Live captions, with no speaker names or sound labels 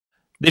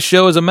This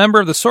show is a member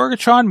of the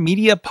Sorgatron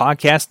Media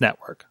Podcast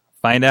Network.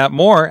 Find out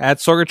more at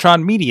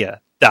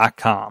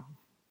sorgatronmedia.com.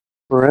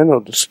 Parental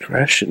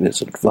discretion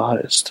is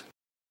advised.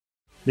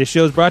 This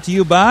show is brought to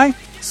you by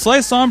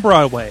Slice on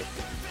Broadway,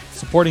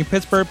 supporting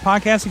Pittsburgh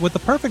podcasting with the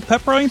perfect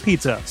pepperoni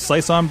pizza.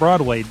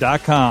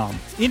 SliceOnBroadway.com.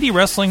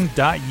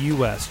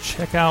 IndieWrestling.us.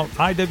 Check out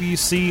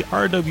IWC,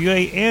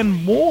 RWA, and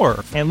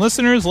more. And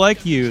listeners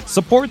like you,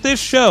 support this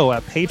show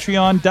at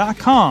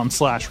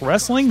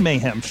Patreon.com/Wrestling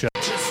Mayhem Show.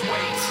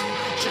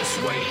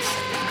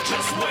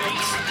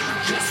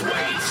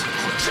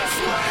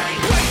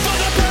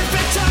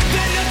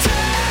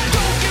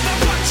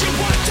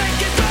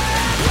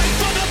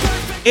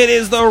 It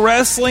is the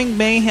Wrestling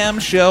Mayhem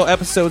Show,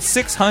 episode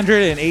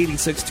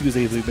 686.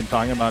 Tuesdays we've been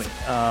talking about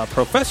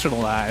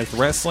professionalized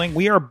wrestling.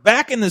 We are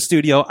back in the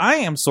studio. I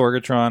am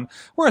Sorgatron.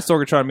 We're at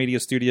Sorgatron Media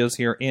Studios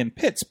here in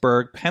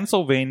Pittsburgh,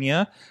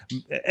 Pennsylvania,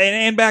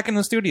 and back in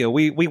the studio.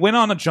 We went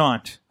on a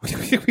jaunt.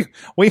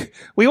 we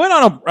went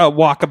on a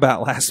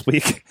walkabout last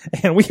week,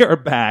 and we are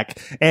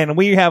back, and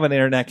we have an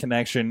internet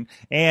connection.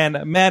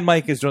 And Mad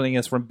Mike is joining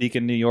us from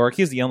Beacon, New York.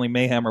 He's the only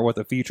Mayhemmer with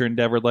a feature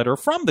endeavor letter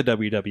from the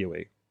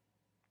WWE.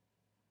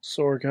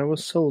 Sorg, I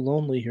was so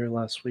lonely here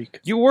last week.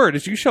 You were?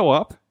 Did you show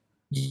up?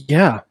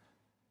 Yeah.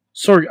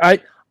 Sorg,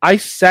 I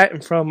sat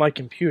in front of my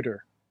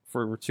computer.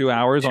 For 2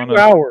 hours? 2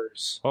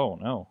 hours. Oh,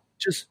 no.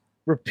 Just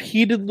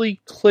repeatedly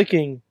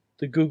clicking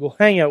the Google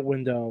Hangout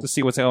window. To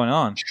see what's going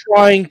on.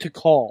 Trying to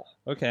call.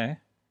 Okay.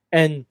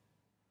 And,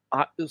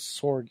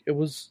 Sorg,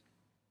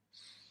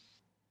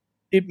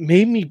 it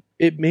made me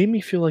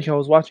feel like I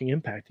was watching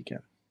Impact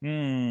again.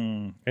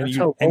 That's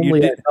how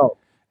lonely I felt.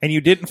 And you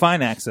didn't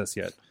find access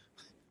yet?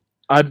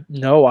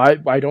 No,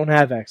 I don't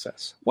have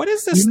access. What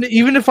is this?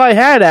 Even if I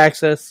had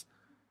access,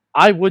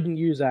 I wouldn't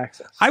use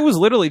access. I was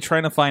literally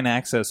trying to find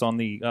access on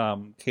the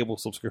cable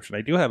subscription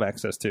I do have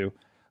access to.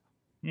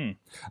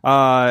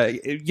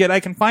 Yet I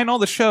can find all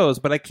the shows,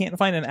 but I can't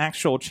find an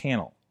actual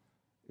channel.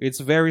 It's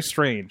very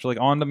strange. Like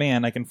on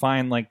demand, I can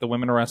find like the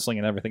women wrestling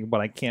and everything,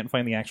 but I can't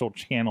find the actual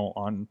channel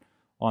on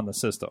the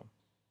system.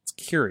 It's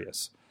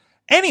curious.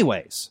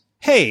 Anyways,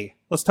 hey,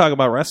 let's talk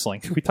about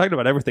wrestling. We talked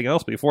about everything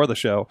else before the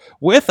show.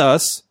 With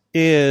us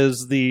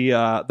is the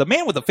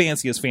man with the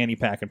fanciest fanny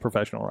pack in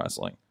professional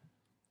wrestling.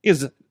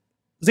 Is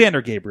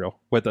Zander Gabriel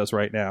with us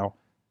right now.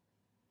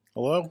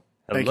 Hello.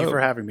 Thank you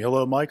for having me.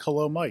 Hello, Mike.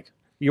 Hello, Mike.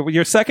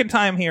 Your second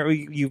time here.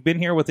 You've been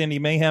here with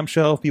Indie Mayhem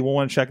Show. If people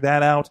want to check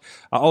that out.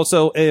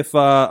 Also, if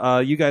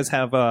you guys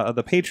have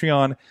the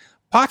Patreon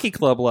Pocky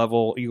Club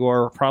level, you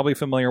are probably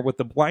familiar with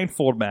the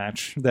blindfold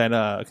match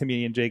that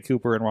comedian Jay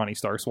Cooper and Ronnie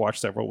Starks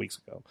watched several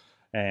weeks ago.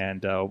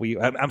 And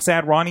I'm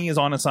sad Ronnie is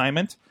on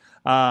assignment.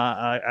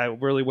 I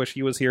really wish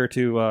he was here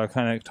to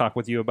kind of talk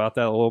with you about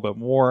that a little bit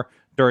more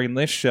during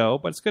this show,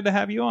 but it's good to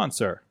have you on,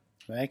 sir.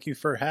 Thank you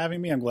for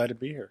having me. I'm glad to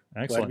be here.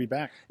 Excellent. Glad to be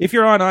back. If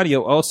you're on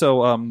audio,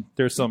 also,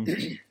 there's some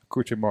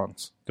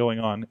accoutrements going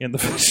on in the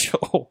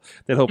show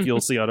that hope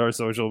you'll see on our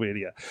social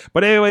media.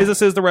 But anyways,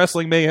 this is the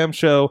Wrestling Mayhem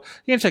Show.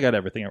 You can check out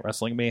everything at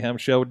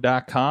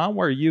WrestlingMayhemShow.com,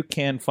 where you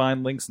can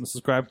find links and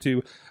subscribe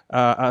to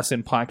us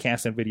in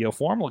podcast and video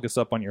form. Look us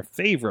up on your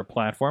favorite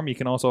platform. You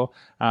can also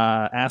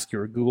ask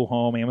your Google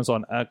Home,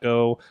 Amazon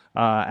Echo,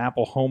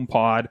 Apple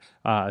HomePod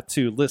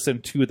to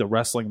listen to the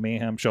Wrestling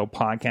Mayhem Show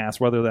podcast,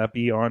 whether that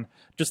be on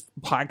just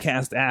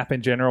podcast app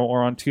in general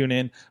or on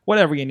TuneIn,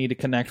 whatever you need to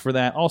connect for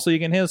that. Also, you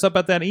can hit us up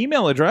at that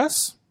email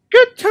address.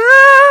 Good times!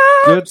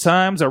 Good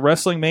times at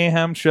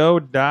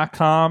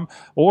WrestlingMayhemShow.com,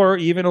 or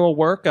even it'll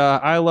work.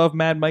 I love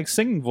Mad Mike's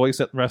singing voice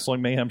at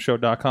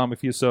WrestlingMayhemShow.com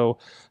if you so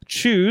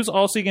choose.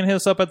 Also, you can hit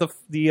us up at the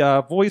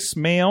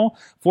voicemail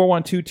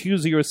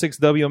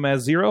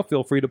 412-206-WMS0.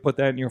 Feel free to put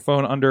that in your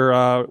phone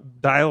under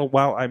dial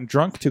while I'm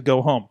drunk to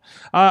go home.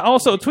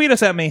 Also, tweet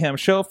us at Mayhem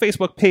Show,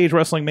 Facebook page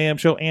Wrestling Mayhem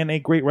Show, and a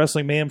great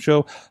Wrestling Mayhem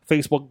Show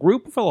Facebook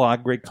group with a lot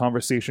of great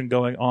conversation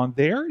going on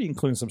there,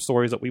 including some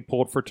stories that we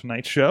pulled for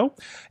tonight's show.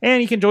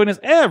 And you can join us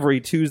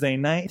every Tuesday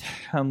night,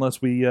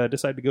 unless we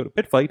decide to go to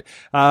Pit Fight,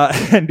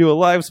 and do a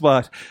live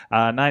spot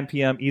 9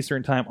 p.m.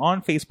 Eastern Time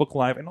on Facebook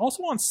Live, and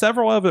also on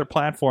several other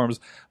platforms.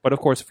 But of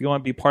course, if you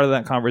want to be part of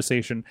that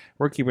conversation,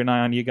 we're keeping an eye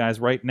on you guys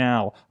right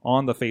now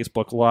on the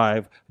Facebook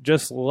Live,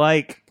 just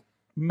like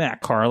Matt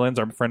Carlin's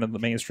our friend of the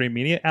mainstream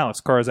media, Alex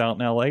Carr's out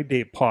in LA,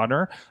 Dave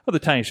Potter of the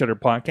Tiny Shutter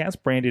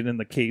Podcast, Brandon in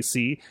the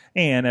KC,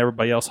 and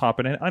everybody else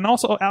hopping in, and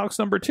also Alex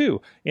number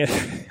 2,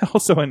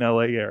 also in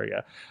LA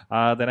area,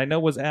 that I know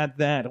was at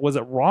that, was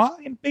it Raw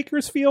in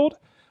Bakersfield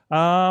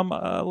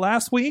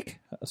last week?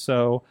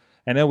 So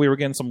I know we were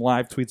getting some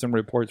live tweets and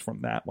reports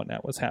from that when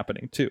that was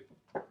happening too.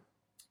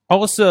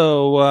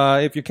 Also,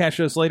 if you catch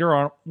us later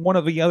on one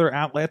of the other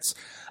outlets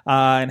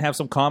and have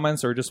some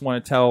comments or just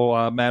want to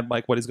tell Mad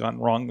Mike what has gone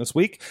wrong this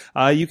week,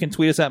 you can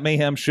tweet us at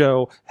Mayhem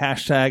Show,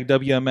 hashtag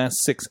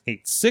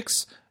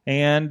WMS686,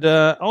 and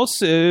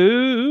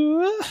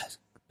also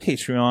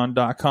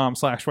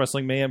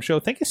patreon.com/Wrestling Mayhem Show.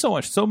 Thank you so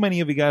much. So many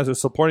of you guys are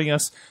supporting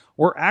us.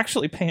 We're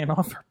actually paying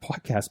off our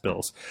podcast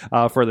bills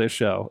for this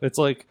show. It's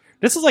like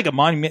This is like a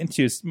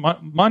monumentous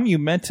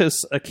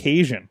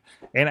occasion.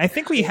 And I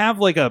think we have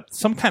like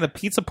some kind of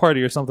pizza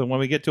party or something when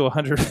we get to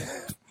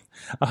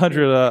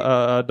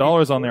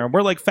 $100 on there. And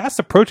we're like fast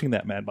approaching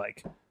that, Mad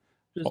Mike.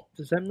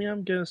 Does that mean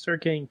I'm going to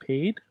start getting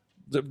paid?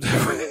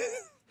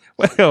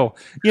 Well,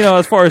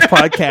 as far as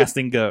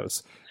podcasting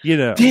goes,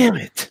 Damn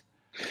it.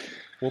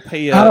 We'll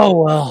pay you.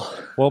 Oh, well.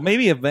 Well,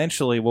 maybe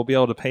eventually we'll be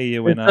able to pay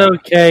you in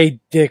okay,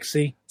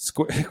 Dixie.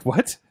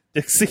 What?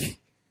 Dixie?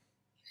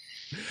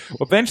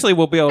 Well, eventually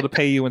we'll be able to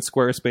pay you in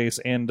Squarespace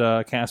and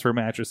Casper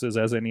mattresses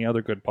as any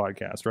other good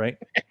podcast, right?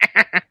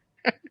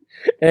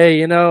 Hey,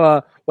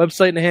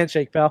 website and a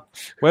handshake, pal.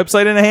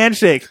 Website and a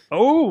handshake.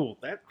 Oh,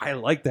 I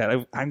like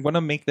that. I'm going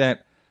to make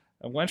that.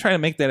 I'm going to try to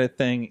make that a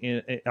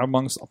thing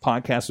amongst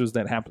podcasters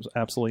that have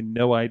absolutely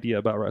no idea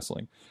about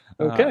wrestling.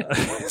 Okay.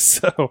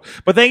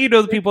 But thank you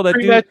to the people that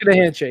do. Back to the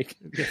handshake.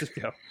 Let's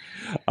go.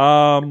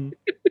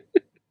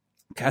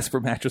 Casper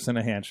mattress and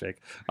a handshake.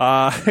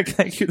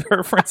 Thank you to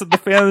our friends at the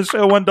Fan of the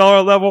Show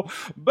 $1 level.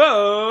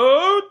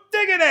 Bo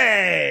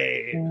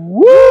Diggity!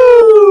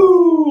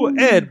 Woo!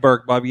 Ed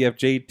Burke, Bobby F.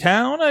 J.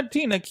 Town,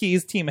 Tina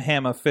Keys, Team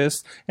Hammer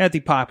Fist, and at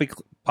the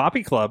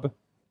Poppy Club.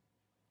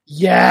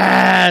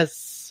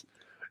 Yes!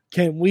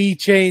 Can we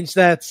change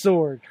that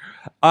sword?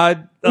 We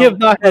have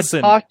not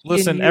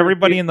listen.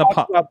 Everybody in the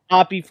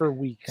Poppy for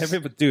weeks.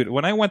 Dude,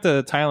 when I went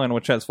to Thailand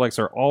with Chet's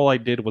Flexer, all I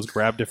did was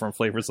grab different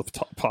flavors of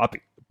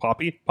Pocky.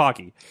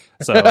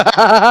 So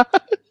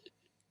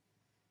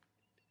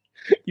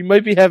you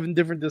might be having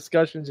different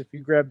discussions if you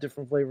grab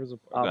different flavors of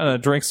Poppy. I'm gonna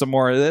drink some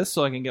more of this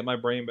so I can get my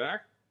brain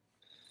back.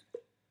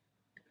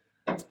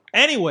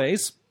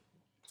 Anyways,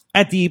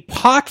 at the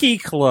Pocky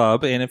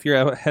Club, and if you're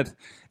a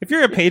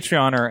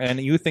Patreoner and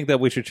you think that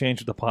we should change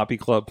to the Poppy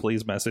Club,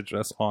 please message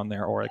us on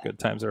there or at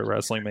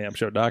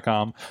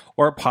goodtimes@wrestlingmayhemshow.com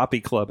or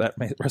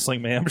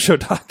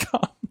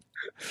poppyclub@wrestlingmayhemshow.com.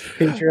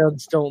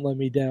 Patreons don't let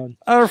me down.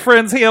 Our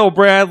friends Hale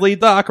Bradley,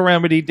 Doc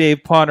Remedy,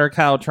 Dave Potter,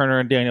 Kyle Turner,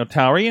 and Daniel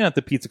Towery. And at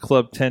the Pizza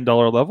Club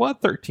 $10 level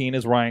at 13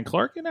 is Ryan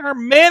Clark. And our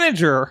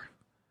manager,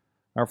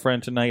 our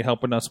friend tonight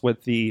helping us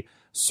with the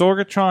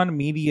Sorgatron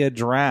Media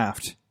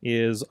Draft,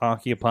 is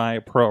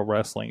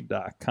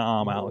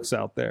OccupyProWrestling.com. Alex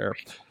out there.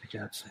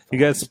 You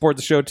guys support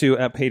the show too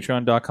at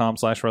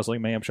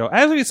patreon.com/WrestlingMayhemShow.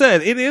 As we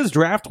said, it is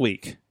draft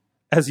week,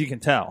 as you can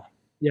tell.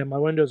 Yeah, my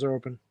windows are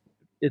open.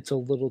 It's a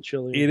little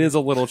chilly. It is a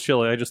little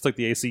chilly. I just took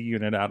the AC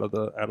unit out of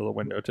the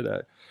window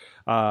today.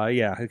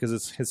 Yeah, because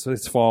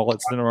it's fall.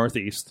 It's the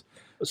Northeast.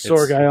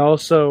 Sorg, I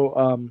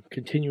also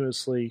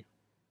continuously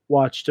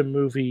watched a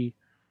movie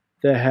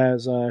that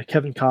has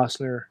Kevin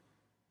Costner,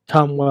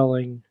 Tom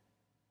Welling,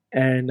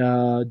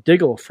 and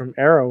Diggle from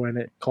Arrow in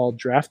it called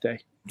Draft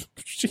Day.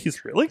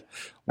 Jeez, really?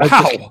 Wow!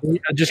 I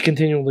just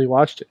continually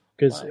watched it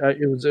because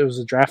it was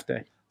a draft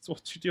day. That's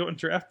what you do on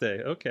draft day.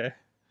 Okay.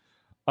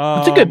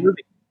 It's a good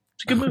movie.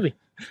 It's a good movie.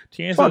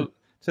 Tina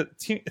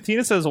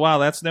says, "Wow,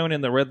 that's known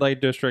in the red light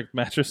district.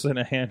 Mattress and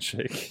a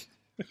handshake."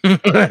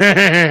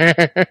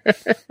 I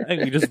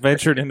think we just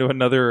ventured into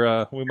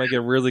another. We might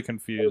get really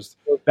confused.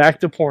 Back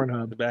to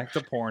Pornhub. Back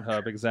to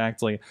Pornhub.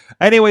 Exactly.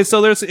 Anyway,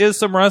 so there is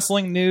some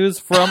wrestling news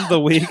from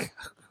the week.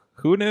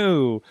 Who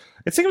knew?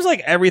 It seems like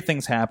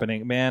everything's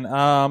happening,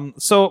 man.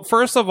 So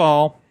first of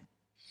all,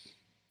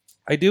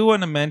 I do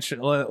want to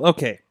mention.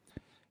 Okay,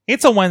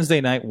 it's a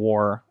Wednesday Night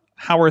War.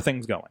 How are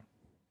things going?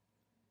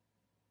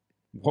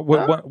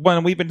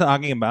 What we've been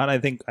talking about, I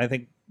think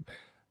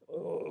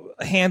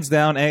hands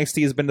down,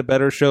 NXT has been the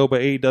better show,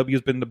 but AEW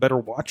has been the better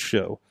watch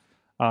show.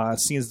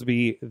 Seems to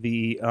be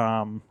the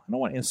I don't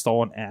want to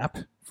install an app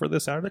for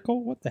this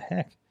article. What the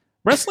heck?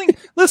 Wrestling.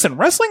 Listen,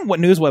 wrestling.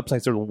 What news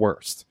websites are the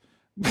worst?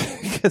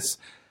 Because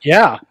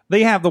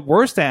they have the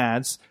worst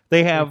ads.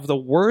 They have the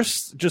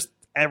worst just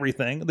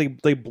everything.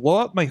 They blow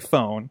up my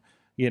phone,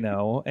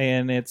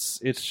 and it's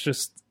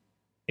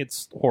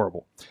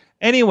horrible.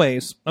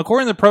 Anyways,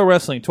 according to Pro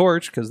Wrestling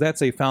Torch, because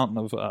that's a fountain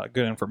of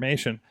good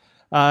information,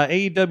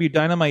 AEW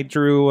Dynamite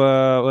drew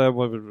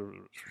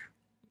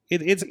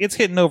it's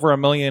hitting over 1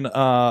 million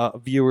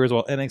viewers,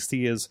 while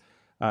NXT is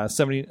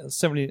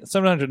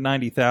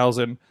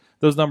 790,000.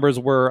 Those numbers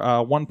were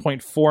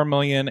 1.4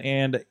 million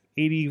and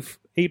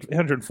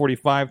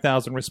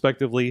 845,000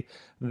 respectively.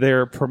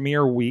 Their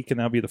premiere week, and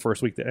that'll be the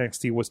first week that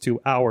NXT was 2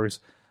 hours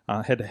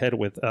head to head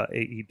with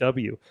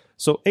AEW.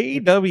 So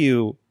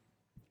AEW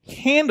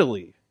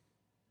handily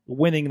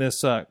winning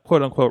this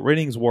quote unquote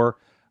ratings war.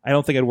 I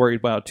don't think I'd worry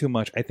about it too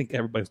much. I think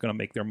everybody's going to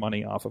make their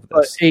money off of this.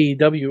 But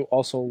AEW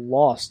also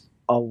lost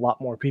a lot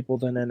more people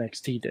than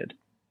NXT did.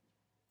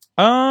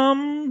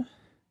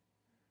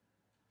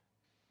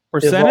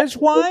 Percentage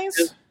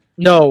wise?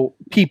 No,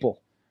 people.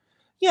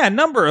 Yeah,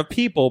 number of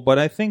people, but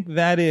I think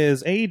that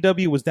is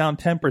AEW was down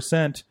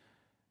 10%,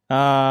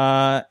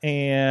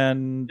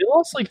 and they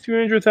lost like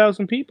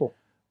 300,000 people.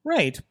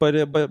 Right,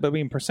 but I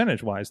mean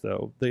percentage wise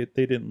though, they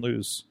didn't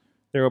lose.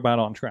 They were about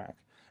on track,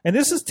 and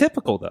this is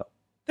typical though.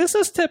 This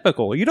is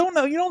typical. You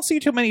don't see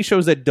too many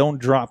shows that don't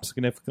drop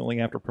significantly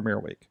after premiere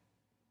week.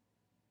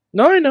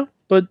 No, I know,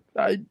 but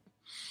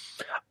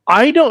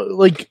I don't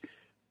like.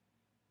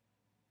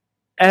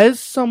 as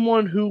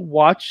someone who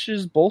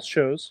watches both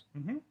shows,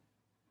 Mm-hmm.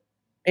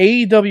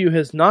 AEW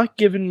has not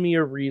given me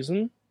a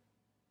reason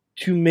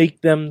to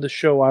make them the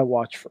show I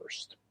watch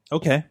first.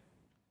 Okay.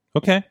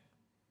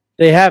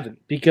 They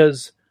haven't,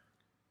 because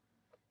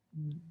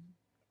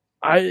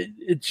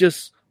it's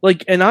just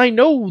like, and I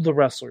know the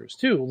wrestlers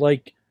too.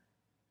 Like,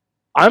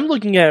 I'm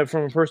looking at it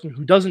from a person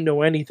who doesn't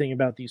know anything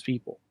about these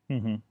people.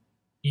 Mm-hmm.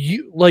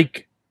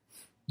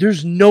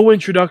 There's no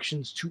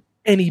introductions to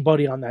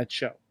anybody on that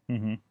show.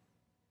 Mm-hmm.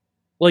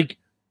 Like,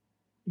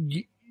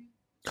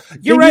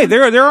 you're right.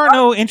 There are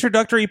no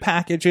introductory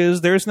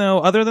packages. There's no,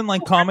 other than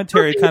like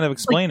commentary kind of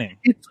explaining.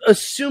 It's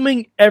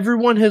assuming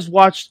everyone has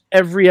watched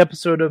every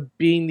episode of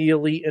Being the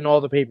Elite and all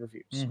the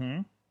pay-per-views.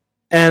 Mm-hmm.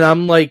 And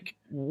I'm like,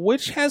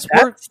 which has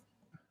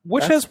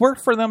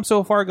worked for them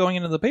so far going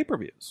into the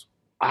pay-per-views.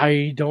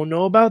 I don't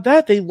know about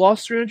that. They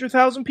lost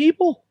 300,000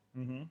 people.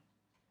 Mm-hmm.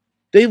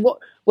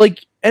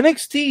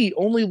 NXT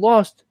only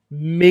lost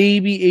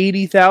maybe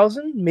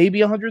 80,000,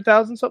 maybe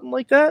 100,000, something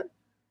like that.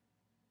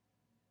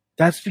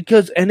 That's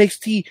because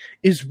NXT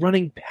is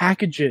running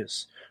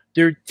packages.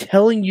 They're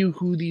telling you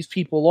who these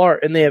people are,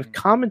 and they have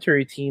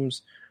commentary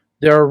teams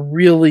that are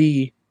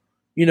really,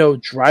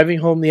 driving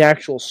home the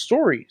actual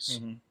stories.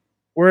 Mm-hmm.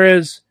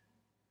 Whereas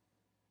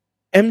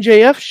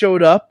MJF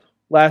showed up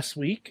last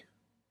week.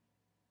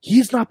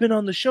 He's not been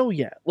on the show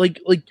yet.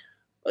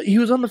 He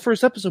was on the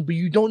first episode, but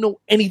you don't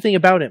know anything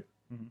about him.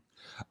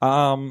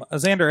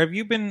 Zander, have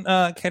you been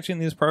catching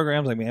these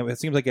programs? I mean, it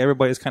seems like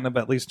everybody's kind of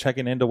at least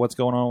checking into what's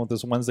going on with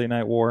this Wednesday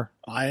Night War.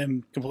 I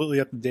am completely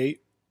up to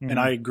date, Mm-hmm. and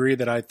I agree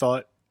that I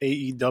thought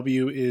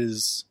AEW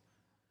is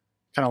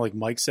kind of like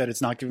Mike said,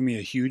 it's not giving me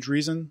a huge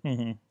reason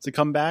Mm-hmm. to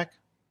come back.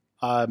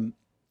 I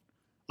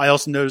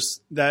also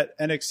noticed that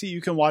NXT,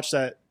 you can watch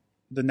that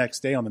the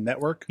next day on the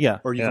network,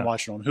 or you can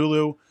watch it on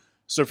Hulu.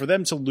 So for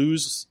them to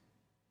lose,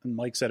 and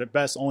Mike said it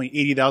best, only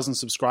 80,000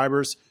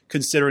 subscribers,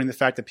 considering the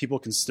fact that people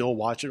can still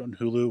watch it on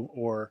Hulu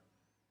or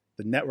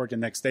the network the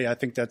next day, I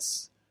think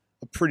that's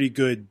a pretty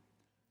good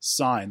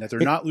sign that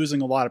they're not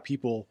losing a lot of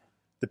people.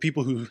 The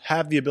people who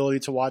have the ability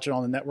to watch it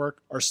on the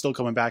network are still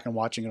coming back and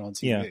watching it on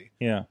TV.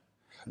 Yeah.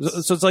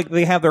 So it's like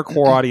they have their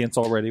core audience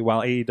already,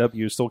 while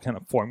AEW is still kind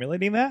of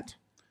formulating that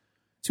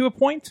to a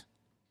point.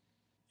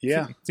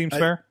 Yeah. Seems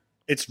fair.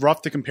 It's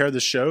rough to compare the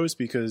shows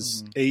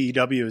because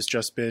AEW has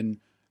just been,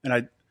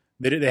 and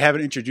they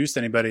haven't introduced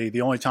anybody.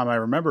 The only time I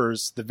remember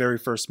is the very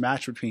first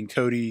match between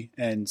Cody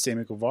and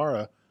Sammy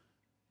Guevara.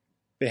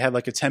 They had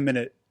like a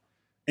 10-minute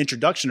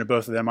introduction to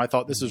both of them. I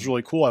thought this was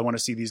really cool. I want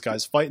to see these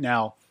guys fight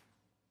now.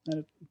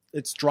 And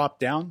it's dropped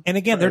down. And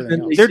again,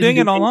 they're doing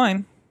it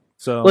online.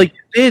 So they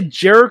had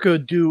Jericho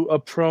do a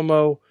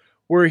promo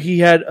where he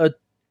had a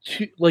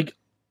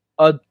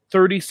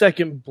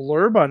 30-second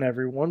blurb on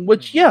everyone,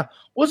 which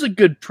was a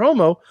good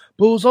promo,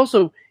 but it was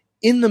also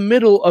in the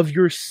middle of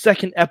your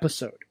second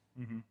episode.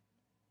 Mm-hmm.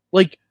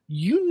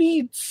 You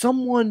need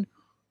someone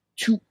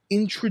to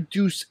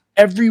introduce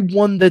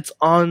everyone that's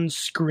on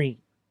screen.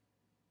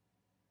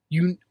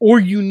 You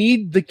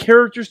need the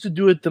characters to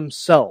do it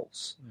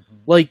themselves.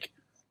 Mm-hmm.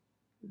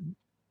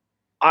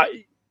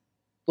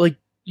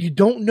 You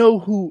don't know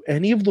who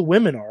any of the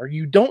women are.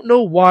 You don't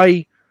know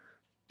why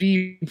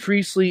Bea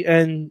Priestley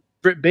and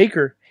Britt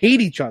Baker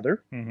hate each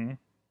other. Mm-hmm.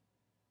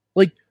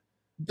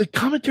 The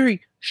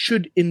commentary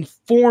should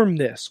inform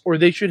this, or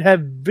they should have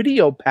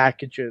video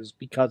packages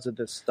because of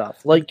this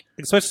stuff.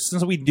 Especially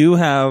since we do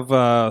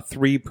have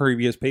 3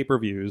 previous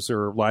pay-per-views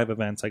or live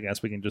events, I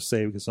guess we can just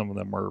say, because some of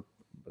them were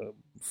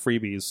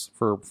freebies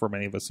for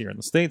many of us here in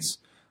the States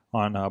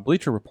on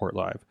Bleacher Report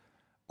Live.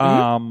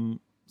 Mm-hmm.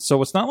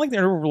 So it's not like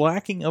they're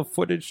lacking of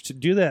footage to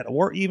do that,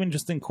 or even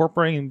just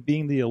incorporating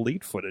Being the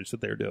Elite footage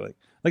that they're doing.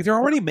 They're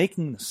already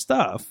making the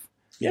stuff.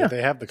 Yeah,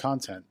 they have the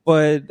content.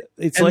 But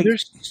it's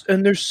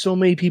there's so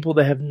many people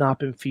that have not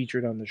been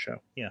featured on the show.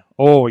 Yeah.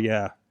 Oh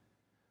yeah.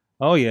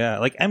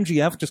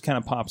 MGF just kind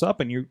of pops up,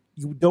 and you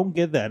don't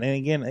get that.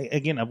 And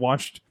again, I've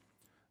watched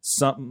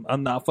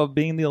enough of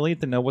Being the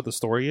Elite to know what the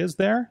story is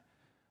there.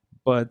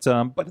 But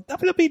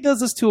WWE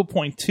does this to a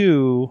point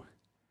too,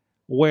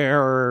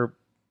 where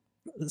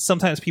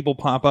sometimes people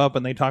pop up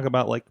and they talk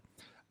about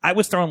I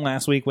was thrown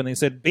last week when they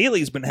said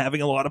Bayley's been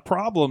having a lot of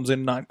problems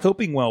and not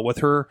coping well with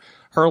her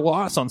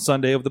loss on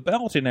Sunday of the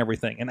belt and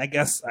everything. And I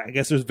guess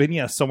there's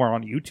vignettes somewhere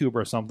on YouTube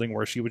or something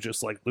where she was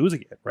just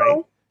losing it,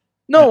 right?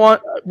 No,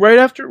 right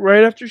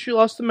after she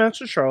lost the match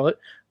to Charlotte,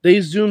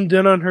 they zoomed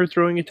in on her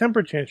throwing a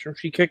temper tantrum.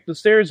 She kicked the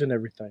stairs and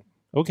everything.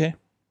 Okay,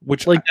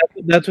 which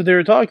that's what they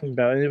were talking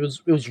about, and it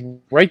was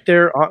right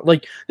there.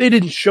 They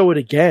didn't show it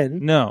again.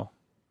 No,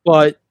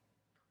 but.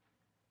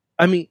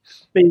 I mean,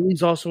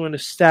 Bayley's also an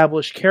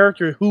established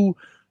character who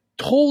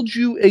told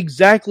you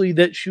exactly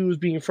that she was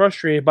being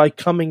frustrated by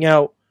coming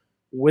out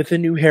with a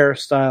new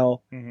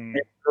hairstyle and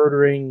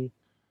murdering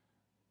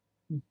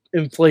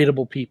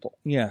inflatable people.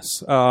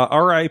 Yes.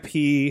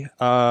 R.I.P.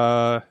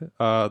 The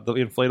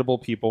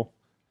inflatable people.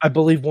 I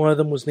believe one of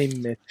them was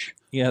named Mitch.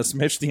 Yes,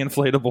 Mitch the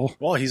inflatable.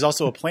 Well, he's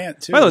also a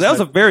plant, too. By the way, that was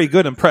a very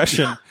good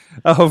impression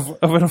of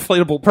an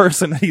inflatable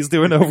person that he's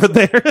doing over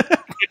there.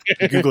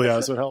 Googly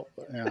eyes would help.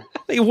 Yeah.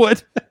 They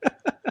would.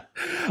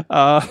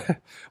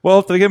 Well,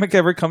 if the gimmick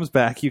ever comes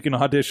back, you can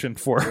audition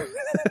for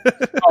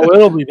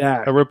it'll be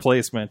back. A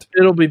replacement.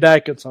 It'll be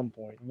back at some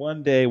point.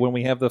 One day when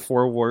we have the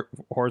 4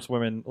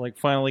 horsewomen like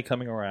finally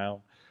coming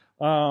around.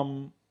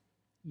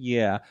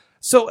 Yeah.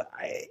 So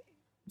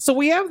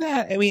we have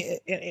that. I mean,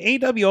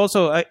 AEW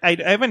also,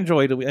 I've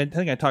enjoyed it. I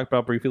think I talked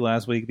about briefly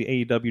last week,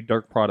 the AEW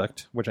Dark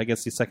product, which I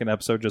guess the second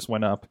episode just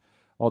went up.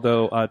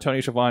 Although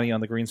Tony Schiavone on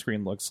the green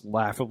screen looks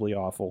laughably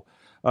awful.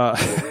 A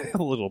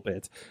little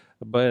bit.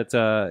 But,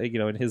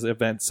 in his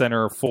event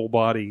center, full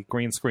body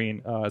green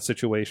screen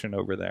situation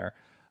over there.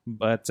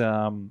 But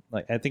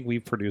I think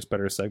we've produced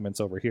better segments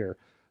over here.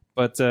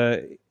 But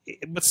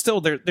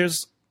still,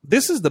 this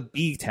is the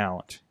B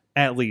talent,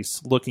 at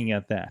least, looking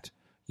at that.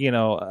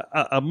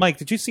 Mike,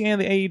 did you see any of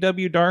the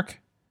AEW Dark?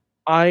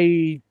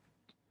 I'm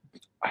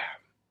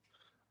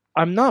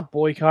not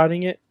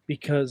boycotting it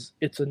because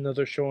it's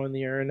another show on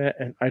the internet,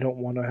 and I don't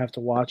want to have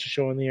to watch a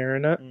show on the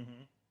internet.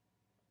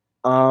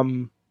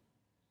 Mm-hmm.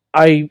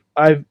 I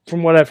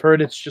from what I've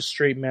heard, it's just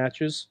straight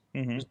matches.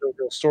 Mm-hmm. There's no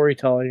real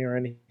storytelling or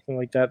anything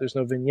like that. There's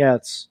no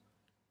vignettes,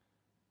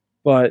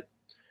 but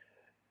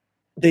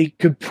they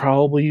could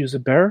probably use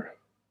it better.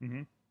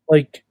 Mm-hmm.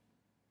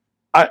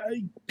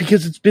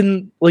 Because it's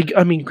been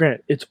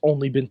granted, it's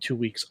only been 2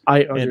 weeks.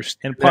 I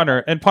understand,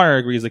 and Punter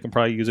agrees they can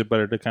probably use it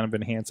better to kind of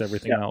enhance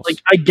everything else.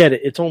 I get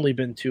it. It's only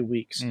been 2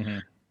 weeks, mm-hmm.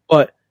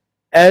 But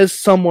as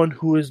someone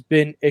who has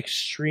been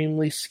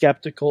extremely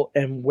skeptical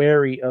and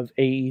wary of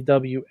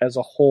AEW as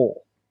a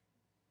whole,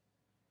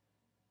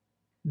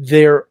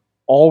 they're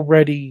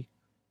already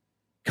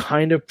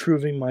kind of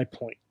proving my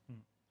point.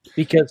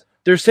 Because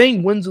they're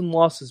saying wins and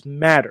losses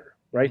matter,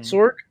 right,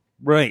 Sorg?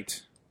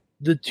 Right.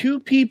 The 2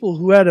 people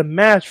who had a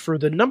match for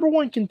the number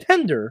 1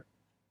 contender,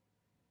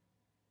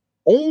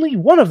 only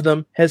one of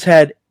them has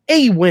had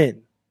a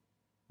win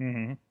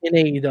in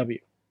AEW.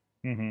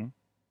 Mm-hmm.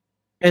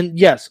 And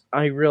yes,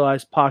 I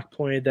realize Pac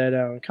pointed that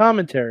out in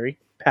commentary.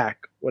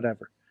 Pac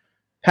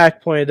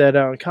pointed that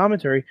out in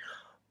commentary.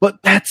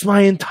 But that's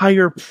my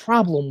entire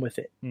problem with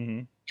it.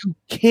 Mm-hmm. You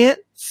can't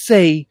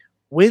say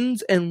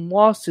wins and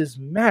losses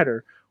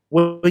matter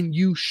when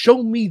you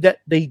show me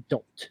that they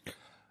don't.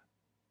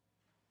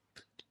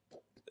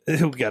 We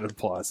got an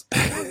applause.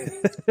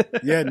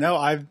 Yeah, no,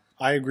 I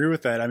agree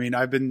with that. I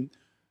mean,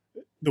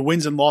 the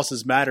wins and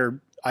losses matter.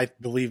 I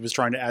believe was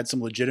trying to add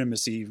some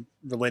legitimacy,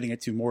 relating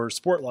it to more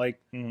sport-like.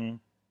 Mm-hmm.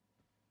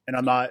 And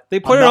I'm not. They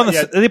put it on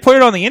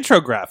the intro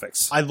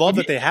graphics. I love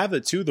that they have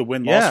it too, the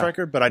win-loss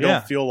record, but I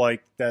don't feel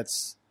like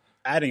that's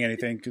adding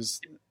anything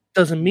because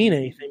doesn't mean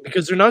anything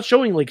because they're not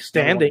showing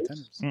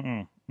standings.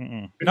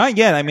 Not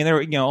yet. I mean, there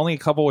were only a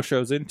couple of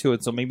shows into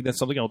it, so maybe that's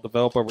something that'll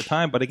develop over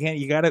time. But again,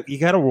 you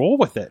gotta roll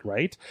with it,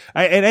 right?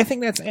 I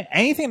think that's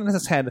anything that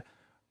has had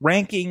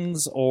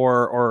rankings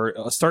or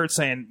start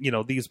saying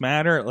these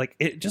matter,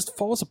 it just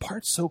falls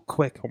apart so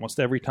quick almost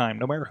every time,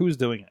 no matter who's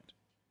doing it.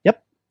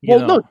 Yep.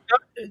 No,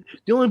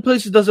 the only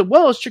place that does it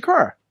well is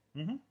Chikara,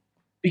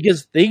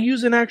 because they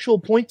use an actual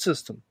point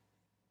system.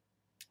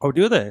 Oh,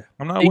 do they?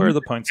 I'm not aware of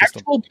the point system.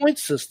 Actual point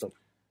system.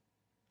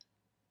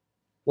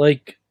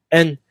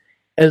 And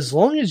as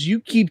long as you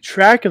keep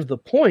track of the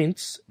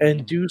points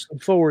and do some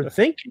forward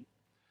thinking,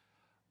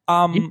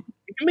 you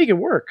can make it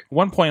work.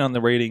 One point on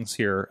the ratings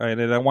here,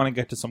 and I want to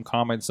get to some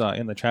comments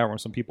in the chat room.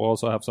 Some people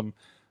also have some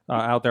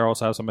out there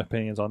also have some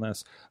opinions on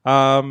this.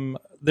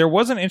 There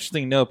was an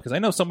interesting note because I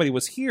know somebody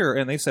was here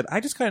and they said, I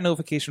just got a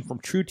notification from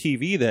True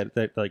TV that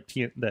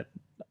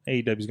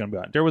AEW is going to be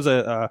on. There was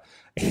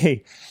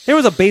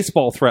a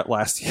baseball threat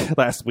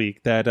last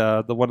week that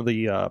one of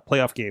the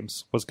playoff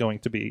games was going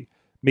to be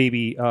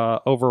maybe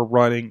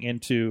overrunning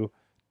into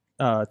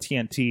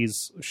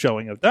TNT's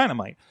showing of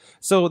Dynamite.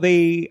 So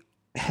they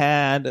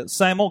had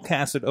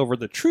simulcasted over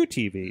the True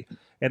TV,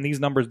 and these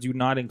numbers do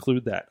not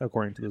include that,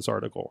 according to this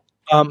article.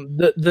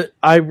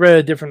 I read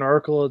a different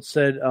article. It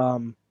said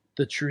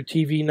the True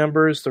TV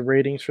numbers, the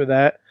ratings for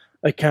that,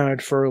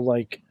 accounted for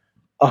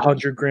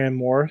 100 grand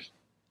more.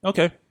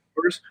 Okay.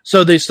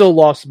 So they still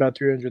lost about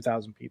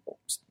 300,000 people.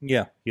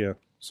 Yeah.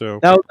 So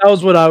that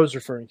was what I was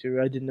referring to.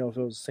 I didn't know if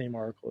it was the same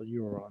article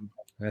you were on.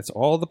 That's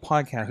all the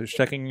podcasters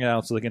checking it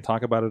out so they can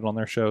talk about it on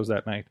their shows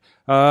that night.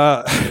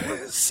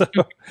 So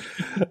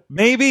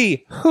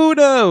maybe, who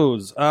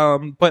knows?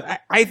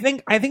 But I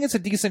think it's a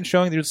decent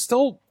showing.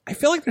 I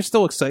feel like there's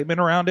still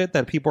excitement around it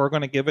that people are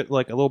going to give it a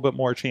little bit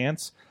more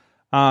chance.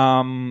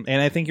 And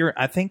I think the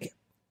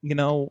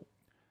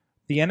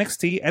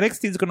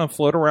NXT is going to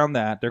float around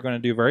that. They're going to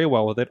do very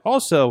well with it.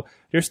 Also,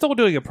 they're still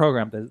doing a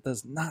program that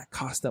does not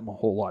cost them a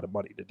whole lot of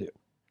money to do.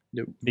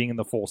 Nope. Being in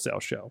the Full Sail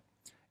show.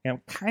 And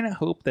I kind of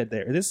hope that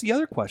this is the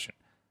other question.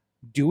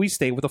 Do we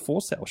stay with a Full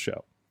Sail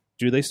show?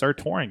 Do they start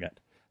touring it?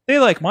 They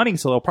like money,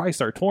 so they'll probably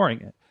start touring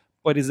it.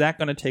 But is that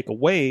going to take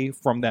away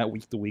from that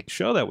week-to-week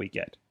show that we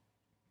get?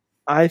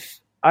 I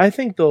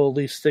think they'll at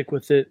least stick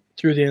with it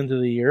through the end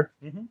of the year.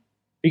 Mm-hmm.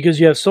 Because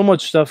you have so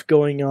much stuff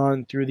going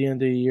on through the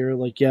end of the year.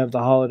 You have the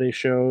holiday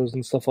shows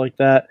and stuff like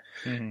that.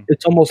 Mm-hmm.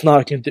 It's almost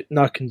not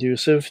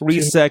conducive.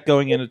 Reset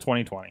going into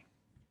 2020.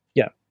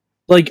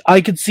 like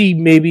I could see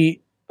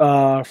maybe for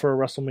a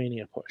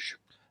WrestleMania push.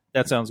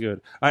 That sounds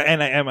good. I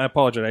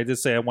apologize. I did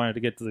say I wanted to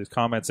get to these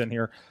comments in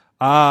here.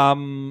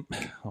 Oh,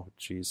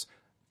 jeez.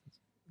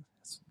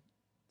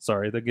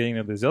 Sorry, they're getting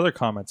into these other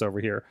comments over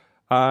here.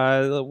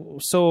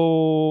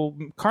 So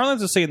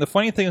Carlin's is saying the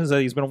funny thing is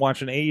that he's been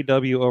watching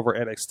AEW over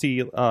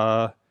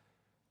NXT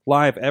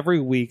live every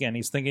week, and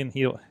he's thinking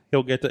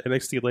he'll get to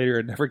NXT later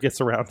and never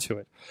gets around to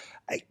it.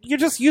 You're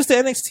just used to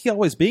NXT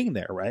always being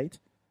there, right?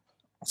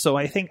 So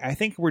I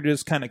think we're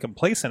just kind of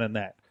complacent in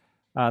that.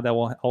 That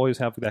we'll always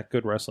have that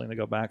good wrestling to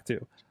go back to.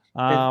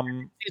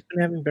 He's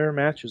been having better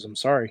matches. I'm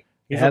sorry.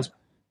 He has.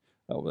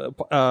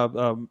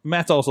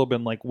 Matt's also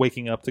been like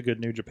waking up to good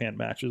New Japan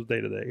matches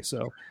day to day.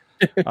 So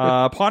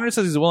Ponder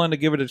says he's willing to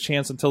give it a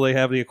chance until they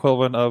have the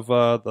equivalent of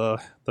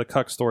the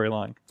Cuck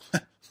storyline.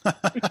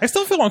 I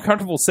still feel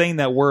uncomfortable saying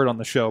that word on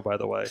the show, by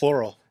the way.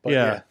 Plural.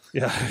 But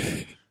yeah.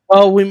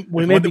 Well, we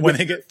may be when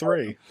they get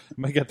three.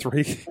 We get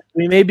three.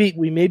 We may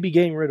be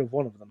getting rid of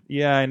one of them.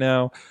 Yeah, I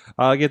know.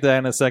 I'll get to that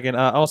in a second.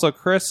 Also,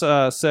 Chris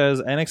says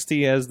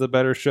NXT has the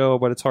better show,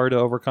 but it's hard to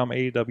overcome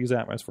AEW's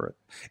atmosphere.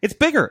 It's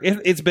bigger.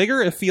 It's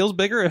bigger. It feels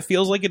bigger. It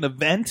feels like an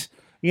event.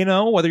 You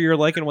know, whether you're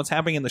liking what's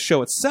happening in the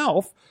show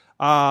itself,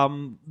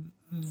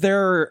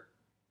 their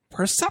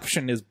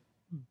perception is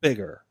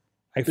bigger.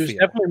 There's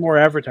definitely more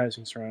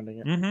advertising surrounding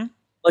it. Mm-hmm.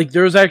 Like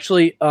there's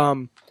actually,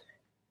 all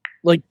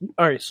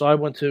right. So I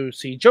went to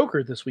see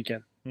Joker this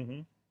weekend.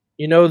 Mm-hmm.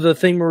 You know the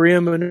thing Maria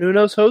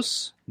Menounos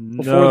hosts?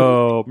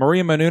 No,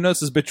 Maria Menounos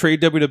has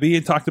betrayed WWE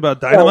and talked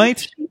about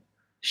Dynamite. Well,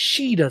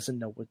 she doesn't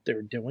know what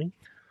they're doing.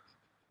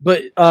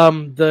 But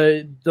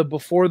the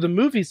before the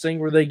movies thing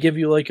where they give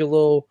you like a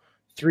little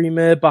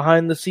 3-minute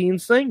behind the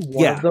scenes thing,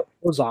 one of them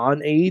was on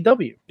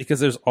AEW.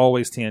 Because there's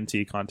always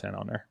TNT content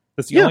on there.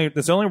 That's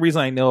the only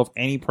reason I know of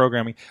any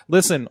programming.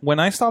 Listen, when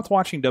I stopped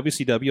watching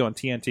WCW on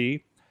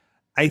TNT,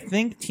 I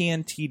think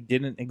TNT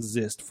didn't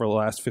exist for the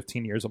last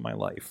 15 years of my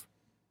life.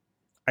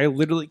 I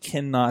literally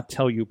cannot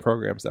tell you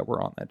programs that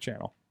were on that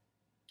channel.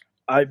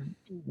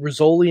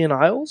 Rizzoli and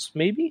Isles,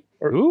 maybe?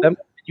 Or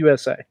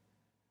USA.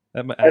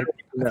 I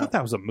thought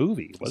that was a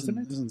movie, wasn't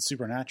it? Isn't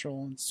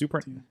Supernatural?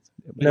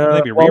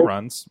 Maybe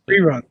reruns.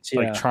 Reruns,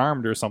 like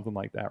Charmed or something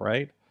like that,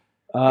 right?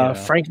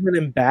 Franklin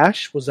and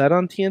Bash, was that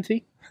on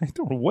TNT? I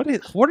don't know.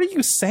 What are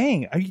you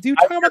saying? Are you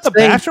talking about the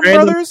Basham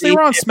brothers? They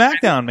were on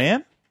SmackDown,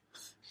 man.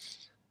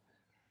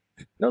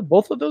 No,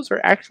 both of those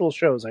are actual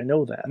shows. I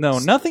know that. No,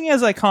 nothing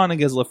as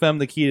iconic as La Femme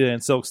Nikita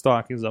and Silk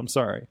Stockings. I'm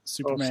sorry.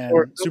 Superman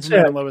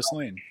and Lois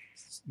Lane.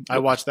 I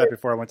watched that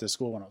before I went to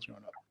school when I was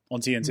growing up.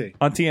 On TNT.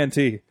 On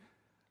TNT.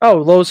 Oh,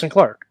 Lois and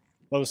Clark.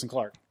 Lois and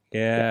Clark.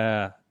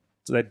 Yeah.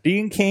 So that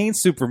Dean Cain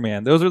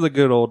Superman. Those are the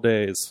good old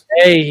days.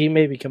 Hey, he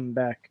may be coming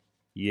back.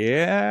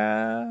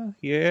 Yeah.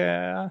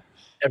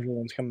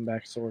 Everyone's coming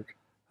back, Sorg.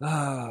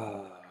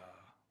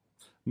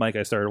 Mike,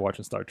 I started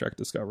watching Star Trek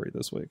Discovery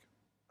this week.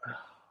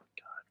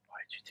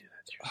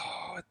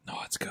 Oh no,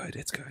 it's good.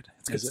 It's good.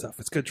 It's good stuff.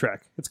 It's good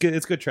track. It's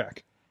good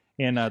track.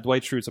 And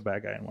Dwight Schrute's a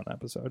bad guy in one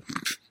episode.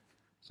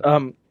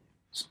 So.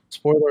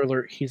 Spoiler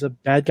alert: he's a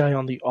bad guy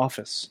on The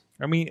Office.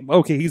 I mean,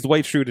 okay, he's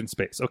Dwight Schrute in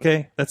space.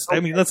 Okay, let's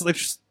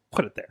just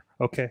put it there.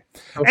 Okay.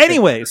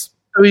 Anyways,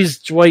 so he's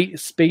Dwight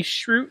Space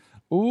Schrute.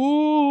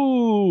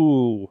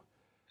 Ooh.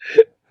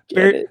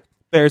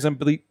 Bears and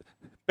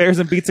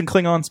beats and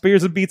Klingons.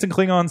 Bears and beats and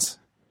Klingons.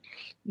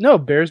 No,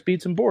 Bears,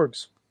 beats, and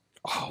Borgs.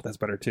 Oh, that's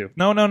better too.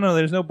 No.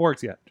 There's no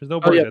Borgs yet. There's no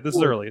Borgs yet. This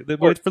is early.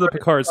 Wait for the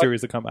Picard series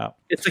to come out.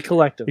 It's a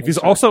collective. If he's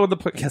also in the...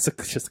 Yes,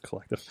 it's just a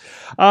collective.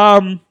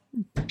 Damn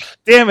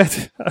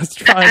it. I was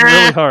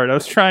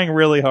trying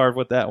really hard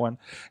with that one.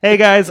 Hey,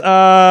 guys.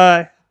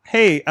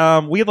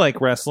 We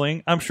like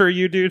wrestling. I'm sure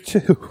you do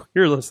too.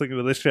 You're listening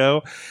to the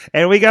show.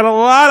 And we got a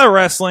lot of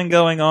wrestling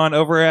going on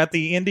over at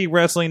the Indie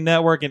Wrestling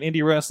Network and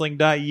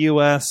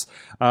IndieWrestling.us.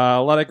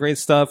 A lot of great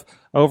stuff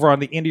over on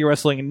the Indie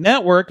Wrestling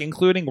Network,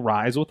 including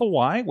Rise with a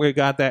Y. We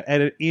got that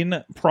edit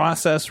in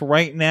process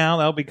right now.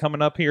 That'll be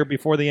coming up here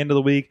before the end of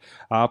the week.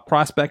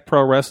 Prospect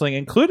Pro Wrestling,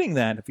 including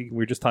that. If we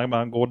were just talking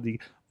about going to the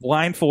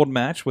blindfold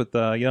match with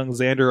young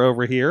Zander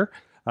over here.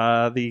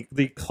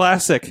 The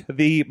classic,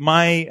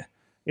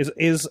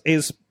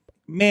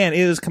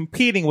 is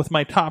competing with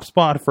my top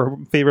spot for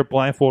favorite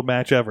blindfold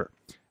match ever.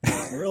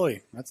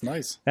 Really? That's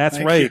nice. That's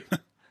Thank right.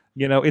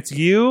 You. It's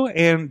you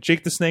and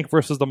Jake the Snake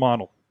versus the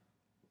Model.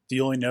 Do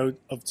you only know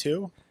of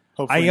two?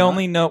 Hopefully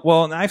only know.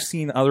 Well, I've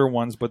seen other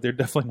ones, but they're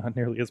definitely not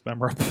nearly as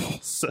memorable.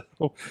 So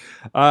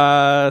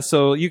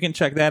you can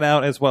check that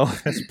out as well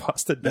as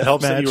Busted Death It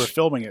helps match. that you were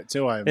filming it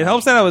too. It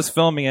helps that I was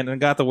filming it and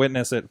got to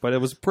witness it, but it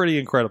was pretty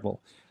incredible.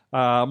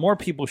 More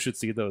people should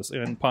see those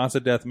in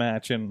Busted Death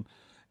match and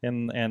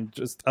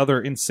just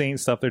other insane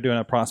stuff they're doing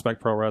at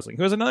Prospect Pro Wrestling.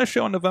 There's another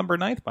show on November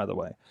 9th, by the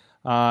way,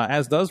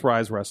 as does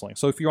Rise Wrestling.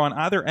 So if you're on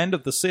either end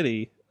of the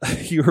city,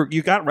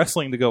 you got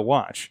wrestling to go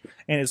watch,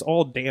 and it's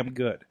all damn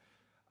good.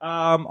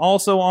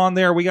 Also on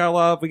there, we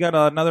got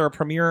another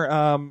premier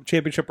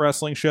championship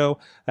wrestling show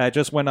that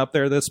just went up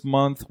there this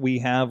month. We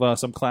have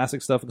some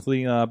classic stuff,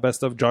 including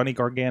best of Johnny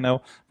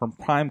Gargano from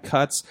Prime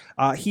Cuts.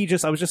 I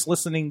was just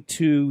listening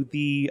to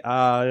the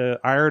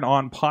Iron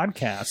On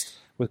podcast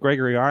with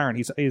Gregory Iron.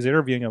 He's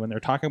interviewing him, and they're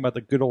talking about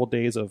the good old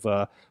days of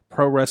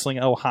Pro Wrestling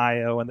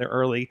Ohio and their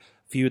early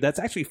feud. That's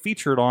actually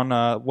featured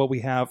on what we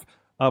have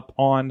up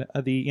on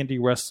the Indie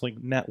Wrestling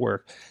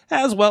Network,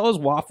 as well as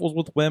Waffles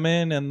with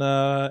Women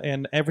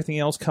and everything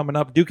else coming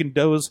up. Duke and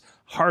Doe's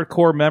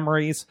Hardcore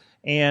Memories,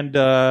 and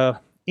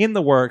in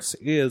the works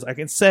is, I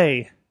can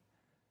say,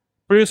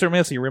 Producer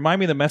Missy, remind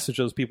me the message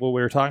of those people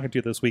we were talking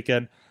to this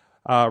weekend.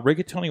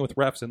 Rigatoni with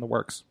Refs in the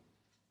works.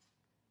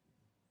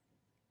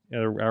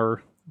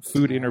 Our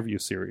food interview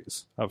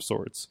series of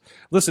sorts.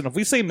 Listen, if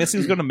we say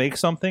Missy's going to make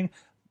something,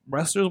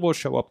 wrestlers will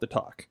show up to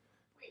talk.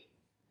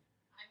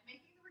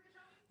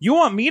 You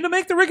want me to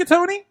make the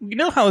rigatoni? You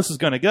know how this is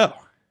going to go.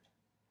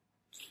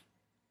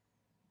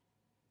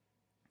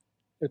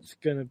 It's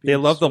going to be... They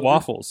love the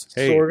waffles.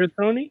 Hey.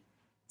 Sorgatoni?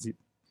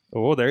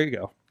 Oh, there you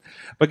go.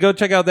 But go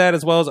check out that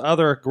as well as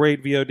other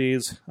great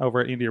VODs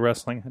over at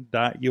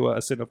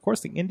IndieWrestling.us. And, of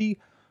course, the Indie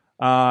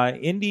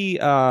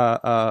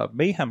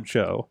Mayhem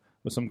show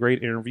with some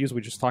great interviews.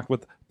 We just talked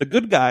with the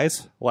good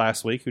guys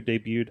last week who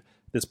debuted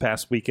this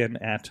past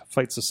weekend at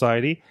Fight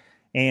Society.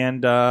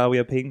 And we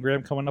have Peyton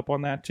Graham coming up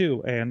on that,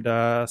 too. And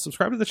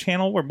subscribe to the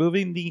channel. We're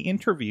moving the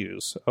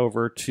interviews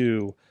over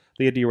to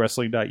the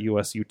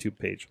IndieWrestling.us YouTube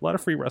page. A lot of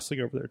free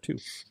wrestling over there, too.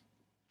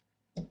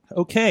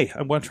 Okay,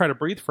 I'm going to try to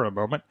breathe for a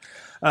moment.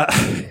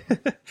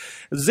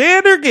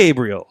 Zander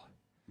Gabriel.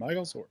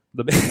 Michael Sword.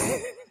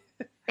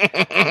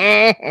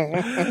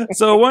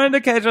 So I wanted to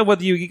catch up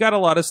with you. You got a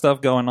lot of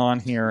stuff going on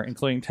here,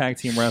 including tag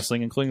team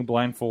wrestling, including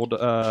blindfold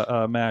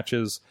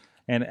matches,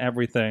 and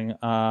everything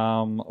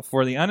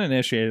for the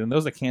uninitiated and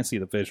those that can't see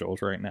the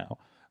visuals right now,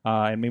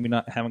 and maybe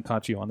haven't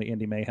caught you on the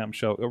Indie Mayhem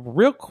show.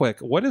 Real quick,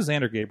 what is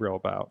Zander Gabriel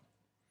about?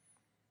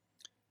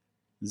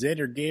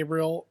 Zander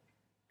Gabriel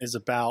is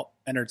about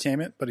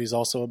entertainment, but he's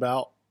also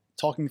about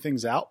talking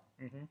things out.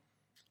 Mm-hmm.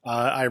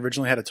 I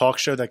originally had a talk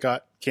show that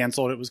got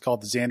canceled. It was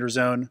called the Zander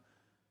Zone.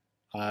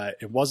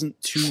 It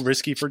wasn't too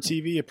risky for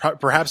TV.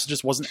 Perhaps it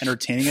just wasn't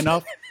entertaining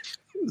enough.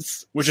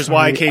 Which is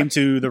why I came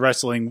to the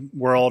wrestling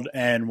world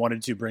and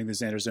wanted to bring the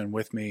Zander Zone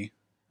with me.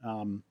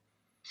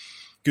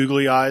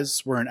 Googly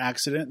eyes were an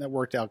accident that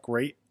worked out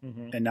great,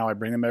 and now I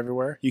bring them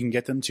everywhere. You can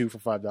get them, 2 for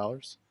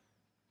 $5.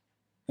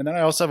 And then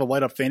I also have a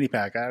light-up fanny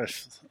pack. I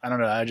don't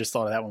know. I just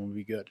thought that one would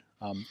be good.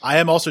 I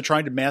am also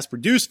trying to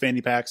mass-produce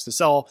fanny packs to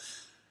sell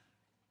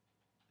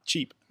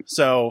cheap.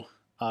 So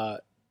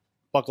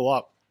buckle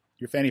up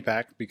your fanny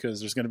pack because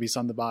there's going to be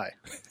some to buy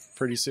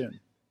pretty soon.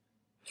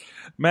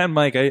 Man,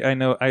 Mike, I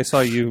know I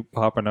saw you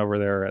popping over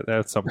there.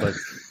 That's something.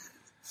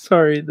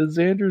 Sorry, the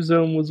Zander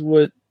Zone was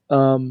what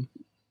Vin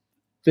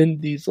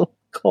Diesel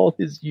called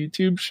his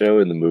YouTube show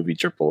in the movie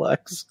Triple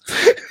X.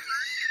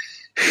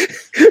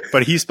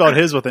 But he spelled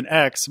his with an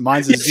X.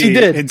 Mine's a Z.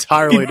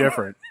 Entirely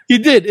different. He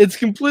did. It's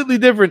completely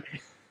different.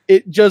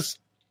 It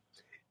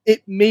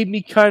made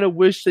me kind of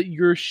wish that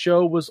your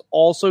show was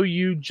also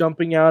you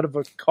jumping out of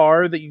a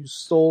car that you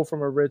stole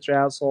from a rich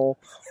asshole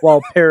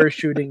while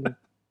parachuting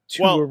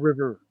to a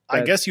river.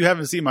 I guess you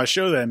haven't seen my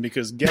show then,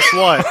 because guess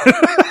what?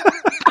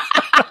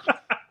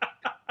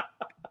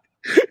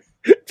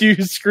 Do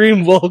you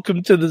scream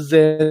 "Welcome to the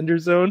Zander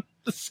Zone"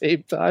 at the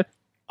same time?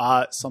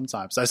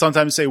 Sometimes. I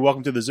sometimes say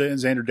 "Welcome to the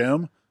Zander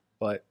Dome,"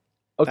 but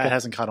that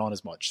hasn't caught on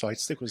as much, so I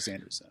stick with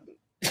Zander Zone.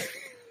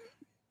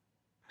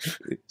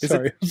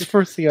 Sorry, it was the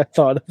first thing I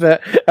thought of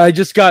that. I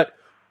just got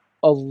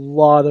a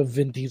lot of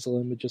Vin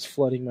Diesel images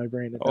flooding my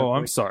brain.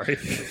 I'm sorry.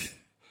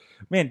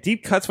 Man,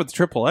 deep cuts with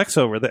Triple X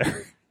over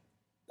there.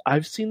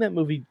 I've seen that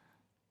movie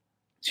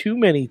too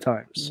many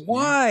times.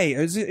 Why?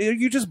 Are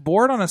you just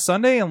bored on a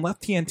Sunday and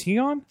left TNT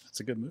on?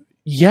 It's a good movie.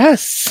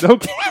 Yes.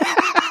 Okay.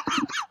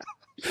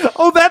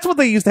 Oh, that's what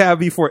they used to have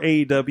before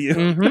AEW.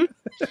 Mm-hmm.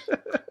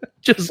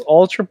 Just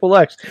all Triple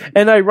X.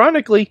 And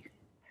ironically,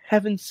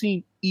 haven't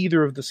seen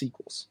either of the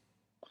sequels.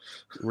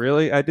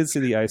 Really? I did see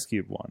the Ice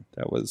Cube one.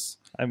 That was,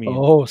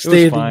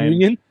 State of the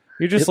Union?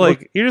 You're just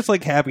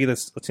happy that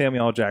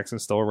Samuel L.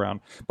 Jackson's still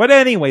around. But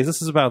anyways,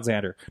 this is about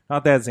Zander,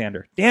 not that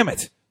Zander. Damn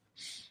it.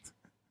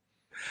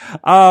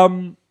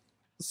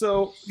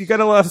 So you got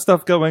a lot of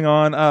stuff going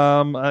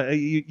on.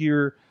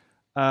 You're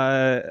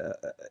as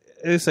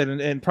I said,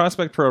 in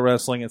Prospect Pro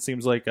Wrestling, it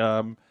seems like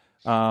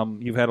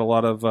you've had a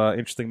lot of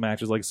interesting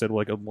matches. Like I said,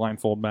 like a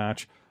blindfold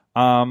match.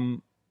 Tell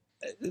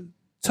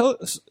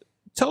us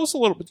a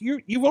little bit.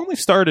 You've only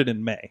started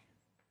in May,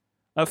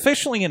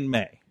 officially in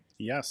May.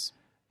 Yes.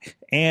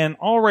 And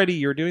already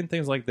you're doing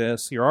things like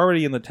this. You're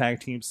already in the tag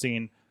team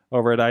scene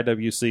over at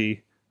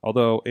IWC.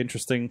 Although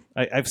interesting,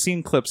 I've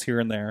seen clips here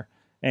and there,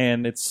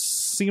 and it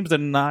seems to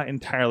not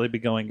entirely be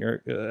going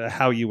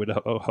how you would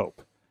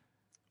hope.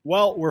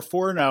 Well, we're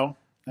 4-0.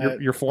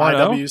 You're 4-0?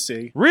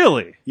 IWC.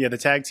 Really? Yeah, the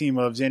tag team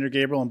of Zander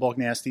Gabriel and Bulk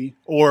Nasty,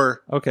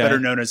 or better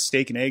known as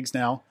Steak and Eggs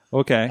now.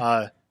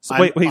 Okay.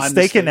 Wait,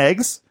 Steak and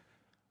Eggs?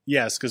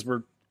 Yes, because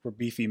we're We're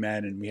beefy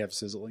men, and we have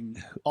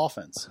sizzling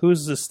offense.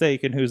 Who's the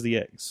steak and who's the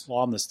eggs? Well,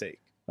 I'm the steak.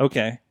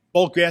 Okay.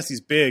 Bulk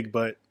Nasty's big,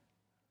 but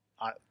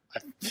I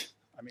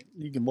mean,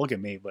 you can look at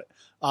me, but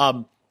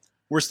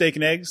we're steak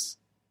and eggs.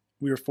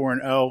 We are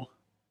 4-0,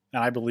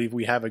 and I believe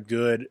we have a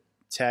good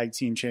tag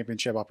team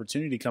championship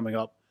opportunity coming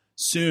up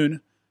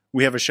soon.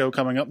 We have a show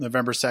coming up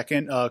November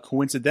 2nd.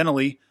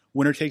 Coincidentally,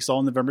 Winner Takes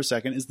All November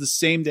 2nd is the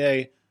same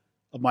day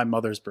of my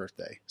mother's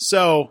birthday.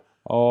 So,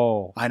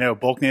 I know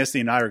Bulk Nasty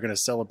and I are going to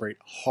celebrate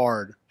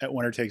hard at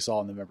Winner Takes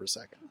All November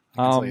 2nd. I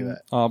can tell you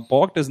that.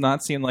 Bulk does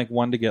not seem like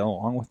one to get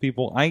along with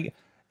people.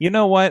 You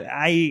know what?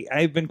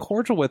 I've been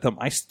cordial with him.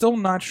 I'm still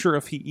not sure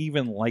if he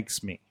even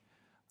likes me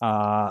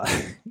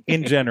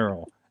in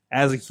general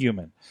as a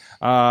human.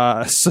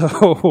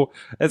 So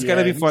it's got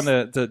to be fun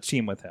to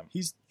team with him.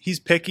 He's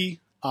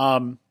picky.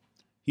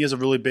 He has a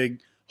really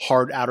big,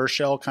 hard outer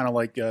shell, kind of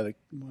like what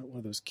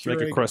are those?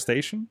 Like a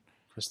crustacean?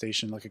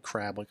 Crustacean, like a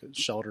crab, like a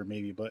shelter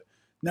maybe. But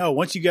no,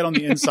 once you get on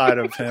the inside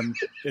of him,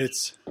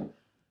 it's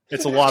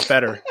a lot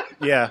better.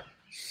 Yeah.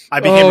 I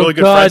became really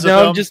good friends with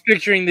him. I'm just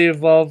picturing the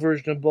evolved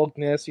version of Bulk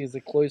Nasty as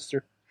a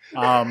cloister.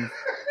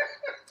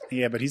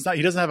 Yeah, but he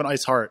doesn't have an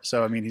ice heart,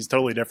 so I mean he's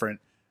totally different.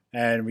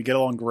 And we get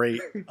along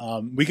great.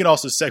 We can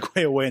also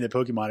segue away into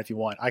Pokemon if you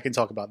want. I can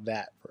talk about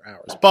that for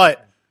hours.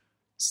 But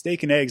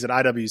steak and eggs at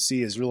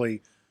IWC is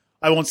really,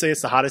 I won't say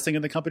it's the hottest thing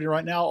in the company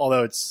right now,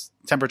 although it's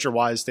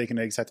temperature-wise, steak and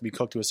eggs have to be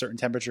cooked to a certain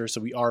temperature, so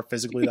we are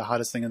physically the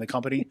hottest thing in the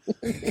company.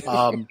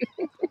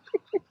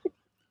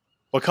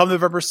 But come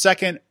November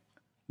 2nd,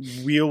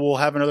 we will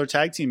have another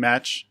tag team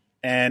match,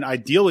 and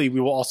ideally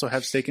we will also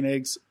have steak and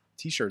eggs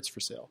t-shirts for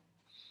sale.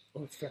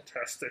 Oh, it's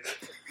fantastic.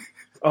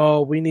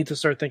 Oh, we need to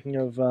start thinking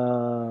of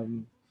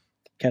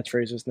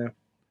catchphrases now.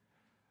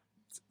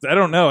 I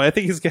don't know. I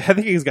think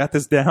he's got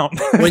this down.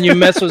 When you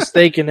mess with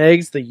steak and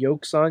eggs, the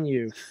yolk's on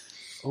you.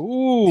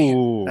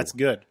 Ooh, that's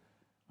good.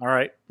 All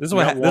right, this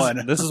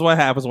is what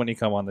happens when you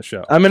come on the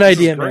show. I'm an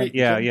idea man.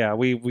 Yeah.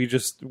 We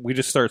just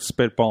start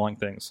spitballing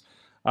things.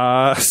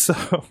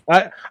 So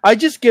I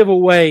just give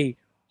away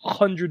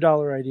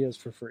 $100 ideas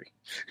for free.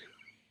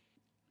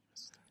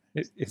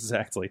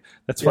 Exactly.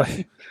 That's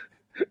why.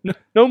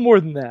 No more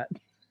than that.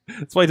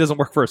 That's why it doesn't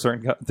work for a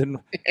certain.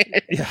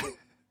 Yeah.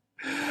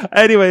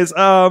 Anyways,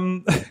 I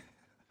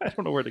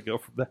don't know where to go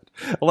from that.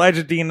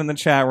 Elijah Dean in the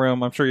chat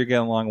room. I'm sure you're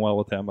getting along well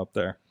with him up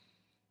there.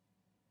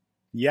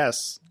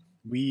 Yes,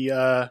 we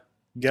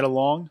get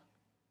along.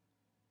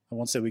 I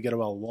won't say we get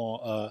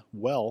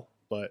well,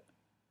 but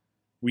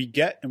we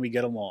get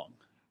along.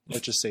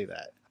 Let's just say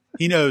that.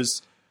 He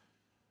knows.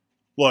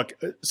 Look,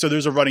 so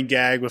there's a running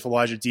gag with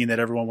Elijah Dean that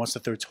everyone wants to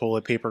throw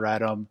toilet paper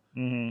at him,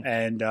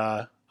 and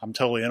I'm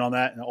totally in on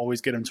that, and I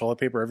always get him toilet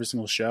paper every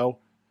single show.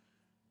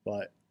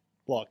 But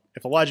look,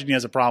 if Elijah Dean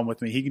has a problem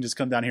with me, he can just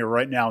come down here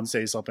right now and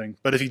say something.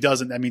 But if he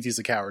doesn't, that means he's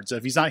a coward. So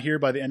if he's not here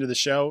by the end of the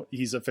show,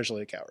 he's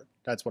officially a coward.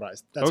 That's what I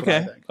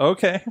think.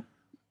 Okay.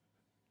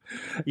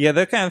 Yeah,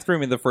 that kind of threw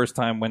me the first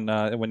time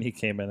when he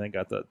came in and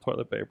got the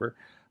toilet paper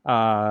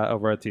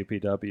over at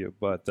TPW.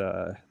 But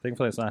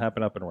thankfully, it's not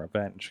happened up in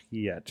Revenge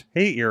yet.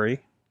 Hey,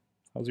 Erie,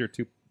 how's your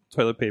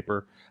toilet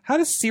paper? How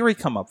does Siri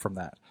come up from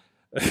that?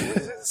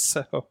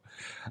 So,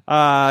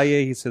 yeah,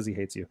 he says he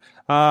hates you.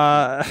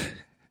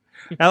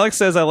 Alex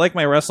says, "I like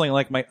my wrestling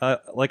like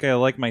I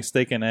like my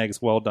steak and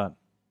eggs. Well done."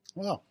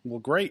 Well,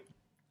 great,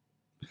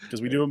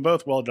 because we do them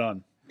both. Well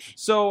done.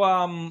 So,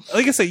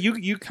 like I said,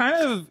 you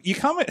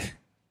comment.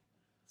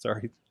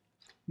 Sorry,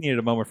 needed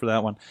a moment for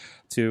that one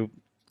to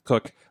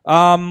cook.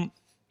 I've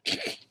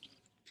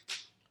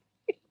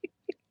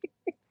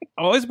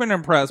always been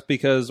impressed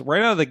because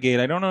right out of the gate,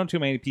 I don't know too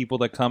many people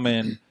that come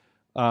in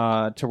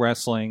to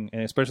wrestling,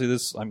 and especially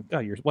this.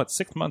 You're what,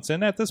 6 months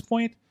in at this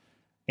point?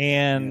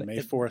 And May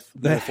 4th.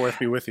 May the 4th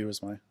be with you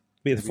is my.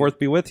 May the 4th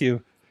be with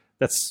you.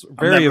 That's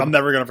very. I'm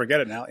never going to forget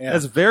it now. Yeah.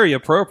 That's very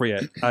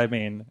appropriate. I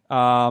mean,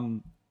 I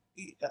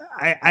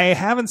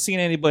haven't seen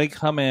anybody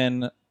come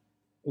in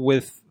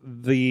with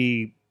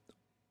the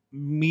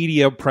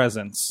media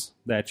presence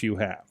that you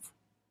have,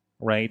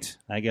 right?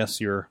 I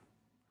guess your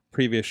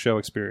previous show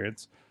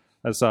experience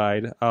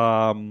aside,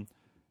 and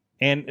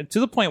to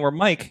the point where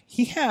Mike,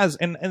 he has,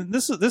 and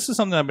this is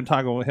something I've been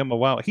talking with him a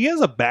while. He has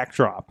a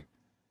backdrop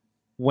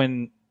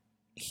when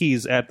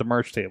he's at the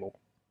merch table,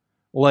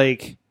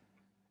 like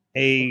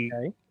a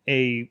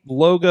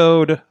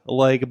logoed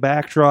like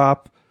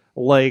backdrop.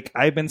 Like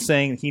I've been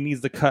saying, he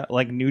needs to cut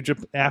like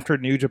after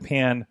New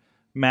Japan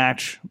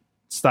match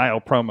style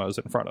promos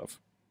in front of.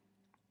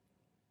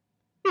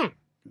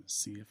 Let's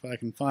see if I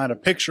can find a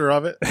picture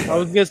of it. I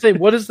was gonna say,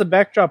 what does the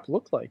backdrop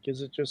look like?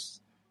 Is it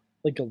just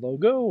like a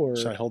logo, or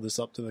should I hold this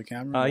up to the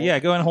camera? Yeah,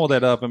 go ahead and hold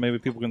that up, and maybe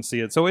people can see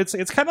it. So it's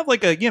kind of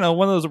like a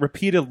one of those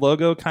repeated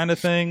logo kind of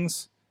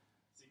things.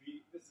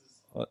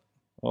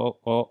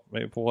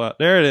 Maybe pull out.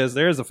 There it is.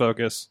 There's the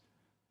focus.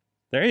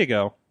 There you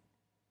go.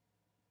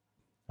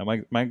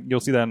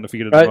 You'll see that in the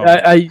feed in a moment.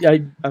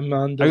 I'm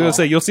on. I was going to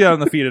say, you'll see that in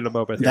the feed in a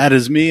moment. That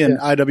is me and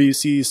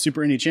IWC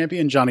Super Indie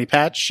Champion Johnny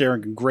Patch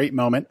sharing a great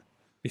moment.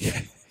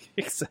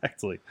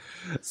 Exactly.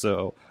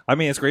 So, I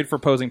mean, it's great for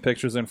posing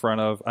pictures in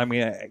front of. I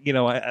mean,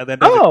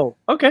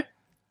 okay.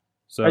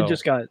 So I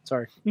just got it.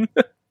 Sorry.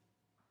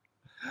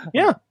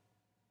 Yeah.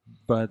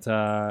 But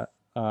no,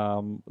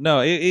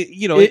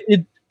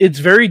 it's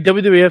very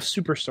WWF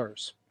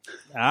Superstars.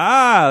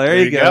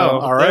 There you go.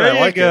 All right, there I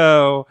like you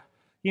go.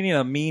 You need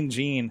a Mean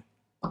Gene.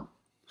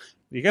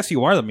 I guess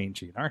you are the Mean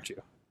Gene, aren't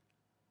you?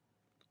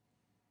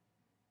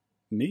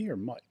 Me or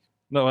Mike?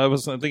 No, I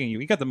was thinking you.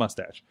 You got the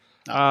mustache.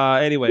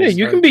 Anyways, Yeah,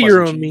 you can be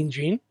your own Mean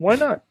Gene. Why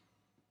not?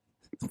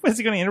 Is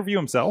he going to interview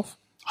himself?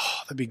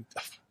 Oh,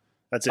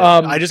 that's it.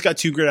 I just got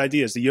 2 great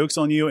ideas. The yoke's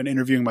on you and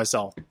interviewing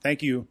myself.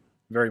 Thank you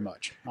very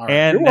much. All right.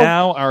 And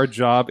now our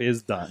job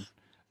is done.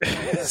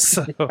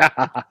 So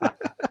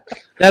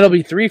that'll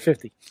be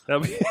 $3.50.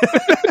 That'll be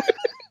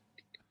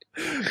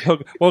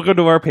welcome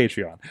to our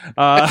Patreon.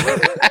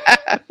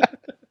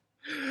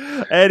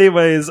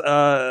 Anyways,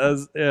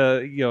 guys,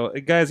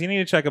 you need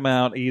to check him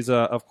out. He's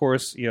of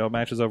course,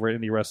 matches over at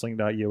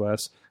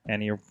indiewrestling.us,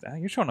 and you're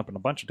showing up in a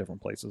bunch of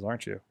different places,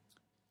 aren't you?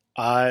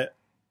 I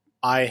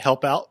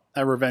help out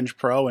at Revenge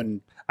Pro,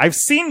 and I've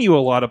seen you a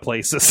lot of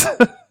places.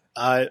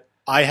 I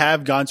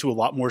have gone to a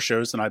lot more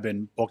shows than I've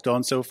been booked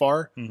on so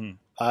far. Mm-hmm.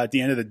 At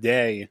the end of the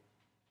day,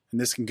 and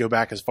this can go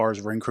back as far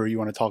as Ring Crew you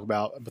want to talk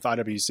about with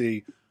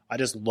IWC, I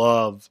just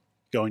love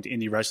going to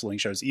indie wrestling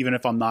shows. Even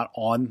if I'm not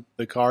on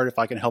the card, if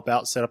I can help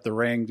out, set up the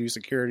ring, do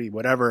security,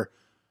 whatever,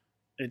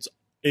 it's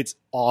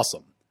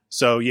awesome.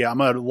 So yeah,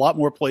 I'm at a lot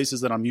more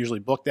places than I'm usually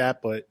booked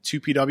at, but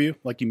 2PW,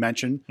 like you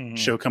mentioned,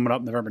 show coming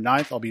up November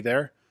 9th, I'll be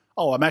there.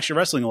 Oh, I'm actually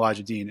wrestling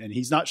Elijah Dean, and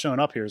he's not showing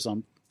up here, so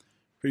I'm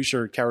pretty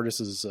sure cowardice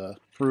is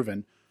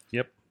proven.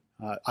 Yep.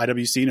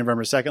 IWC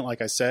November 2nd,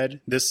 like I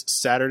said. This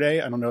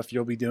Saturday, I don't know if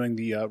you'll be doing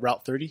the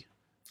Route 30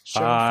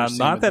 show.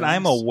 Not that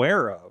I'm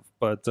aware of,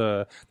 but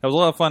that was a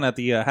lot of fun at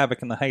the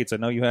Havoc in the Heights. I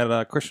know you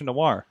had Christian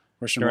Noir.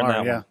 Christian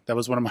Noir, yeah. That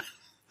was one of my...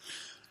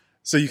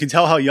 So you can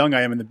tell how young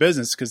I am in the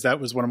business, because that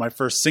was one of my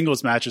first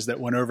singles matches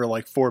that went over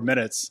like 4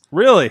 minutes.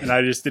 Really? And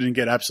I just didn't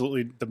get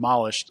absolutely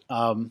demolished.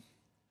 And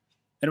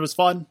it was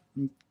fun.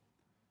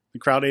 The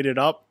crowd ate it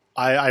up.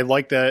 I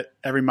like that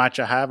every match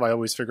I have, I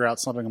always figure out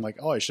something. I'm like,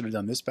 oh, I should have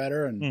done this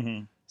better.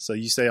 And so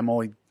you say I'm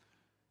only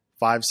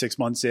 5-6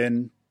 months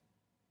in.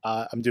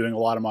 I'm doing a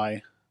lot of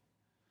my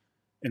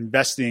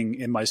investing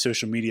in my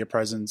social media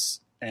presence,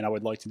 and I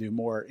would like to do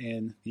more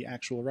in the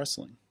actual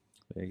wrestling.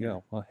 There you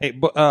go. Well, hey,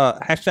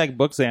 hashtag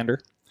book Zander.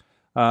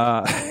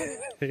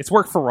 It's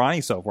worked for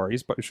Ronnie so far.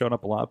 He's shown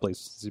up a lot of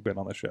places since he's been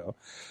on the show.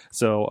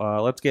 So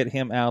let's get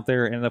him out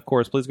there. And of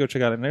course, please go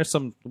check out.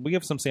 And we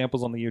have some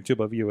samples on the YouTube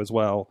of you as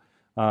well.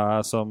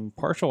 Some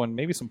partial and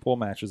maybe some pool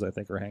matches I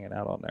think are hanging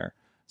out on there.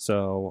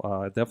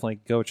 So definitely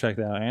go check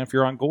that out. And if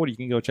you're on Gold, you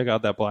can go check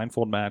out that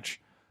blindfold match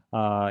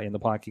in the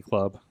Pocky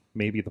Club,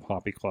 maybe the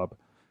Poppy Club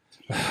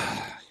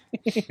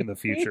in the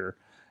future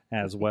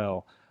as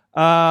well.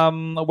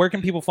 Where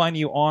can people find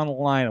you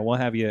online? And we'll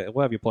have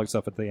you plug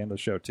stuff at the end of the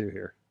show too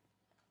here.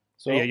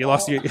 So yeah, you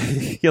lost your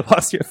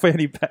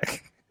fanny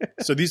pack.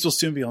 So these will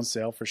soon be on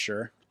sale for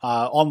sure.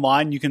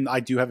 Online, I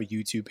do have a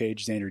YouTube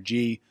page, Zander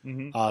G.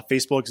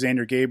 Facebook,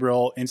 Zander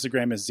Gabriel.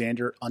 Instagram is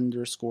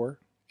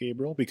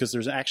Zander_Gabriel, because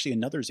there's actually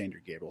another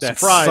Zander Gabriel. That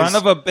Surprise! Son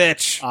of a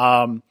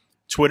bitch.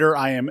 Twitter,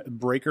 I am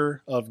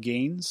Breaker of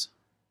Gains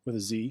with a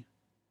Z,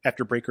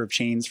 after Breaker of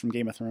Chains from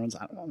Game of Thrones.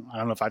 I don't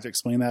know if I have to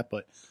explain that,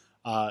 but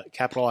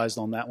capitalized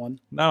on that one.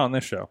 Not on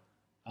this show.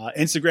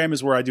 Instagram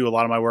is where I do a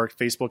lot of my work.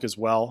 Facebook as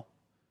well.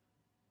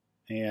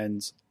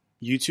 And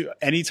YouTube,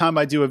 anytime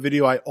I do a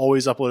video, I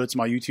always upload it to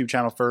my YouTube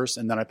channel first,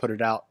 and then I put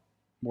it out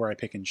where I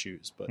pick and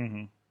choose. But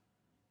I'm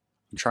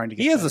trying to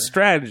get He has a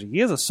strategy. He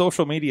has a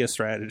social media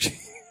strategy.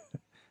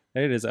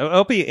 There it is. I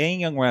hope any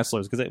young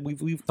wrestlers, because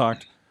we've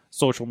talked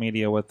social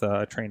media with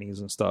trainees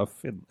and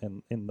stuff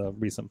in the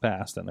recent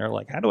past, and they're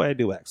like, how do I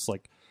do X?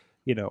 Like,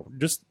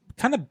 just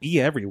kind of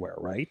be everywhere,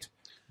 right?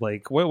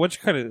 Like, what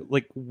kind of,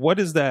 like, what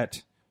is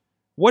that?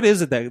 What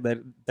is it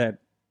that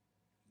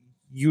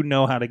you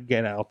know how to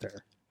get out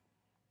there?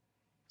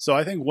 So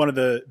I think one of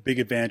the big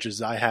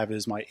advantages I have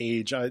is my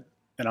age. And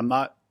I'm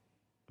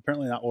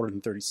apparently not older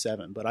than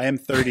 37, but I am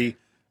 30,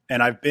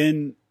 and I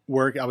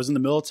was in the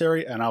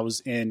military, and I was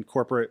in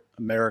corporate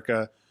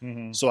America.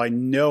 So I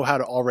know how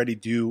to already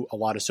do a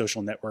lot of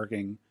social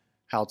networking,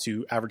 how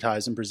to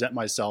advertise and present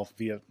myself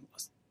via a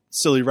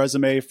silly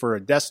resume for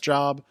a desk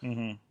job.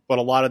 But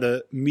a lot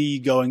of me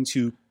going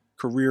to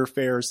career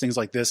fairs, things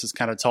like this, has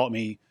kind of taught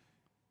me,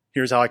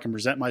 here's how I can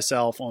present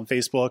myself on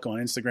Facebook, on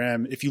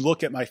Instagram. If you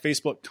look at my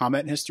Facebook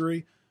comment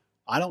history,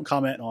 I don't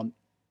comment on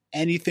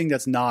anything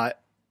that's not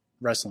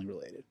wrestling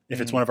related.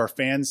 If it's one of our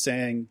fans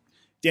saying,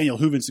 Daniel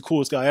Hooven's the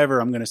coolest guy ever,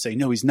 I'm going to say,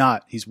 no, he's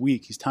not. He's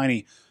weak. He's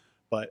tiny.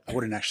 But I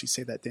wouldn't actually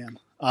say that, Dan.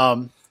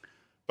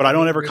 But I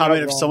don't ever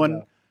comment if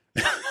someone...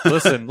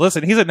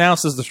 Listen, he's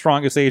announced as the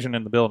strongest Asian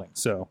in the building,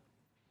 so...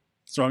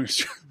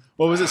 Strongest...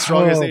 What was it?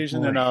 Strongest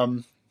Asian in... I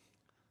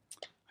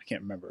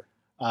can't remember.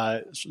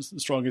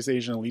 Strongest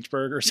Asian in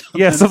Leechburg or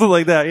something. Yeah, something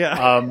like that,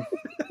 yeah.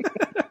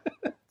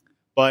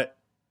 But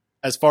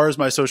as far as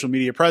my social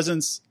media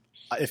presence,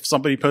 if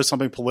somebody posts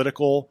something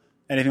political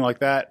anything like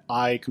that,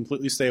 I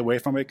completely stay away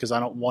from it because I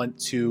don't want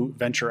to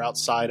venture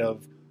outside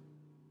of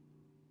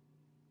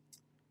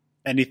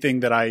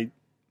anything that I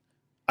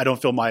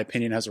don't feel my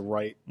opinion has a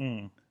right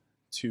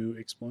to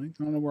explain.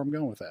 I don't know where I'm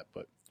going with that,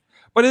 but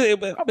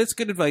it's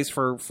good advice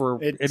for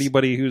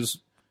anybody who's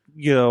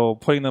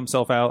putting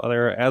themselves out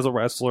there as a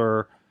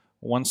wrestler,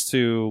 wants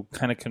to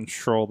kind of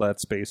control that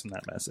space and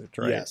that message,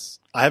 right? Yes.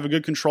 I have a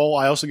good control.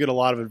 I also get a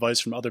lot of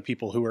advice from other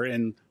people who are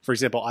in, for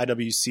example,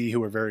 IWC,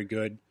 who are very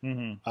good.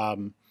 Mm-hmm. I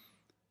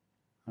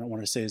don't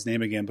want to say his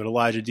name again, but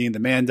Elijah Dean, the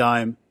Man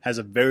Dime, has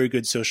a very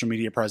good social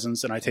media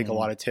presence, and I take a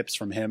lot of tips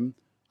from him.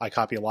 I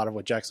copy a lot of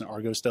what Jackson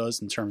Argos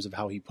does in terms of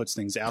how he puts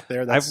things out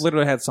there. I've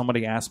literally had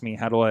somebody ask me,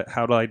 how do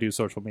I do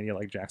social media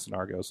like Jackson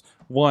Argos?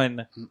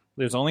 One,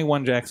 there's only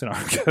one Jackson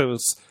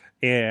Argos.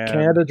 And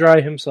Canada Dry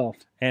himself.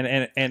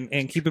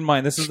 And keep in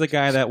mind, this is the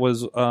guy that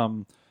was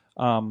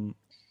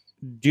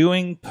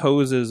doing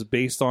poses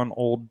based on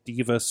old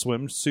Diva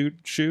swimsuit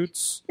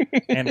shoots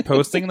and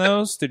posting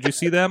those. Did you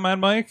see that, Mad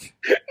Mike?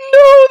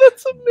 No,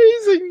 that's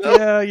amazing. Though.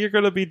 Yeah, you're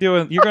gonna be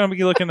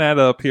looking that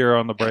up here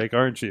on the break,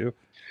 aren't you?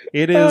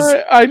 It is.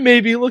 I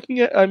may be looking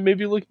it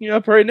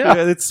up right now.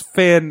 Yeah, it's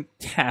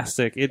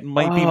fantastic. It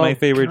might be my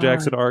favorite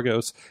Jackson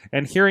Argos,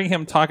 and hearing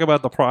him talk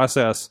about the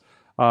process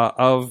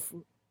of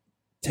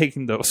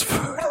taking those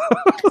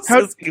photos.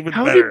 How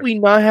did we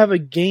not have a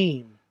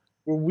game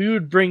where we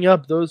would bring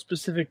up those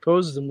specific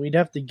poses and we'd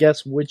have to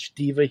guess which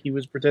diva he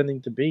was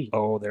pretending to be?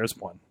 Oh, there's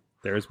one.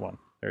 There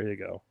you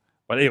go.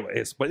 But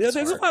anyways, there's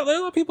a lot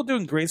of people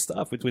doing great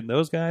stuff between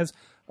those guys.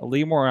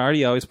 Lee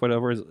Moriarty, I always put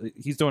over.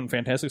 He's doing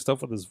fantastic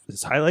stuff with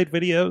his highlight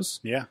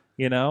videos. Yeah,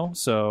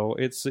 so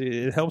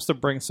it helps to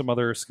bring some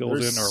other skills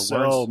There's in.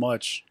 Or so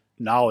much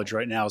knowledge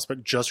right now,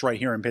 but just right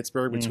here in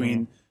Pittsburgh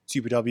between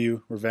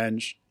TPW,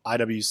 Revenge,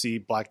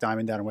 IWC, Black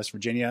Diamond down in West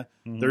Virginia.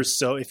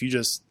 If you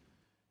just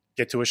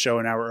get to a show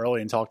an hour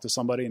early and talk to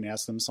somebody and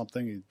ask them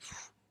something,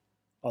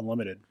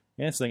 unlimited.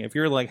 Yeah, it's the thing. If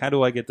you're like, how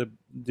do I get to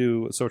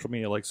do social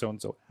media like so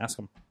and so? Ask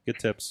them, get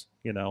tips.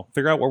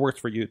 Figure out what works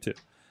for you too.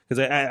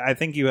 Because I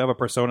think you have a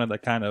persona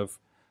that kind of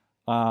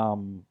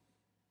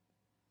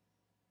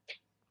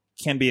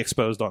can be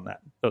exposed on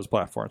those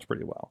platforms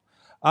pretty well.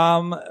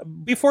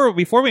 Before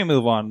we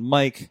move on,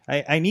 Mike,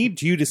 I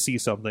need you to see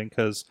something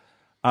because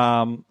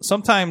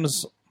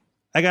sometimes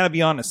I gotta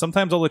be honest.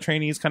 Sometimes all the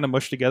trainees kind of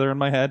mush together in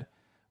my head,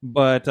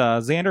 but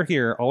Zander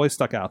here always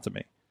stuck out to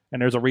me,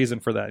 and there's a reason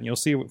for that. And you'll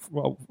see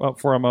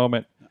for a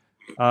moment.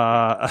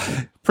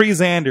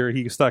 Pre-Zander,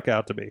 he stuck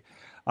out to me.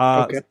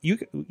 Okay.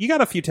 You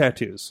got a few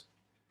tattoos.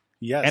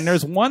 Yes. And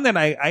there's one that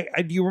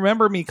I do you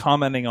remember me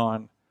commenting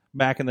on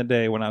back in the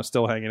day when I was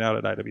still hanging out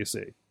at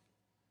IWC?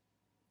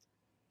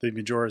 The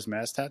Majora's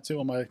Mask tattoo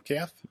on my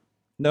calf?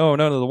 No,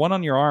 the one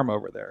on your arm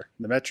over there.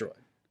 The Metroid.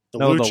 The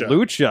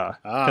Lucha.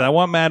 I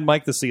want Mad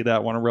Mike to see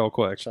that one real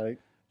quick.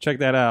 Check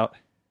that out.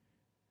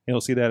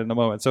 You'll see that in a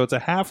moment. So it's a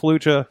half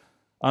Lucha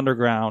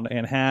Underground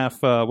and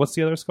half, what's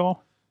the other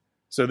skull?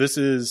 So this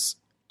is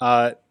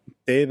Day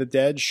of the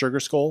Dead Sugar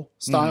Skull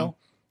style. Mm-hmm.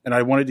 And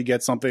I wanted to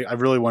get something. I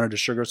really wanted a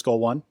Sugar Skull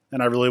one.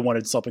 And I really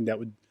wanted something that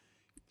would.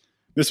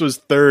 This was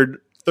third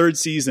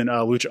season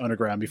Lucha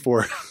Underground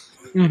before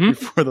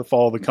the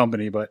fall of the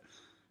company. But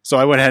so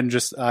I went ahead and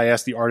I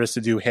asked the artist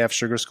to do half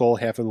Sugar Skull,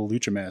 half of the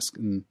Lucha mask.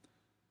 And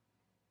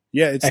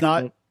yeah,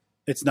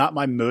 it's not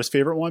my most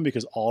favorite one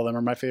because all of them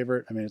are my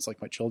favorite. I mean, it's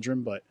like my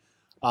children, but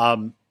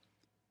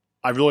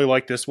I really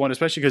like this one,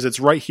 especially because it's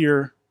right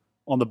here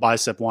on the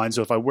bicep line.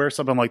 So if I wear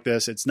something like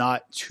this, it's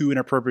not too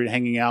inappropriate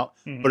hanging out,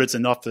 but it's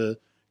enough to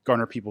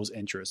garner people's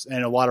interest.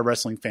 And a lot of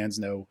wrestling fans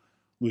know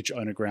Lucha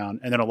Underground,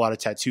 and then a lot of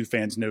tattoo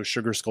fans know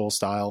Sugar Skull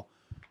style.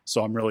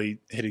 So I'm really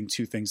hitting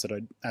two things that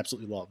I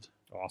absolutely loved.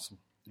 Awesome.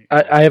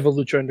 I have a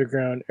Lucha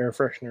Underground air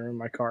freshener in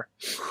my car.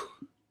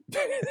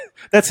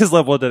 That's his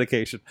level of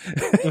dedication.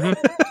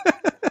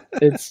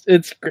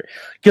 It's great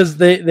because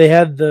they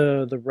had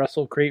the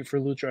Wrestle Crate for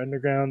Lucha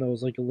Underground that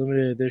was like a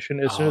limited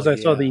edition. As soon as I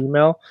saw the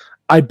email,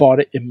 I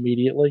bought it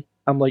immediately.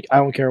 I'm like, I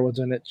don't care what's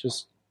in it,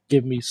 just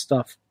give me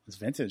stuff. It's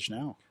vintage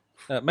now.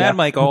 Mad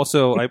Mike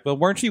also,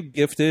 weren't you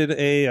gifted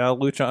a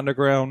Lucha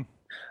Underground?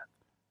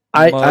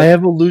 I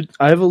have a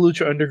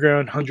Lucha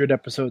Underground 100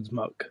 episodes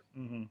mug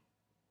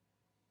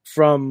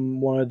from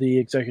one of the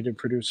executive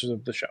producers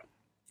of the show.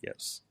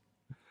 Yes.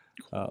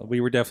 We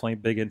were definitely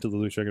big into the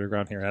Lucha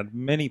Underground here. Had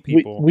many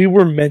people. We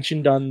were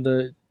mentioned on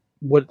the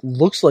what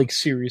looks like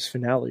series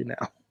finale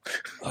now.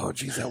 Oh,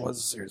 geez, that was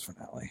a series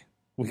finale.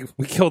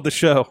 We killed the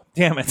show.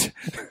 Damn it.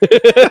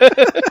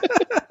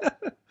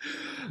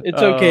 It's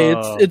okay.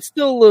 It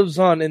still lives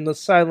on in the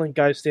silent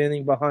guy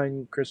standing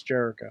behind Chris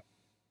Jericho.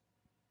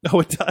 Oh,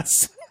 it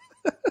does.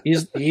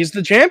 He's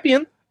the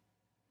champion.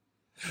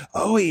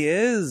 Oh, he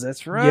is.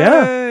 That's right.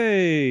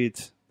 Yeah.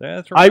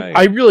 That's right.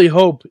 I really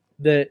hope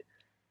that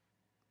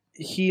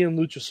he and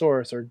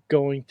Luchasaurus are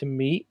going to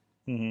meet,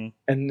 and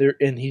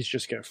he's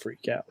just gonna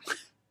freak out.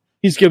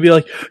 He's gonna be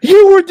like,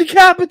 "You were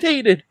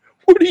decapitated.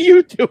 What are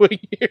you doing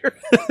here?"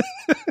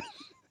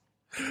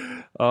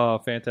 Oh,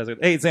 fantastic!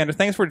 Hey, Zander,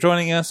 thanks for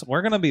joining us.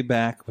 We're gonna be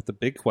back with the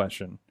big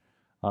question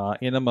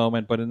in a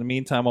moment. But in the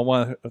meantime, I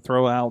want to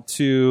throw out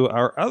to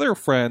our other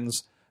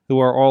friends who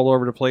are all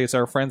over the place.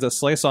 Our friends at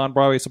Slice on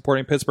Broadway,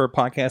 supporting Pittsburgh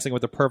podcasting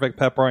with the perfect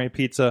pepperoni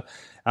pizza.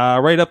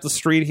 Right up the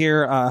street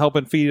here,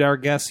 helping feed our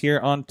guests here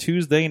on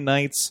Tuesday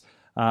nights.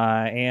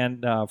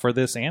 And for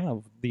this and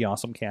of the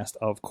awesome cast,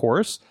 of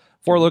course.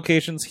 4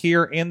 locations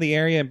here in the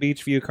area in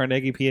Beachview,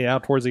 Carnegie, PA,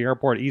 out towards the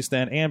airport, East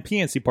End, and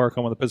PNC Park,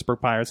 home of the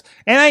Pittsburgh Pirates.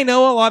 And I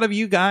know a lot of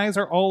you guys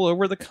are all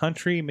over the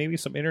country, maybe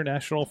some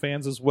international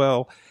fans as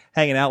well,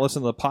 hanging out,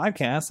 listening to the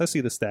podcast. I see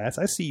the stats.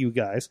 I see you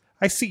guys.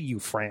 I see you,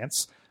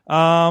 France.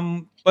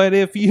 But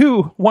if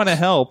you want to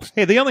help,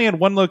 hey, they only had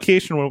 1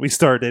 location when we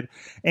started.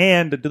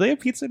 And do they have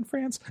pizza in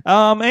France?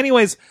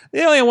 Anyways,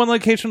 they only had 1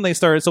 location when they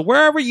started. So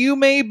wherever you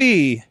may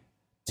be,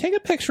 take a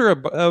picture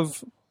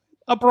of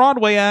a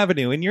Broadway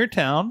Avenue in your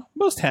town,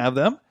 most have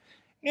them,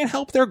 and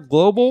help their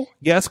global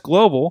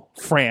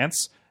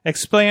France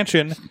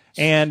expansion,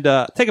 and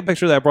take a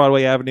picture of that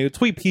Broadway Avenue,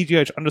 tweet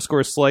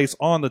PGH_slice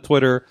on the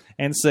Twitter,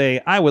 and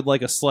say, I would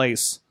like a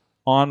slice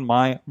on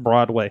my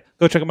Broadway.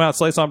 Go check them out,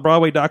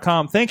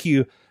 sliceonbroadway.com. Thank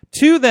you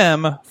to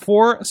them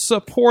for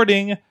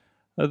supporting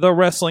the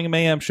Wrestling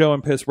Mayhem Show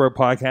in Pittsburgh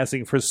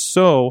podcasting for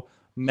so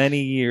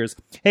many years.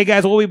 Hey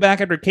guys, we'll be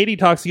back after Katie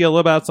talks to you a little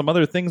about some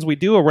other things we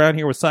do around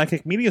here with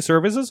Sidekick Media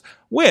Services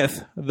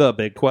with the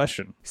big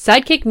question.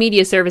 Sidekick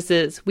Media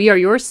Services. We are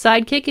your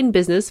sidekick in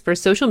business for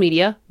social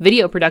media,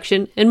 video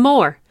production, and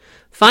more.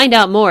 Find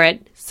out more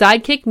at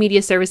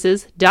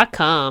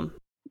sidekickmediaservices.com.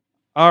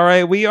 All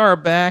right, we are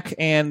back,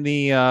 and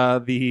the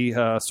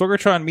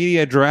Sorgatron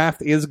Media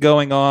Draft is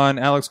going on.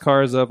 Alex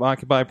Cars of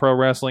Occupy Pro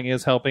Wrestling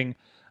is helping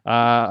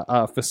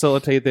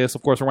facilitate this.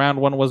 Of course, round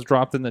 1 was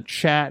dropped in the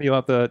chat. You'll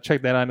have to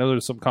check that out. I know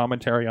there's some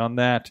commentary on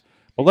that.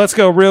 But let's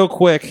go real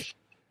quick.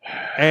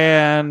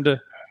 And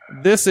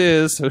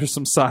there's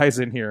some size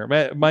in here.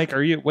 Mike,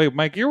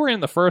 Mike, you were in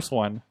the first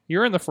one.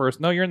 You're in the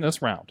first. No, you're in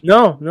this round.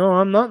 No,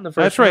 I'm not in the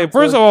first That's right.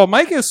 First of all,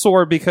 Mike is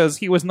sore because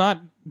he was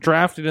not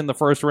drafted in the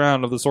first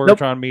round of the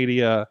Sorgatron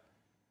Media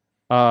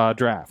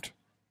draft.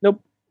 Nope.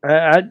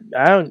 I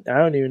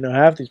don't even know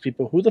half these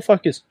people. Who the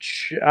fuck is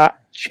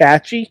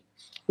Chachi?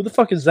 Who the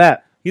fuck is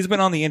that? He's been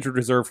on the injured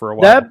reserve for a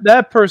while.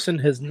 That person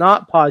has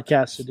not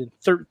podcasted in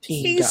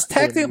 13 He's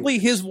technically,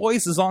 his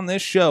voice is on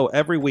this show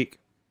every week.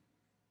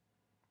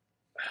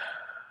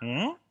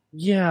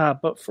 Yeah,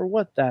 but for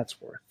what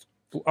that's worth.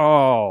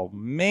 Oh,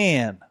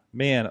 man.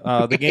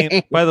 The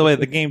game, by the way,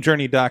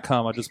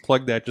 thegamejourney.com. I'll just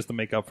plug that just to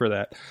make up for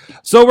that.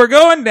 So we're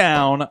going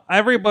down.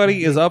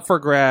 Everybody is up for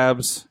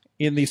grabs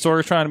in the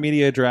Sorgatron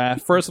Media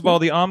Draft. First of all,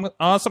 the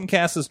Awesome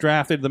Cast has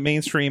drafted the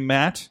mainstream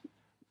Matt.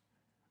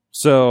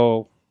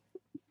 So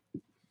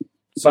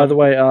by the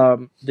way,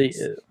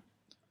 the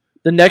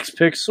next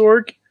pick,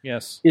 Sorg,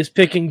 is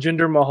picking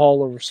Jinder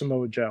Mahal over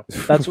Samoa Joe.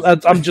 That's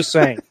I'm just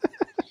saying.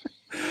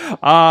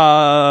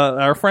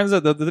 Our friends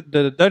at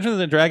the Dungeons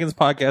and Dragons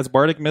podcast,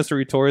 Bardic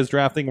Mystery Tour, is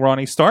drafting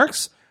Ronnie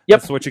Starks.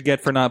 Yep. That's what you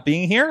get for not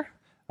being here.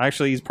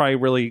 Actually, he's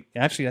probably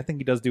I think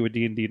he does do a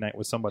D&D night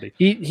with somebody.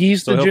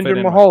 He's the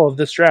Jinder Mahal of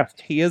this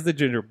draft. He is the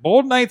Jinder.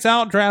 Bold Nights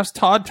Out drafts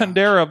Todd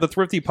Tundera of the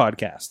Thrifty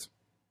podcast,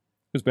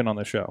 who's been on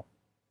the show.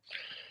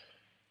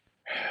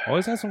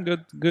 Always has some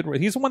good.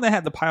 He's the one that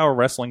had the Power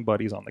Wrestling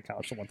buddies on the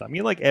couch at one time. He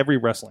had every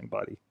wrestling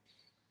buddy,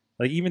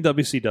 even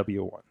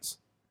WCW ones.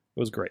 It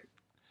was great.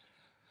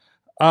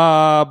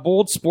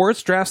 Bold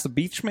Sports drafts the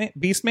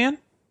Beastman.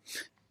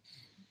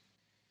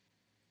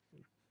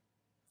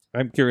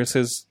 I'm curious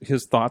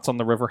his thoughts on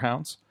the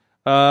Riverhounds.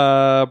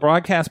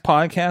 Broadcast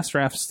Podcast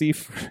drafts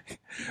Steve.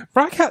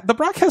 The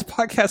Broadcast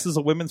Podcast is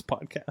a women's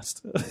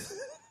podcast.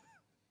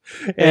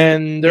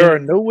 and there are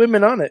no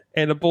women on it.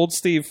 And a Bold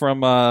Steve from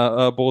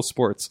Bold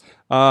Sports.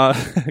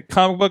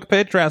 Comic Book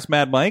Pit drafts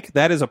Mad Mike.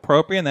 That is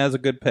appropriate, and that is a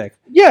good pick.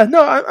 Yeah,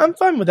 no, I'm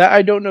fine with that.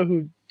 I don't know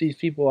who these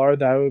people are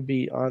that I would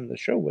be on the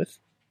show with.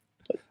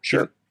 But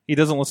sure. He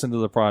doesn't listen to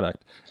the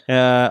product.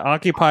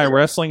 Occupy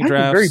Wrestling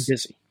drafts. I'm very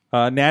busy.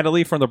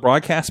 Natalie from the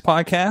Broadcast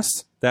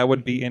Podcast. That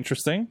would be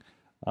interesting.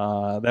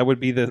 That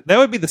would be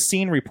the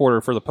scene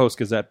reporter for the Post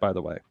Gazette, by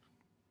the way.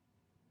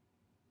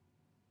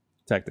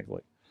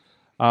 Technically.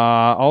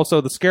 Also,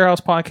 the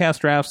Scarehouse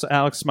Podcast drafts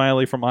Alex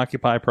Smiley from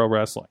Occupy Pro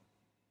Wrestling.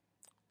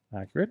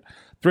 Accurate.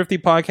 Thrifty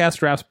Podcast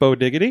drafts Bo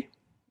Diggity.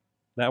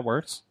 That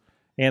works.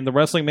 And the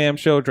Wrestling Mayhem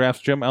Show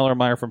drafts Jim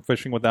Ellermeyer from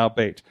Fishing Without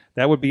Bait.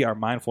 That would be our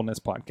mindfulness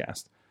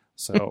podcast.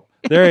 So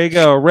there you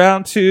go.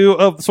 Round 2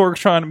 of the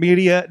Sorgatron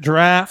Media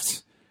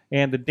Draft.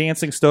 And the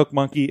Dancing Stoke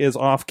Monkey is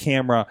off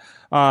camera.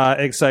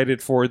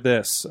 Excited for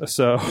this.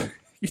 So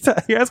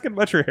you're asking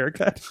about your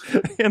haircut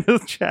in the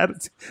chat.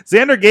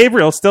 Zander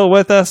Gabriel still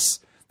with us.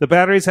 The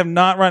batteries have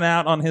not run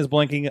out on his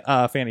blinking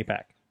fanny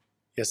pack.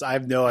 Yes, I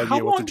have no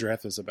idea what the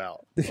draft is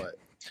about. But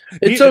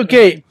it's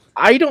okay.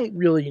 I don't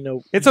really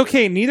know. It's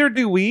okay. Neither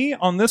do we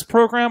on this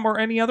program or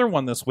any other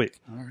one this week.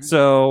 Right.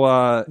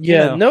 So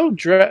no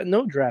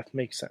draft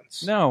makes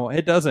sense. No,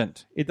 it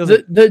doesn't. It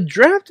doesn't. The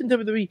draft in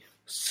WWE,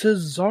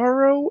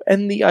 Cesaro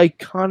and the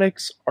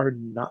Iconics are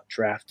not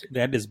drafted.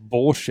 That is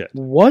bullshit.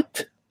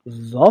 What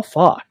the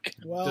fuck?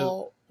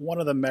 Well, one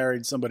of them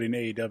married somebody in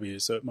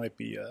AEW, so it might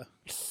be.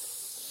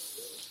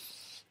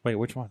 Wait,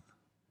 which one?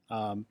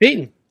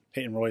 Peyton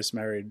Royce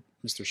married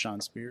Mr.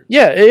 Sean Spears.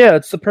 Yeah.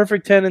 It's the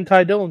perfect 10 and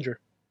Ty Dillinger.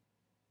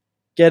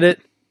 Get it?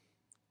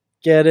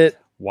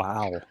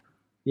 Wow.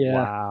 Yeah.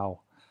 Wow.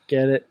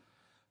 Get it?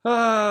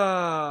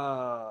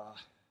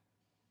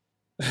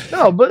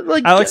 No, but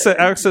like Alex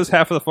says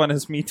half of the fun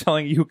is me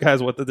telling you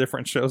guys what the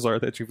different shows are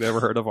that you've never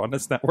heard of on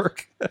this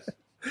network.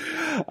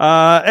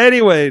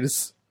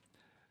 Anyways,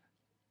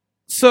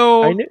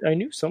 so I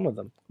knew some of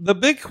them. The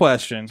big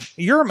question: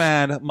 you're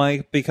mad,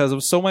 Mike, because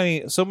of so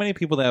many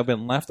people that have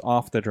been left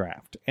off the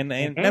draft, and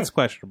that's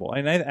questionable.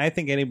 And I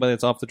think anybody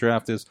that's off the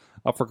draft is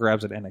up for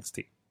grabs at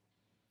NXT.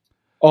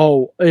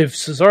 Oh, if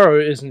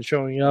Cesaro isn't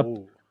showing up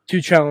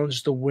to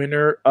challenge the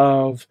winner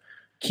of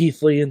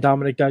Keith Lee and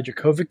Dominic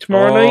Dijakovic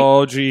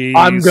tomorrow night, geez,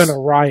 I'm gonna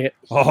riot.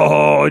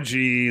 Oh,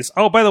 geez.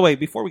 Oh, by the way,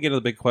 before we get to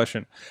the big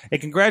question, a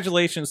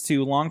congratulations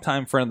to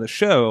longtime friend of the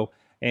show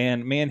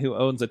and man who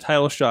owns a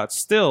title shot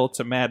still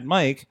to Mad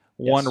Mike,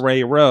 One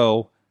Ray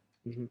Rowe,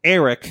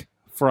 Eric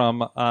from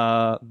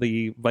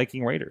the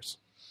Viking Raiders.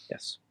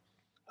 Yes.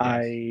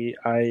 I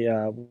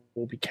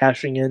will be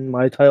cashing in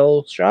my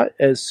title shot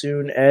as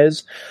soon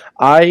as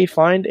I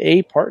find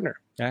a partner.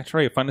 That's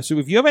right.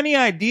 If you have any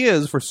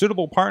ideas for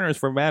suitable partners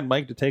for Mad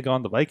Mike to take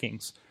on the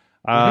Vikings,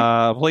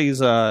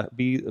 please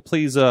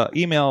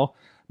email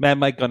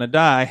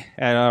madmikegonadie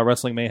at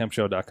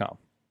WrestlingMayhemShow.com.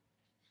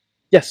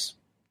 Yes.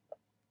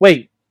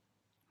 Wait.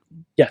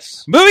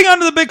 Yes. Moving on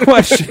to the big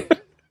question.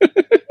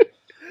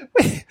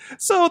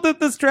 So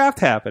this draft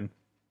happened,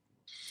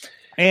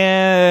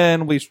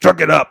 and we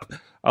struck it up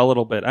a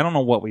little bit. I don't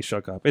know what we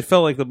shook up. It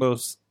felt like the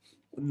most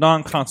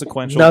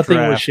non-consequential Nothing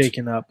draft. was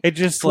shaken up. It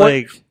just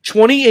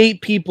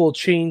 28 people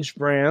changed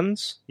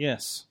brands.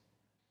 Yes.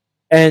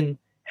 And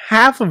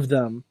half of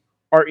them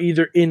are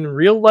either in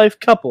real life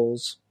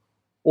couples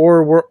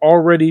or were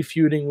already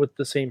feuding with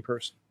the same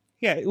person.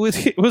 Yeah,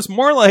 it was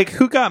more like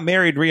who got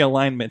married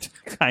realignment,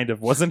 kind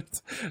of, wasn't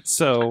it?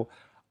 So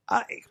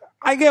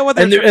I get what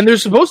they're and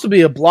there's supposed to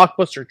be a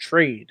blockbuster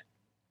trade.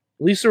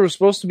 At least there was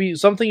supposed to be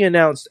something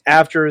announced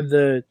after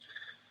the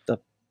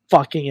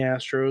fucking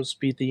Astros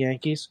beat the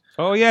Yankees.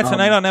 Oh yeah,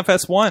 tonight on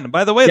FS1.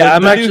 By the way,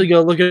 I'm actually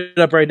going to look it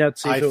up right now to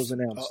see if it was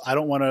announced. I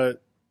don't want to.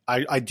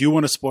 I do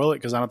want to spoil it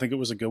because I don't think it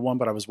was a good one.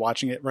 But I was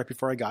watching it right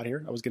before I got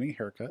here. I was getting a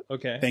haircut.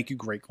 Okay. Thank you,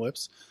 Great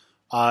Clips.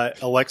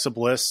 Alexa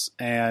Bliss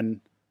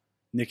and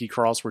Nikki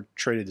Cross were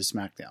traded to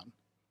SmackDown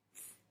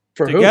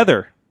For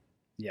together.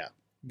 Who? Yeah,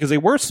 because they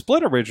were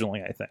split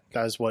originally. I think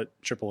that is what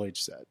Triple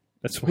H said.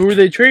 Who were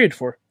they traded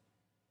for?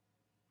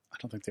 I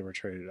don't think they were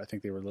traded. I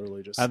think they were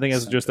literally just. I think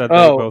it's just that they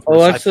both were.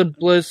 Alexa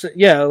Bliss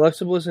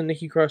and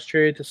Nikki Cross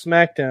traded to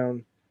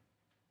SmackDown.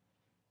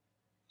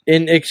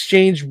 In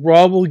exchange,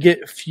 Raw will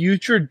get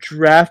future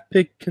draft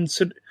pick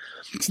consider.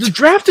 The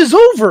draft is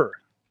over.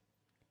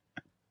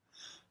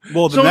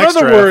 Well, so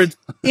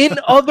in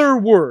other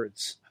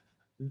words,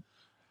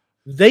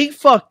 they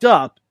fucked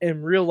up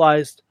and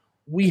realized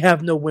we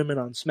have no women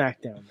on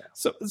SmackDown now.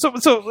 So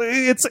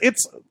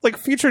it's like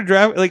future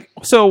draft. Like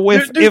so,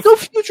 if no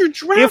future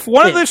draft, if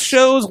one of the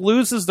shows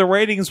loses the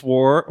ratings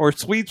war or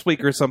Sweeps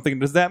Week or something,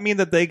 does that mean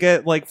that they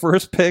get like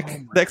first pick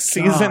next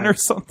season or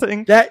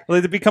something? That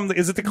like,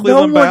 is it the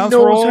Cleveland Browns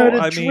role? No one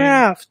knows how to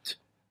draft.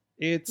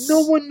 It's no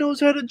one knows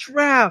how to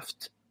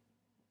draft.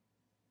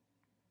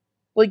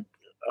 Like,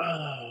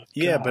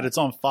 yeah, but it's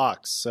on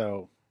Fox,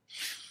 so.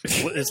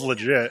 It's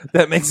legit.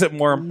 That makes it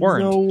more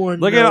important. No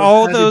one look knows at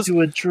all how those. To do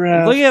a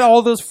draft. Look at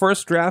all those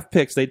first draft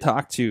picks they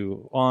talked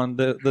to on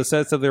the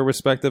sets of their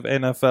respective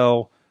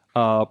NFL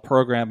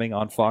programming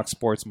on Fox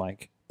Sports.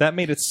 Mike, that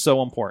made it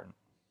so important.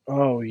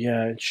 Oh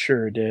yeah, it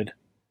sure did.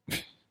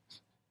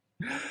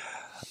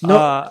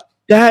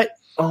 That.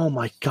 Oh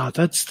my god,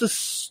 that's the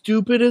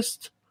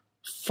stupidest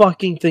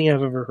fucking thing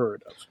I've ever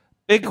heard of.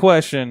 Big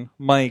question,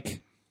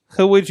 Mike.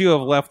 Who would you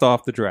have left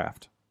off the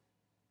draft?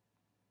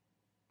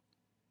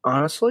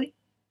 Honestly,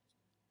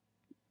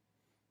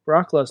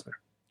 Brock Lesnar.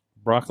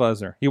 Brock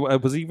Lesnar.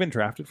 Was he even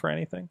drafted for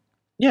anything?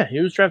 Yeah,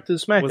 he was drafted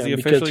to SmackDown was he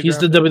because he's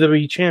drafted? the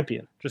WWE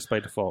champion. Just by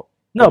default.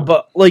 No,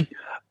 but like,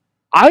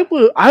 I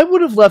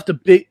would have left a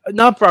big,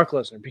 not Brock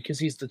Lesnar because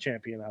he's the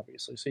champion,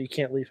 obviously, so you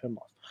can't leave him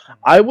off.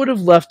 I would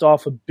have left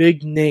off a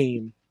big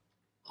name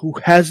who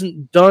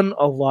hasn't done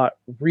a lot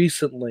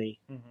recently,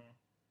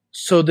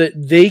 so that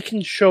they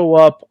can show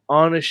up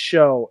on a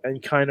show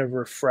and kind of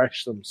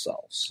refresh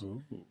themselves.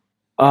 Ooh.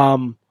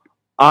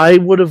 I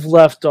would have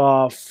left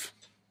off.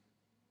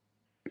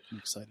 I'm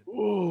excited.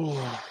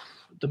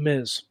 The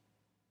Miz.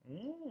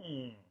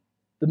 The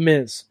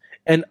Miz,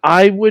 and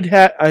I would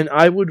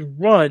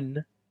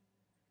run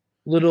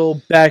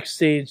little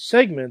backstage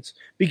segments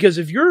because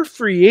if you're a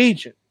free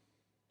agent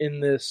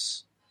in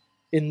this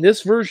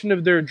version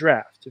of their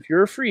draft, if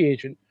you're a free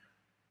agent,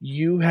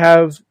 you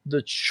have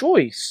the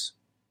choice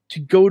to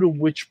go to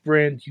which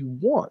brand you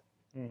want.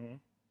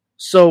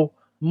 So.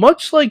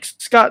 Much like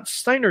Scott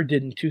Steiner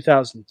did in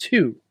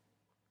 2002.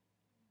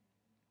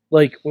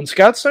 Like, when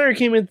Scott Steiner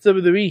came into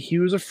WWE, he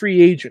was a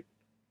free agent.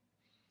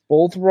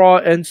 Both Raw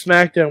and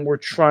SmackDown were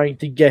trying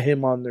to get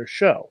him on their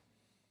show.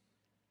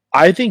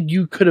 I think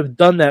you could have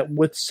done that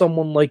with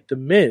someone like The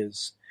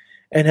Miz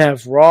and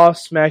have Raw,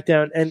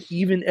 SmackDown, and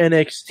even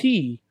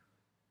NXT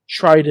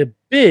try to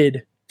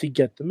bid to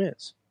get The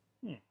Miz.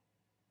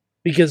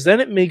 Because then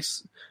it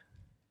makes...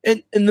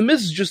 And The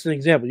Miz is just an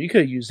example. You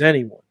could have used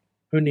anyone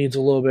who needs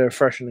a little bit of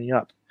freshening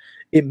up.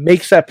 It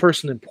makes that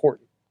person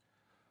important.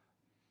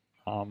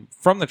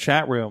 From the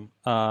chat room,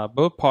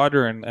 both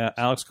Potter and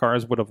Alex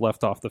Cars would have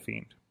left off The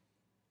Fiend.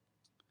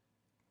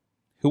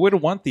 Who would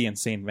want the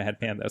insane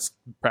madman that's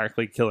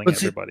practically killing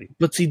everybody?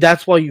 But see,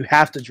 that's why you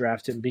have to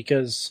draft him,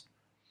 because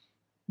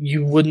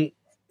you wouldn't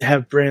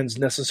have brands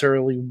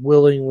necessarily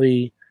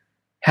willingly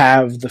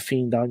have The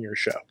Fiend on your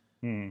show.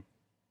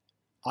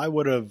 I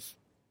would have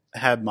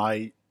had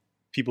my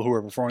people who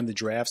are performing the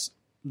drafts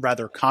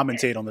rather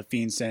commentate on The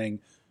Fiend saying,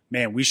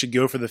 man, we should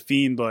go for The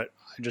Fiend, but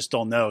I just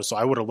don't know. So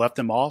I would have left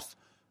him off,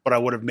 but I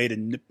would have made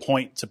a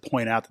point to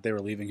point out that they were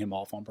leaving him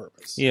off on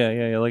purpose.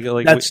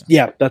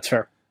 Yeah. That's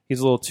fair. He's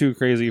a little too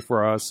crazy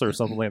for us or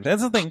something like that.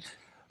 That's the thing.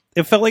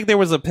 It felt like there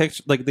was a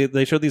picture, like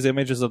they showed these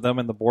images of them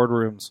in the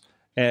boardrooms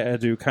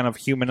to kind of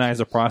humanize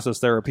a process.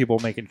 There are people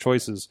making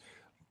choices.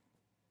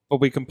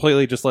 But we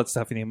completely just let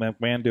Stephanie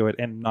McMahon do it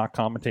and not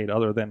commentate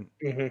other than,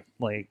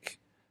 like,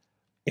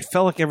 it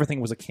felt like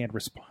everything was a canned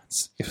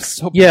response. It was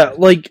so bad.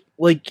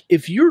 like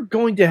if you're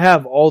going to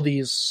have all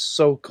these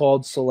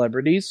so-called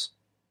celebrities,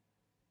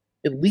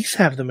 at least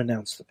have them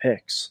announce the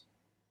picks.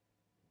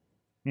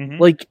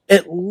 Like,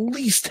 at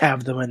least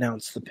have them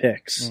announce the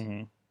picks.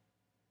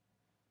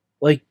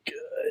 Like,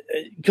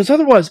 because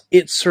otherwise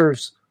it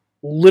serves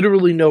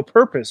literally no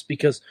purpose,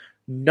 because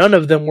none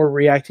of them were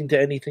reacting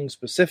to anything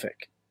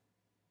specific.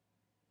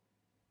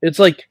 It's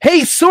like,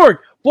 hey, Sorg,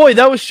 boy,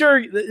 that was sure.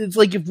 It's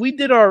like if we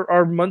did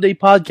our Monday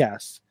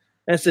podcast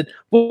and I said,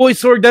 boy,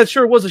 Sorg, that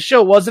sure was a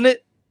show, wasn't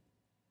it?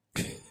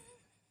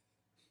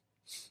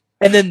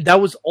 And then that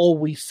was all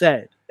we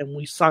said, and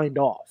we signed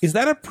off. Is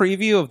that a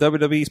preview of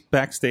WWE's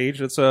Backstage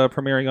that's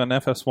premiering on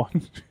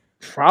FS1?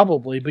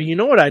 Probably, but you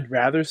know what I'd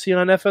rather see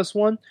on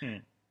FS1?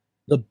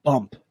 The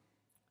bump.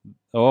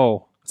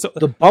 Oh. So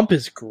the bump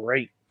is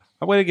great.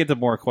 I'm going to get to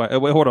more questions.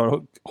 Wait, hold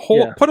on.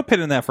 Put a pin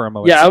in that for a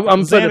moment. Yeah,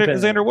 I'm putting a pin.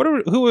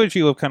 Xander, who would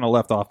you have kind of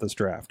left off this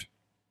draft?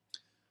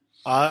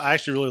 I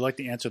actually really like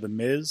the answer, The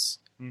Miz.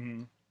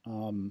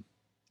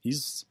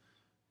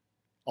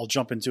 I'll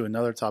jump into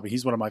another topic.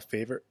 He's one of my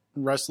favorite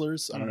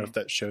wrestlers. I don't know if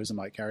that shows in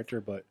my character,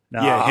 but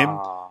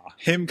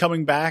him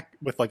coming back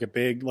with like a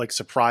big like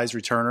surprise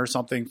return or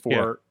something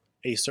for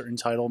a certain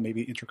title,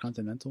 maybe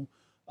Intercontinental.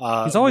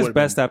 He's always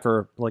best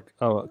after like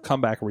a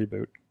comeback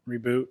reboot.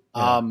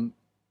 Yeah.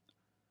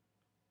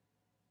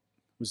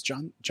 Was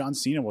John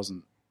Cena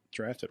wasn't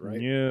drafted,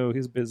 right? No,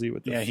 he's busy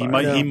with the he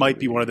might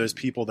be one of those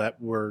people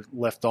that were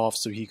left off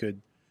so he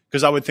could,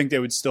 because I would think they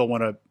would still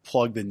want to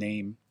plug the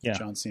name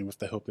John Cena with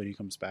the hope that he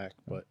comes back.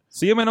 But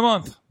see him in a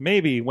month,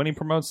 maybe, when he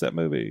promotes that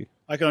movie.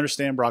 I can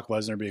understand Brock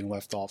Lesnar being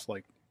left off,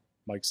 like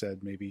Mike said,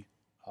 maybe.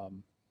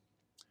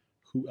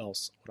 Who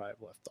else would I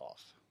have left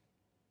off?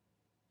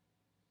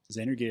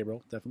 Zander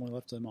Gabriel, definitely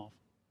left him off.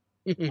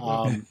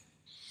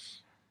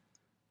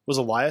 Was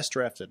Elias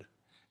drafted?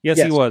 Yes,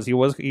 he was.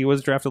 He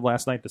was drafted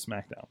last night to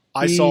SmackDown.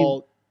 I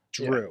saw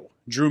Drew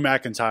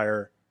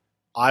McIntyre.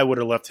 I would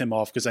have left him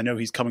off because I know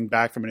he's coming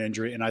back from an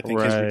injury, and I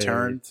think his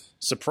return,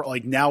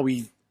 like now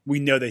we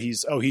know that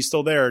he's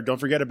still there. Don't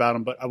forget about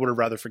him. But I would have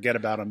rather forget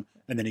about him,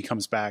 and then he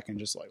comes back and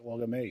just like, well,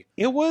 look at me.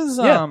 It was,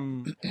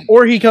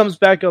 or he comes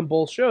back on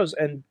both shows,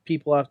 and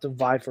people have to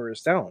vie for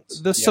his talents.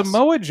 The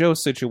Samoa Joe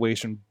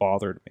situation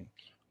bothered me.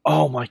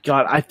 Oh my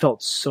god, I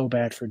felt so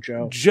bad for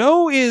Joe.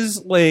 Joe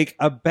is like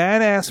a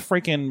badass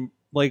freaking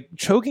like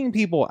choking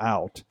people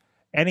out,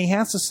 and he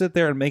has to sit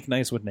there and make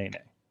nice with Nene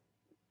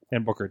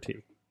and Booker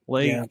T.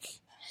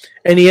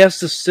 And he has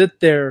to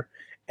sit there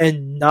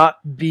and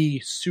not be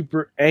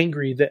super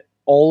angry that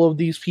all of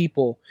these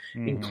people,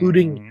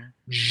 including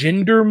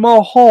Jinder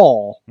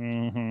Mahal,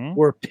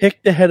 were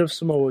picked ahead of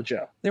Samoa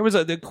Joe. There was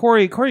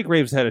Corey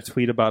Graves had a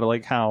tweet about it,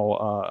 like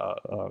how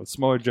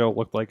Samoa Joe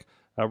looked like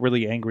a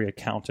really angry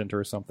accountant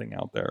or something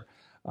out there.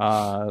 It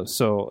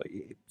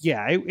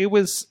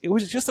was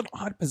just an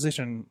odd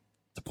position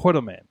to put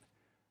him in.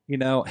 You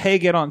know, hey,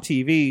 get on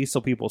TV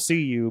so people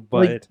see you,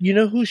 but... Like, you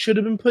know who should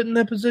have been put in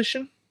that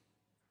position?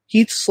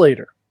 Heath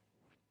Slater.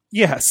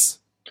 Yes.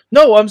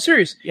 No, I'm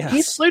serious. Yes.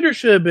 Heath Slater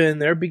should have been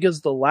there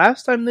because the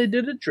last time they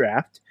did a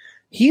draft,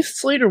 Heath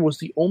Slater was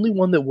the only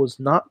one that was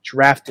not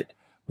drafted.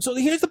 So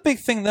here's the big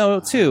thing,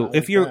 though, too.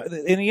 And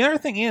the other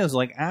thing is,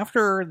 like,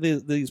 after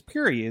these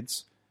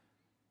periods,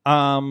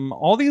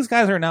 all these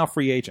guys are now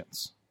free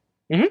agents.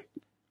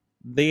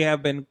 They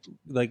have been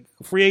like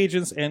free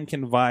agents and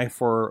can vie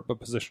for a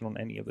position on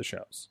any of the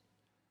shows.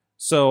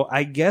 So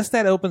I guess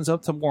that opens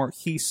up to more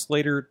Heath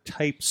Slater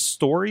type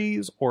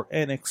stories or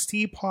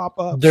NXT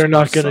pop-ups. They're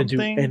not going to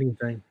do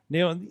anything. You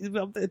know,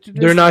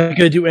 they're not going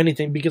to do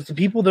anything because the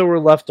people that were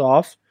left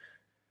off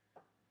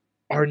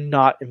are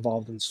not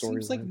involved in storylines.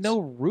 Seems like no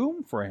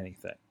room for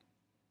anything.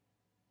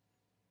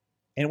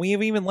 And we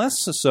have even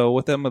less so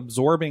with them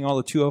absorbing all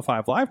the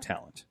 205 Live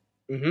talent.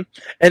 Mm-hmm.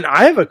 And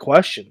I have a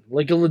question,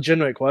 like a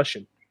legitimate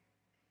question.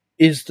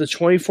 Is the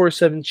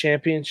 24/7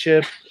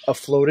 championship a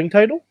floating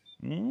title?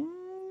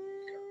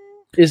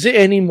 Is it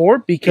anymore?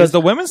 Because is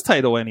the women's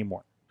title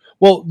anymore?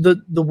 Well,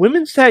 the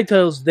women's tag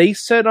titles, they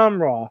said on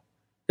Raw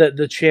that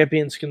the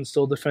champions can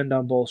still defend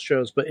on both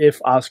shows, but if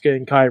Asuka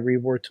and Kairi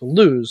were to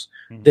lose,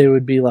 they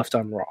would be left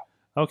on Raw.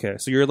 Okay,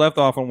 so you're left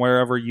off on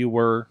wherever you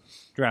were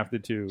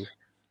drafted to.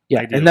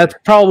 Yeah, ideally. And that's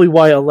probably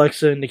why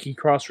Alexa and Nikki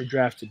Cross were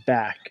drafted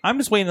back. I'm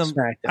just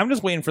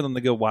waiting for them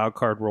to go wild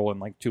card roll in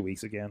like 2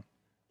 weeks again.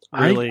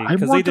 Really,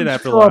 because they did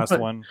after the last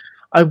one.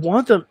 I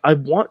want the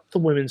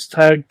women's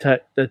tag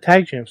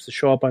champs to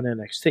show up on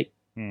NXT.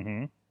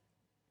 Mm-hmm.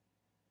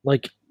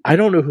 Like, I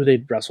don't know who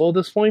they'd wrestle at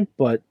this point,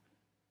 but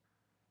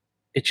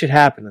it should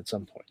happen at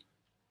some point.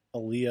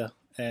 Aaliyah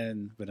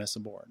and Vanessa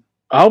Bourne.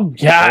 Oh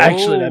yeah,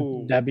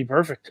 actually that'd be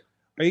perfect.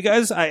 Are you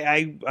guys?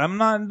 I'm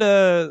not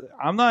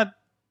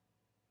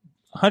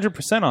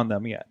 100% on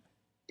them yet.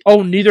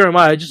 Oh, neither am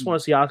I. I just want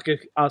to see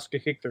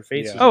Asuka kick their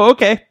faces. Yeah. Oh,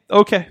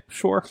 okay,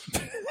 sure.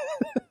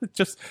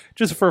 just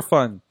for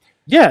fun.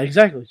 Yeah,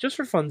 exactly. Just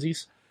for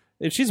funsies.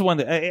 If she's one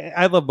that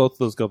I love both of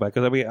those go back,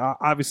 because I mean,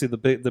 obviously the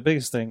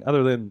biggest thing,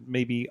 other than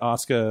maybe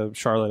Asuka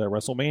Charlotte at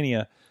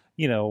WrestleMania,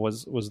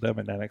 was them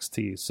in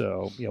NXT.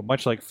 So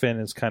much like Finn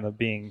is kind of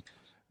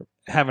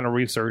having a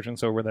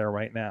resurgence over there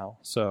right now.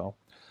 So,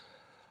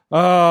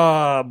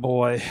 oh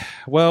boy.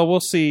 Well, we'll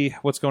see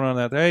what's going on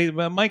there. Hey,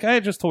 Mike, I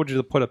just told you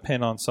to put a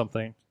pin on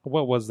something.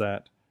 What was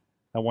that?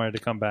 I wanted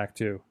to come back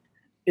to.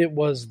 It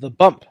was the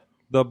bump.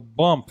 The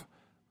bump.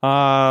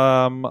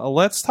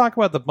 Let's talk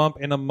about the bump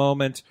in a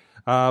moment.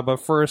 But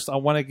first, I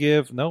want to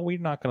give... No, we're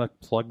not going to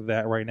plug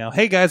that right now.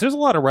 Hey, guys, there's a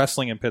lot of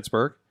wrestling in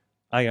Pittsburgh.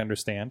 I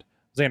understand.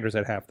 Zander's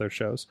at half their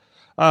shows.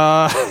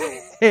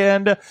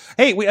 And,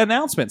 hey,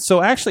 announcements.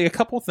 So, actually, a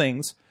couple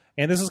things.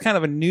 And this is kind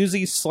of a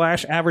newsy /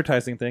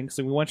 advertising thing.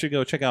 So, we want you to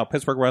go check out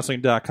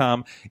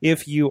PittsburghWrestling.com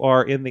if you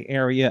are in the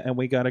area. And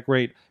we got a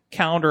great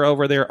calendar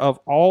over there of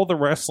all the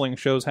wrestling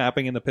shows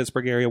happening in the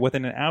Pittsburgh area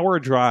within an hour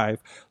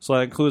drive. So,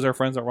 that includes our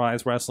friends at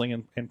Rise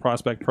Wrestling and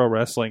Prospect Pro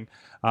Wrestling.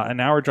 An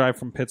hour drive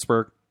from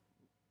Pittsburgh.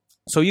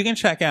 So you can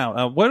check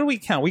out, what do we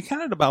count? We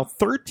counted about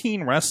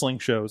 13 wrestling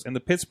shows in the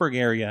Pittsburgh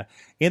area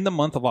in the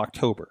month of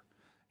October.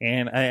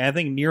 And I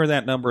think near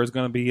that number is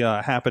going to be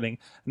happening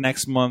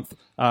next month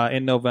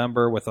in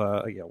November with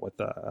Ring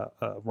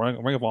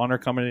of Honor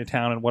coming into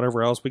town and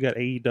whatever else. We got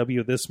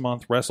AEW this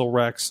month,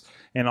 WrestleRex,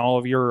 and all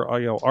of your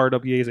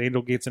RWAs,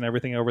 Angel Gates, and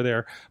everything over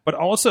there. But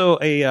also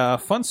a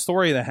fun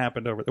story that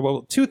happened over there.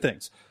 Well, two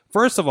things.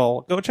 First of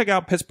all, go check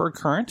out Pittsburgh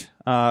Current,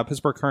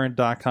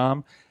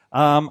 PittsburghCurrent.com.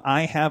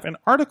 I have an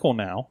article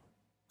now,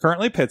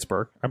 currently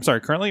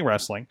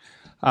wrestling,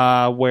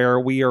 where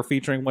we are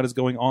featuring what is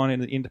going on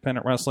in the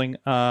independent wrestling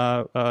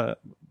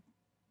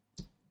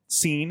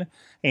scene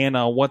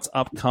and what's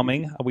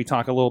upcoming. We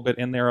talk a little bit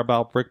in there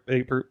about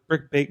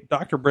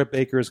Dr. Britt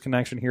Baker's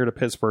connection here to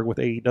Pittsburgh with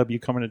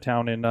AEW coming to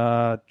town in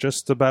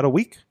just about a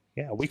week.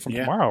 Yeah, a week from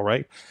tomorrow,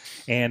 right?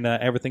 And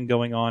everything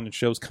going on and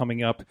shows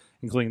coming up,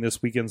 including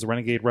this weekend's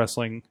Renegade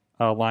Wrestling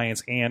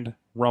Alliance and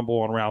Rumble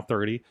on Route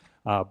 30.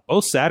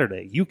 Both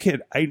Saturday. You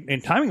could,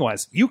 and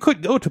timing-wise, you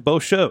could go to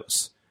both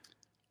shows.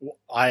 Well,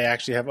 I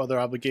actually have other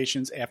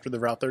obligations after the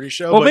Route 30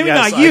 show. Well, maybe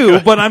not you,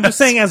 but I'm just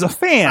saying as a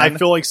fan. I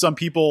feel like some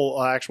people,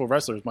 actual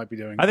wrestlers, might be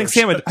doing. I think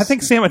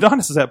Sam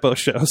Adonis is at both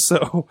shows.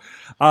 So,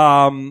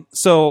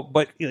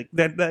 but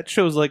that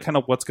shows like kind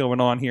of what's going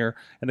on here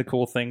and the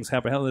cool things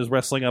happening. There's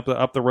wrestling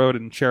up the road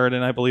in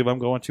Sheridan. I believe I'm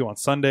going to on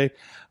Sunday.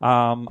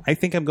 I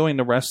think I'm going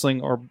to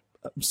wrestling or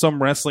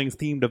some wrestling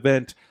themed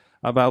event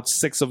about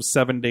 6 of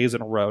 7 days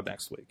in a row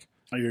next week.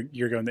 Oh,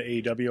 you're going to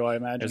AEW, I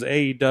imagine? There's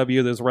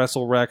AEW, there's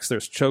WrestleRex,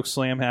 there's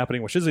Chokeslam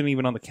happening, which isn't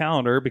even on the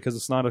calendar because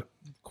it's not a,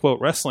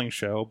 quote, wrestling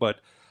show, but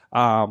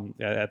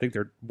I think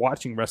they're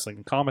watching wrestling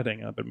and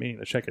commenting. I've been meaning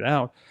to check it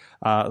out.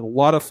 A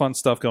lot of fun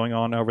stuff going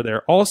on over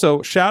there.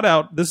 Also, shout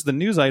out, this is the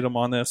news item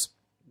on this.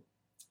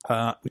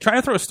 We try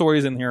to throw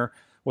stories in here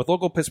with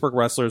local Pittsburgh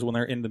wrestlers when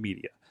they're in the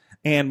media.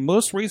 And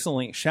most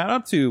recently, shout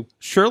out to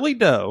Shirley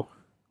Doe.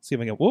 See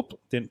if I can.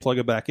 Didn't plug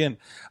it back in.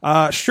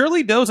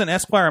 Shirley Doe's in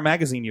Esquire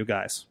magazine, you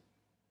guys.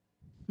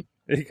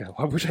 There you go.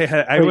 I wish I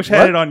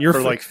had it on your for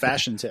like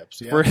fashion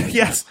tips. Yeah.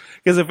 Yes,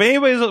 because if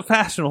anybody's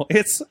fashionable,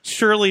 it's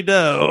Shirley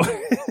Doe.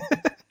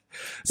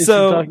 Is he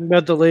talking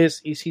about the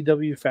latest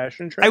ECW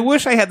fashion trend? I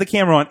wish I had the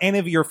camera on any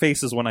of your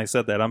faces when I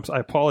said that. I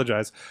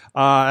apologize.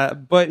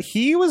 But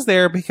he was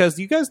there because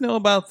you guys know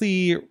about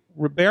the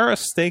Ribera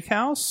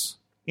Steakhouse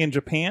in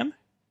Japan.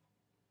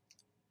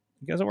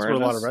 You guys are aware of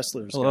this? A lot of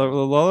wrestlers. A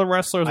lot of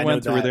wrestlers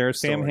went through there.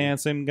 Sam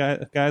Hansen,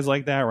 guys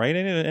like that, right?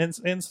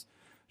 And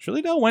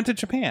Shirley Doe went to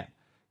Japan.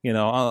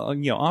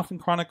 Often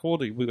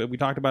chronicled. We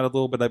talked about it a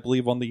little bit, I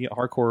believe, on the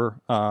Hardcore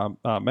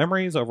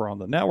Memories over on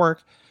the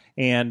network,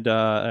 and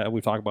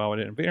we talked about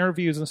it in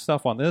interviews and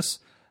stuff on this.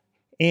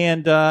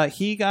 And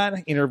he got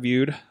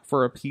interviewed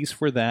for a piece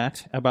for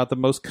that about the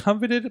most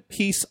coveted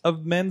piece of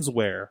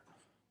menswear,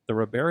 the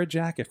Ribera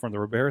jacket from the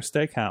Ribera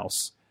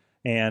Steakhouse.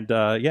 And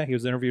he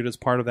was interviewed as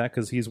part of that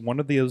because he's one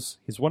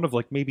of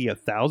like maybe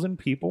 1,000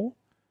 people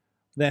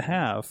that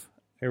have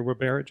a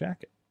Ribera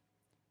jacket.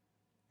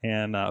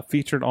 And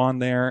featured on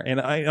there. And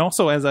I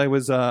also, as I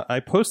was, I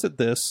posted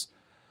this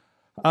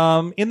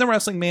in the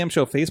Wrestling Mayhem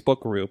Show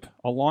Facebook group,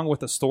 along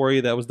with a story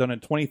that was done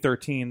in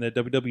 2013 that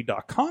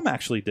WWE.com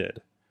actually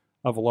did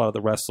of a lot of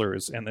the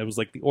wrestlers. And it was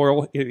like the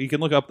oral, you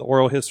can look up the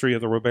oral history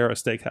of the Ribera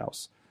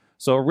Steakhouse.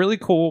 So a really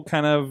cool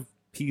kind of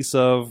piece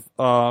of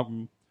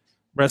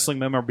wrestling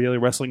memorabilia,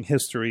 wrestling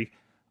history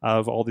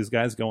of all these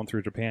guys going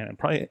through Japan. And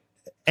probably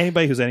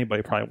anybody who's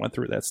anybody probably went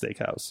through that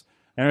steakhouse.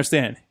 I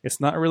understand it's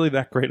not really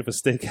that great of a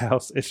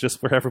steakhouse. It's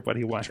just where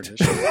everybody went.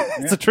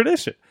 It's a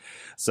tradition.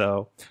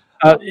 So,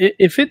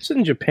 if it's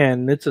in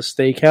Japan and it's a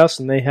steakhouse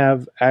and they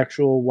have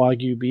actual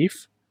Wagyu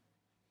beef,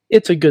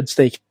 it's a good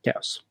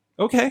steakhouse.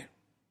 Okay.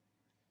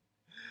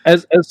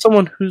 As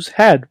someone who's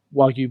had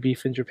Wagyu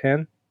beef in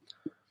Japan,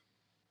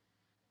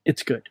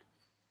 it's good.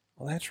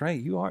 Well, that's right.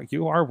 You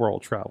are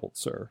world traveled,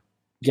 sir.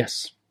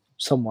 Yes,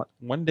 somewhat.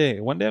 One day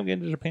I'm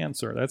getting to Japan,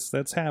 sir.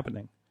 That's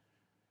happening.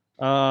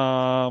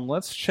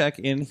 Let's check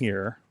in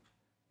here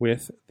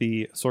with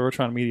the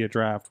Sorgatron Media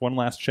Draft. One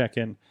last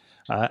check-in.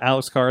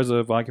 Alex Garza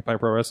of Occupy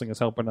Pro Wrestling is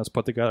helping us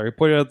put together. He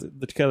put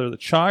together the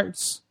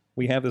charts.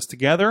 We have this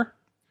together.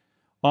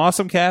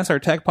 Awesome Cast, our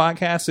tech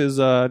podcast, is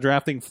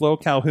drafting Flo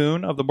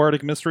Calhoun of the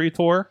Bardic Mystery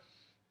Tour.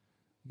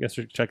 I guess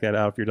you should check that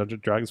out if you're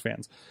Dungeons & Dragons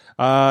fans.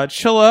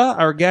 Chilla,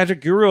 our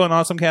gadget guru on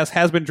Awesome Cast,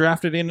 has been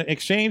drafted in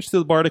exchange to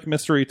the Bardic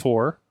Mystery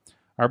Tour.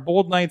 Our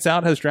Bold Nights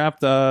Out has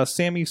drafted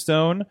Sammy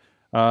Stone,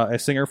 a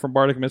singer from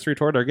Bardic Mystery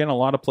Tour. They're getting a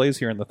lot of plays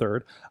here in the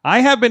third.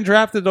 I have been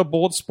drafted to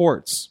Bold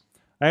Sports.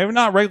 I have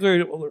not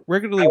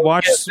regularly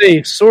watched...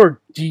 Sword,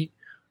 do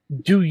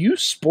you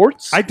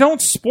sports? I don't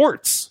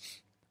sports.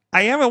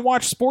 I haven't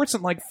watched sports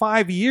in like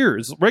 5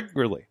 years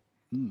regularly.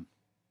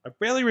 I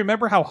barely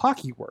remember how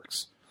hockey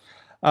works.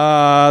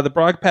 The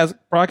broadcast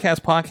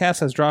podcast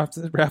has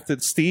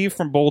drafted Steve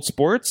from Bold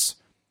Sports.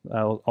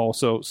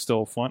 Also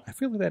still fun. I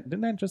feel like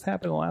didn't that just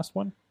happen in the last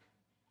one?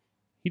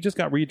 He just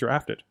got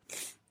redrafted.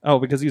 Oh,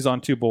 because he's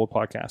on 2 Bold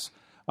podcasts.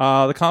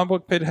 The Comic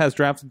Book Pit has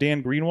drafted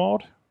Dan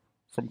Greenwald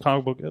from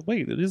Comic Book.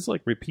 Wait, it is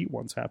like repeat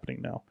ones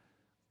happening now.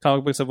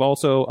 Comic Books have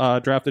also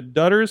drafted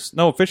Dutters.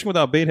 No, Fishing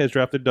Without Bait has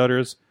drafted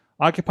Dutters.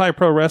 Occupy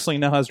Pro Wrestling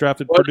now has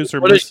drafted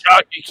producer. What a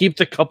shock! You keep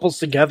the couples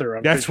together.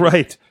 That's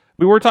right.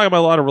 We were talking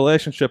about a lot of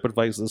relationship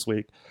advice this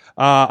week.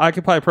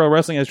 Occupy Pro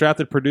Wrestling has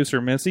drafted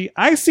producer Missy.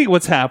 I see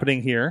what's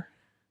happening here.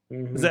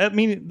 Mm-hmm.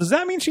 Does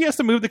that mean she has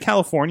to move to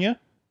California?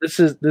 This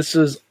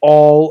is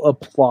all a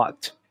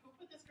plot.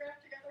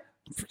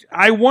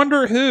 I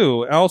wonder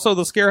who. Also,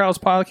 the Scarehouse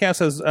podcast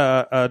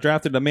has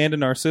drafted Amanda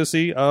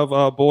Narcissi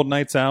of Bold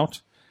Nights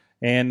Out,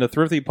 and the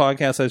Thrifty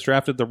podcast has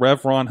drafted the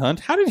Rev Ron Hunt.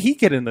 How did he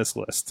get in this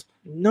list?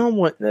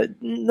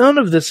 None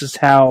of this is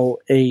how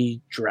a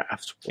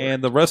draft works.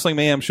 And the Wrestling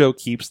Mayhem Show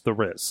keeps the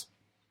Riz.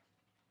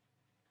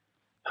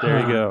 There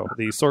you go.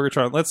 The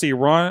Sorgatron. Let's see.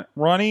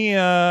 Ronnie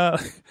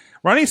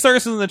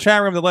starts in the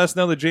chat room to let us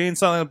know the Jane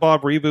Silent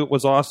Bob reboot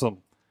was awesome.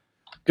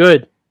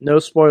 Good. No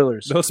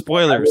spoilers. No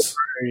spoilers.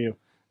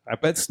 I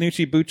bet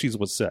Snoochie Boochies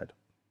was said.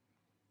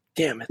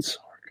 Damn it, Sorg.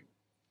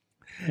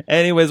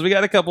 Anyways, we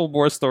got a couple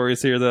more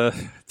stories here to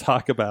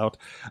talk about.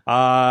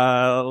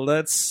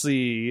 Let's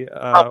see.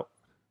 Go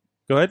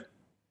ahead.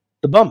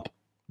 The bump.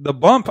 The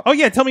bump. Oh,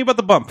 yeah. Tell me about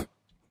the bump.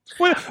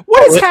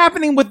 What is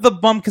happening with the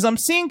bump? Because I'm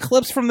seeing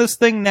clips from this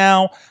thing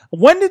now.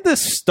 When did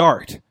this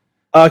start?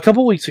 A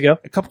couple weeks ago.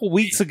 A couple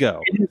weeks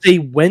ago. It is a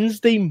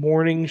Wednesday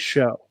morning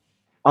show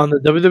on the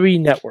WWE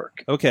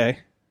Network. Okay.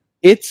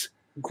 It's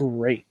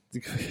great.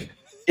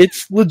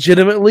 It's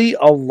legitimately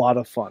a lot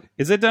of fun.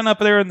 Is it done up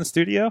there in the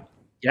studio?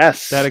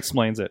 Yes. That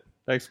explains it.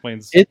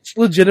 It's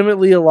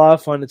legitimately a lot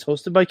of fun. It's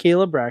hosted by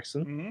Caleb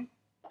Braxton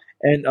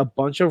and a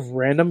bunch of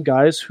random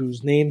guys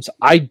whose names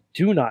I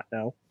do not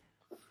know.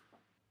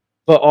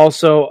 But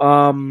also,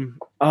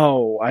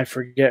 I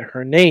forget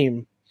her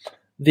name.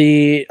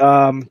 The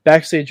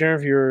backstage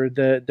interviewer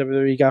that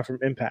WWE got from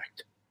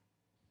Impact.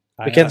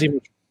 Mackenzie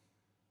Mitchell.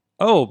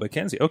 Oh,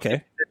 Mackenzie.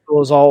 Okay.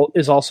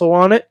 Is also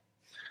on it.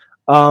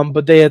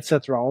 But they had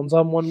Seth Rollins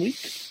on 1 week.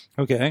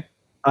 Okay.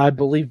 I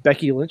believe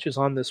Becky Lynch is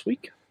on this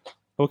week.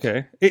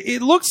 Okay.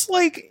 It looks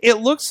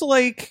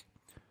like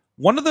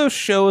one of those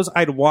shows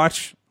I'd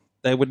watch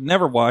that I would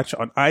never watch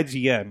on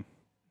IGN.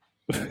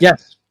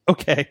 Yes.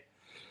 Okay.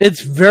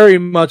 It's very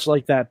much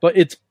like that, but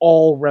it's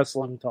all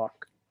wrestling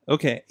talk.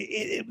 Okay.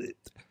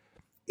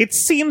 It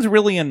seems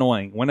really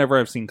annoying whenever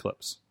I've seen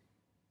clips.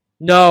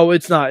 No,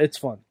 it's not. It's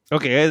fun.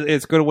 Okay,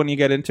 it's good when you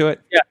get into it?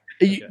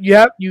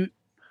 Yeah.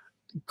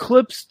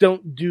 Clips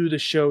don't do the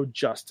show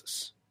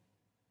justice.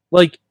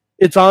 Like,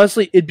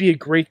 it'd be a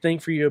great thing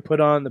for you to put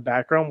on in the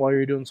background while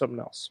you're doing something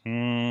else.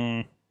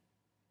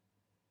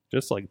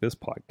 Just like this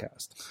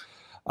podcast.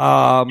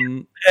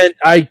 And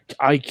I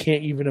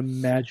can't even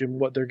imagine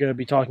what they're going to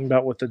be talking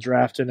about with the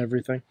draft and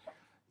everything.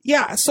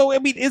 Yeah, so I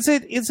mean, is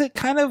it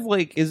kind of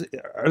like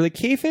are they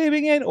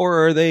kayfabing it,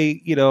 or are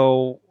they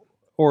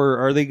or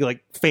are they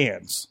like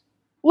fans?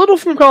 Little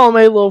from column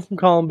A, little from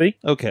column B.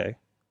 Okay.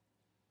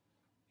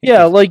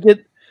 Yeah, like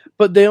it,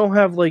 but they don't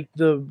have like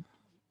the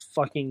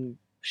fucking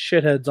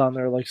shitheads on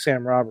there like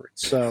Sam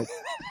Roberts. So,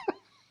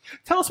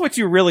 tell us what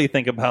you really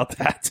think about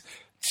that.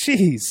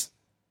 Jeez.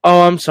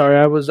 Oh, I'm sorry.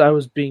 I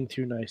was being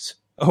too nice.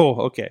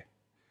 Oh, okay.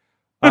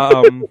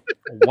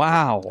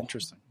 Wow.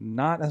 Interesting.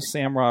 Not a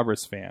Sam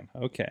Roberts fan.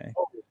 Okay.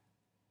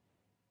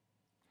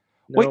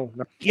 No.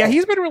 Yeah,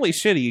 he's been really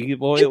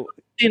shitty.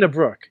 Dana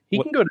Brooke. He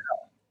can go to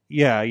hell.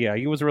 Yeah.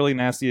 He was really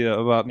nasty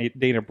about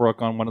Dana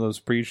Brooke on one of those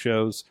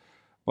pre-shows.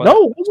 But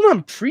no, it wasn't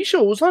on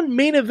pre-show. It was on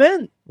main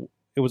event.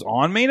 It was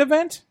on main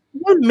event?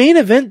 It was on main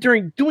event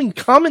during doing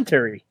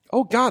commentary.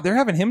 Oh, God. They're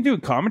having him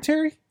doing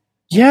commentary?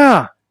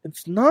 Yeah.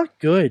 It's not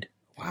good.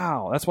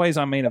 Wow. That's why he's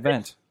on main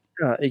event.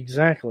 Yeah,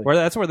 exactly.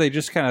 That's where they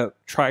just kind of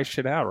try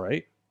shit out,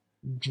 right?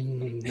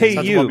 Hey,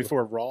 that's the one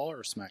before Raw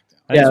or SmackDown?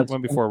 I think it's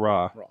one before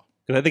Raw.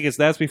 Because I think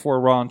that's before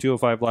Raw and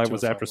 205 Live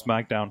was after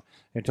SmackDown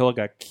until it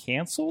got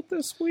canceled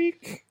this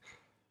week.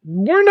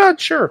 We're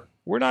not sure.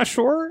 We're not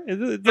sure?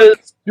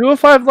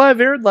 205 Live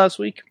aired last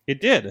week.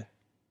 It did.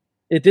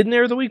 It didn't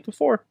air the week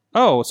before.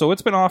 Oh, so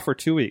it's been off for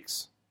 2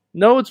 weeks.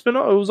 No, it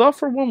was off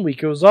for 1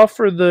 week. It was off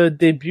for the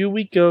debut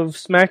week of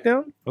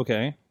SmackDown.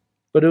 Okay.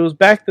 But it was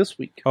back this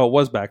week. Oh, it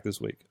was back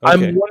this week. Okay.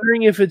 I'm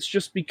wondering if it's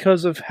just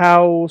because of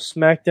how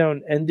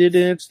SmackDown ended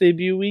in its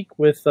debut week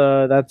with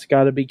That's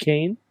Gotta Be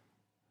Kane.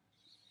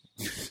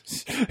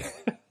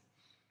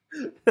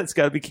 That's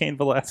Gotta Be Kane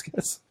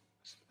Velasquez.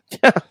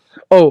 Yeah.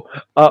 Oh,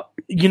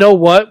 you know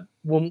what?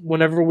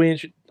 Whenever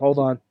we... Hold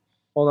on.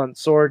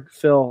 Sorg,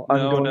 Phil.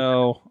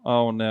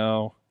 Oh,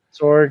 no.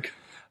 Sorg.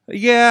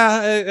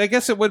 Yeah, I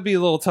guess it would be a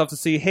little tough to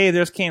see, hey,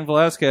 there's Kane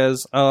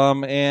Velasquez,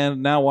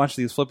 and now watch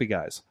these flippy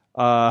guys.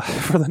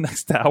 For the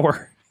next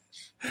hour.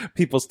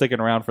 People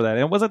sticking around for that. And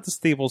it was at the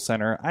Staples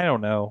Center. I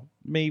don't know.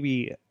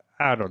 Maybe,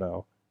 I don't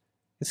know.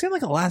 It seemed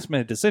like a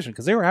last-minute decision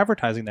because they were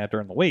advertising that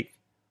during the week.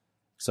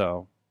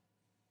 So,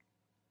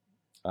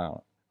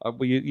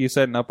 you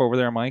setting up over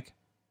there, Mike?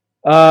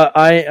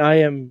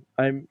 I'm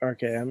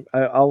okay.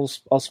 I'll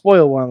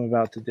spoil what I'm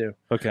about to do.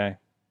 Okay.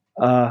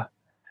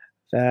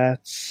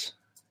 That's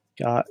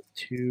got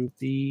to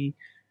be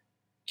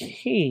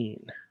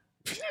Kane.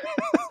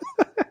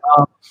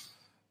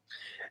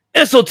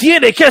 Eso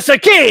tiene que ser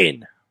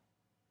Kane.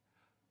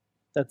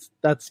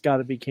 That's got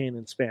to be Kane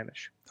in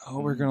Spanish. Oh,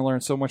 we're going to learn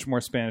so much more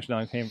Spanish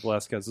now Kane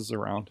Velasquez is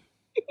around.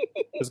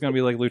 It's going to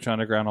be like Lucha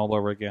Underground all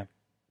over again.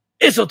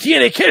 Eso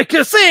tiene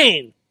que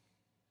ser.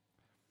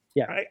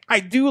 Yeah.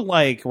 I do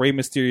like Rey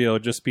Mysterio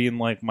just being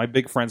like, my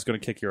big friend's going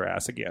to kick your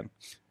ass again.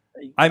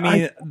 I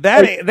mean,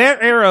 that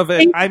era of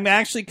it, I'm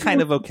actually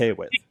kind of okay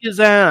with. Kick his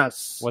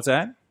ass. What's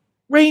that?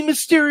 Rey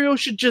Mysterio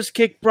should just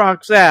kick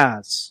Brock's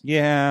ass.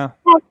 Yeah.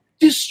 Brock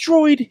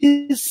destroyed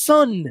his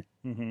son.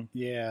 Mm-hmm.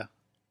 Yeah.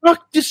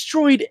 Brock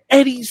destroyed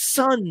Eddie's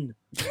son.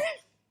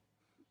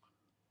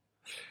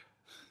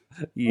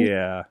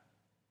 Yeah.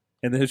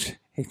 And then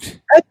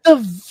at the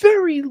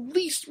very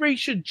least, Rey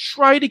should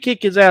try to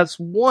kick his ass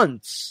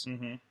once,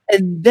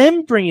 and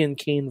then bring in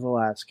Kane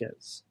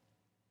Velasquez.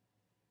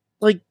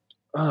 Like,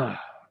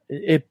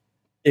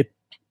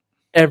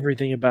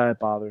 everything about it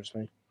bothers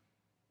me.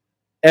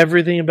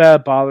 Everything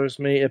about it bothers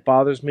me. It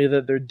bothers me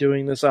that they're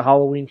doing this at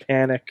Halloween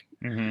Panic.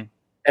 Mm-hmm.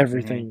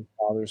 Everything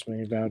bothers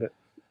me about it.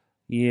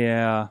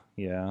 Yeah.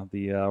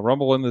 The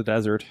Rumble in the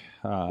Desert.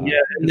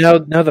 Now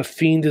the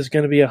Fiend is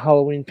going to be a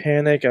Halloween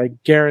Panic. I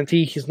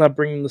guarantee he's not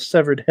bringing the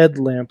severed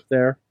headlamp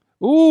there.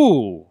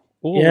 Ooh.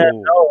 Yeah,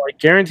 no, I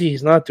guarantee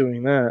he's not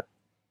doing that.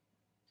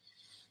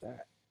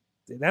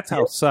 That's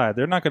outside.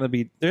 They're not going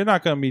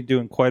to be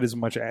doing quite as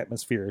much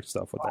atmospheric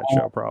stuff with that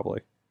show,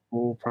 probably.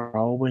 Oh,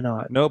 probably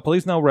not. No,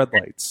 please no red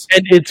lights.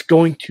 And it's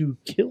going to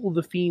kill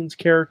the Fiend's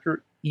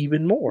character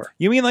even more.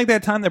 You mean like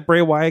that time that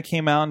Bray Wyatt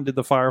came out and did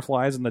the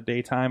Fireflies in the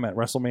daytime at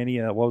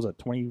WrestleMania, what was it,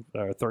 20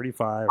 or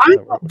 35? I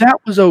thought that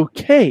was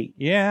okay.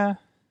 Yeah.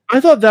 I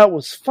thought that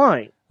was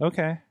fine.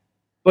 Okay.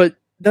 But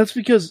that's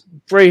because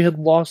Bray had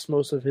lost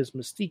most of his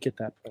mystique at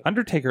that point.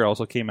 Undertaker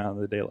also came out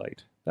in the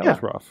daylight. That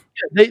was rough.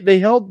 Yeah, they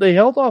held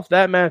off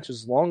that match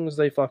as long as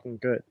they fucking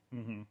could.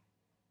 Mm-hmm.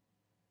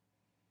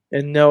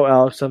 And no,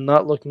 Alex, I'm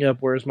not looking up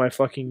where's my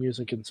fucking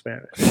music in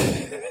Spanish.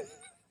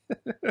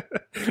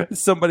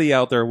 Somebody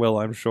out there will,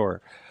 I'm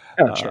sure.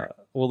 Yeah, sure.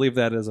 We'll leave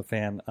that as a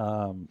fan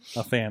goal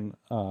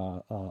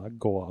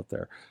out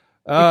there.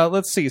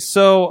 Let's see.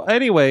 So,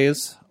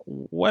 anyways,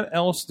 what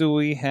else do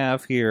we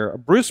have here?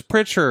 Bruce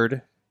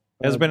Pritchard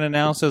has been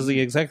announced as the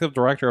executive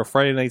director of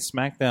Friday Night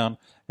SmackDown.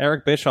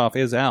 Eric Bischoff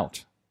is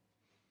out.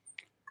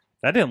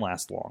 That didn't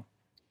last long.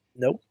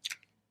 Nope.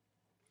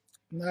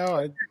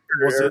 No,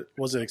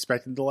 was it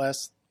expected to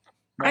last?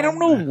 I don't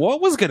know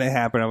what was going to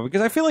happen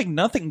because I feel like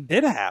nothing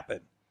did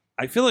happen.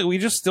 I feel like we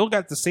just still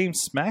got the same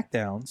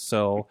SmackDown.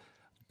 So,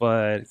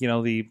 but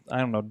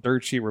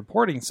dirt sheet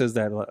reporting says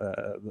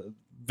that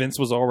Vince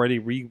was already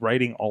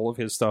rewriting all of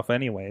his stuff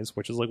anyways,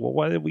 which is like, well,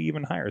 why did we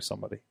even hire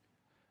somebody?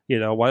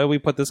 Why did we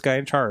put this guy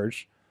in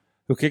charge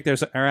who kicked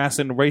our ass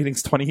in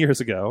ratings 20 years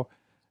ago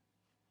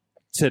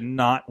to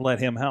not let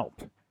him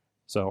help?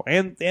 So,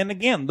 and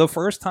again, the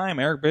first time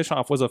Eric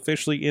Bischoff was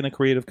officially in a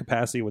creative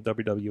capacity with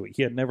WWE.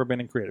 He had never been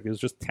in creative. He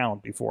was just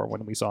talent before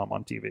when we saw him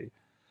on TV.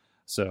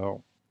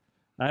 So,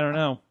 I don't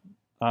know.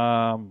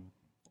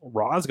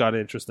 Raw's got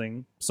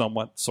interesting,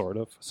 somewhat, sort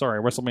of.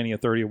 Sorry,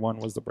 WrestleMania 31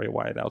 was the Bray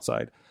Wyatt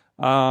outside.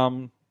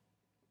 Thanks,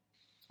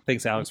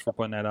 Alex, for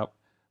putting that up.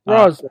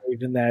 Raw's not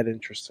even that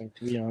interesting,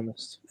 to be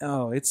honest.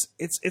 Oh, it's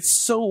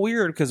so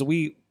weird because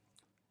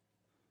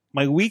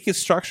my week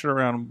is structured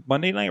around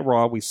Monday Night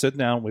Raw. We sit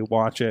down, we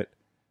watch it,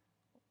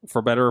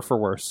 for better or for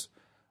worse.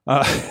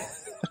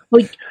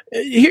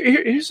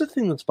 Here's the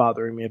thing that's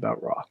bothering me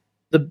about Raw.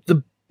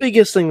 The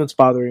biggest thing that's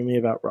bothering me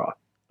about Raw.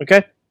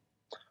 Okay?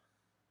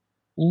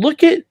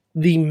 Look at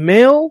the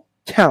male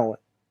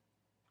talent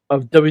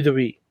of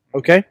WWE.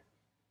 Okay?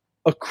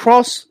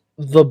 Across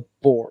the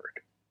board.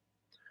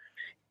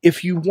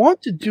 If you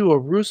want to do a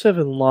Rusev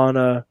and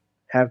Lana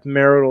have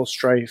marital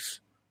strife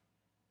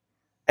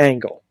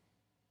angle,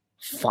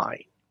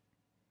 fine.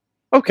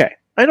 Okay,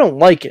 I don't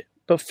like it,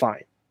 but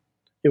fine.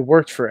 It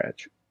worked for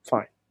Edge.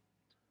 Fine.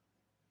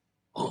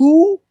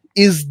 Who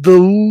is the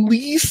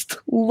least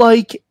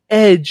like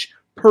Edge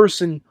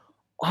person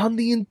on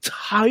the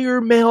entire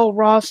male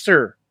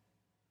roster?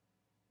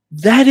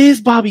 That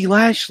is Bobby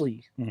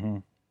Lashley. Mm-hmm.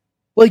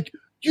 Like,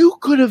 you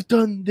could have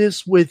done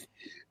this with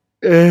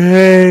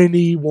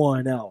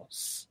anyone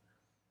else.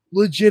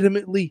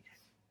 Legitimately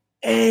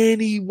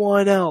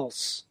anyone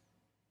else.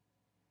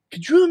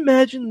 Could you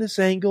imagine this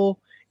angle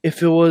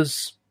if it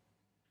was...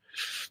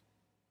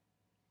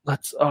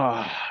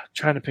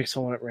 trying to pick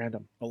someone at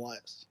random.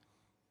 Elias.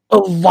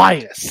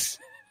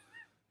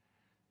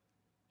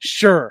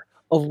 Sure.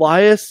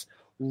 Elias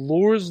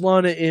lures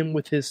Lana in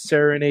with his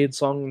serenade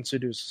song and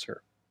seduces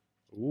her.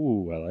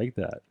 Ooh, I like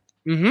that.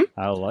 Mm-hmm.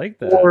 I like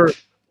that.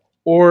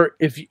 Or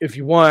if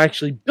you want to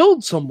actually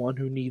build someone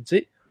who needs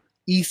it,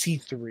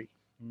 EC3.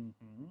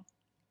 Mm-hmm.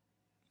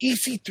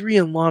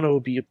 EC3 and Lana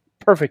would be a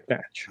perfect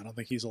match. I don't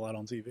think he's allowed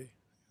on TV.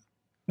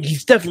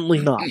 He's definitely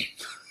not.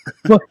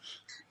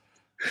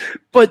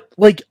 But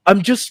like,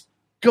 I'm just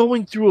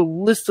going through a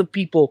list of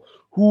people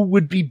who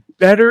would be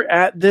better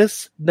at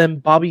this than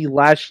Bobby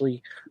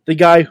Lashley, the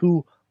guy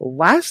who,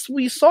 last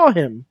we saw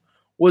him,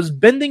 was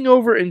bending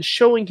over and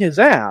showing his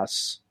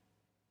ass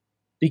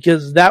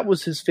because that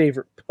was his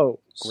favorite pose.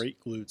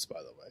 Great glutes, by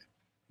the way.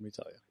 Let me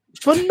tell you.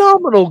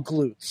 Phenomenal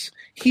glutes.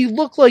 He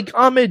looked like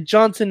Ahmed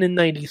Johnson in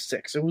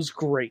 96. It was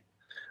great.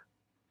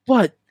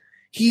 But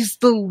he's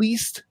the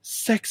least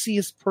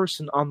sexiest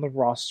person on the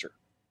roster.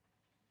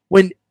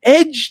 When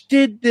Edge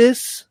did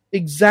this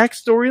exact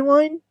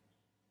storyline,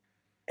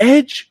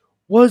 Edge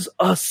was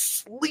a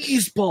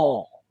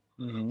sleazeball.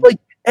 Mm-hmm. Like,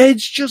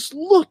 Edge just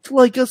looked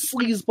like a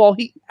sleazeball.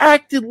 He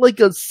acted like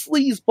a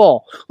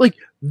sleazeball. Like,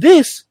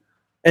 this,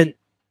 and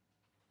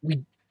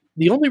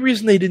the only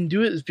reason they didn't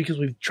do it is because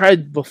we've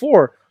tried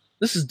before.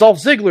 This is Dolph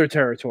Ziggler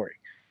territory.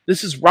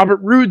 This is Robert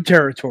Roode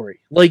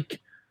territory.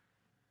 Like,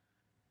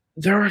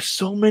 there are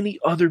so many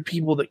other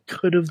people that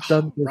could have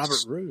done this.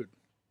 Robert Roode.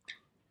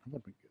 That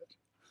would be good.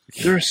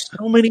 There are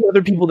so many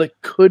other people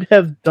that could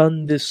have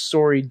done this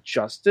story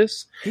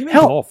justice.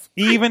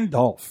 Even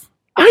Dolph.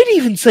 I'd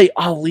even say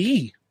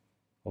Ali.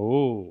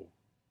 Oh.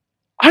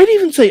 I'd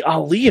even say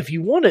Ali if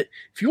you want to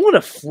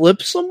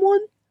flip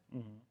someone.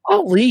 Mm-hmm.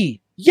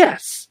 Ali,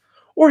 yes.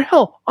 Or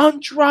hell,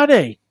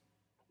 Andrade.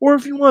 Or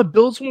if you want to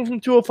build someone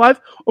from 205,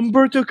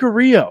 Humberto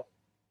Carrillo.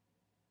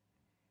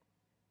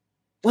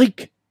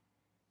 Like,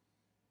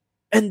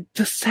 and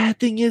the sad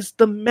thing is,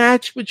 the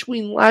match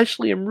between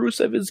Lashley and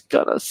Rusev is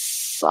gonna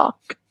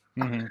suck.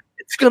 Mm-hmm.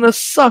 It's gonna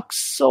suck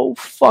so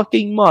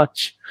fucking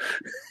much.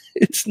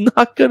 It's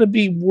not gonna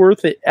be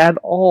worth it at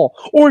all.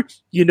 Or,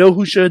 you know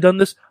who should have done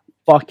this?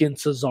 Fucking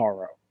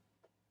Cesaro.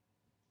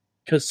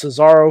 Because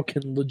Cesaro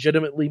can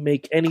legitimately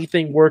make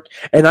anything work,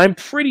 and I'm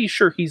pretty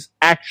sure he's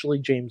actually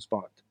James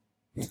Bond.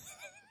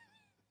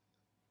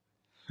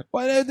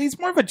 Well, he's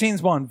more of a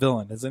James Bond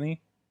villain, isn't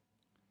he?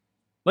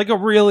 Like a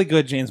really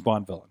good James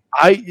Bond villain.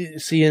 I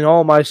see in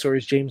all my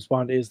stories, James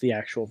Bond is the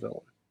actual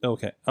villain.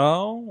 Okay.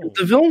 Oh.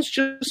 The villains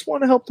just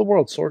want to help the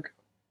world, Sorg.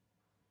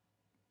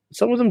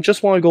 Some of them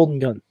just want a golden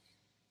gun.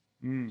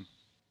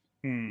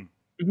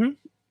 Mm-hmm.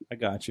 I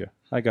got you.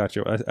 I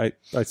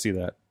see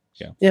that.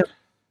 Yeah. Yeah.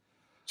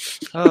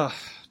 Oh,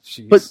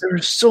 jeez. But there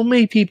are so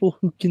many people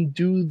who can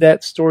do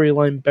that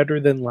storyline better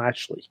than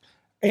Lashley.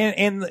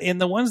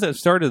 And the ones that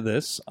started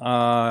this,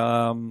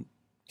 Kevin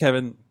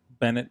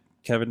Bennett,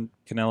 Kevin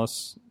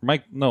Kanellis,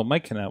 Mike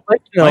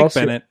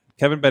Bennett.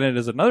 Kevin Bennett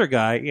is another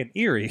guy in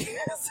Erie.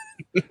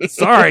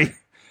 Sorry,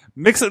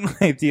 mixing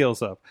my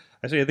deals up.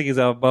 Actually, I think he's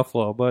out of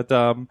Buffalo, but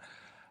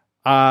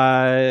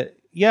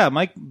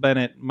Mike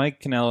Bennett,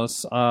 Mike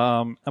Kanellis,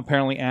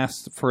 apparently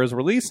asked for his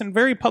release and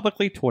very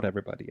publicly told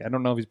everybody. I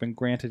don't know if he's been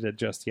granted it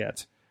just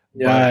yet.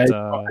 Yeah, but,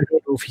 I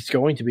don't know if he's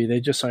going to be. They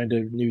just signed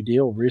a new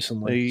deal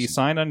recently. He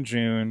signed on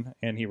June,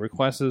 and he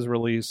requests his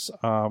release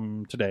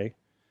today.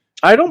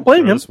 I don't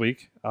blame him. This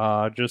week,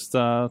 just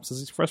says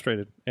he's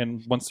frustrated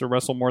and wants to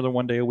wrestle more than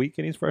one day a week,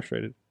 and he's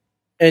frustrated.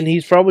 And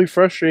he's probably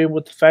frustrated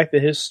with the fact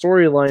that his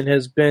storyline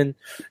has been,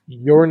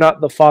 you're not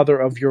the father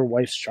of your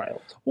wife's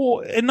child.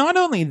 Well, and not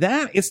only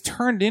that,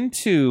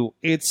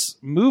 it's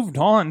moved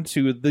on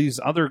to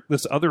this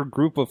other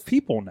group of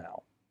people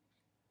now.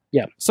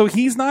 Yeah. So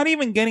he's not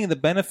even getting the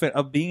benefit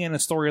of being in a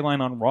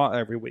storyline on Raw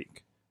every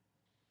week.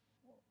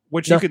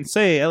 Which you can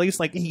say, at least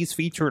like he's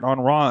featured on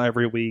Raw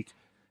every week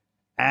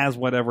as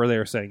whatever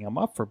they're setting him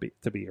up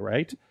to be,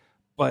 right?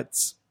 But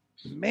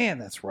man,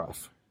 that's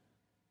rough.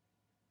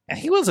 And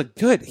he was a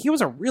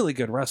really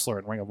good wrestler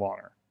in Ring of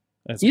Honor.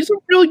 He's a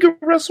really good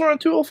wrestler on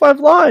 205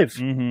 Live.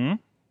 Mm-hmm.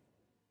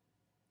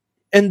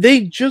 And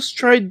they just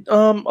tried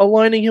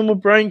aligning him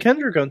with Brian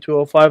Kendrick on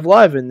 205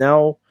 Live, and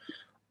now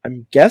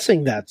I'm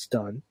guessing that's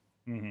done.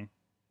 Mm-hmm.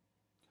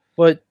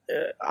 But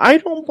I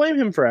don't blame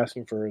him for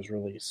asking for his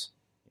release.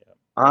 Yeah.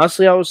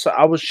 Honestly, I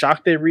was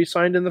shocked they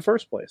re-signed in the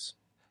first place.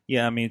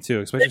 Yeah, me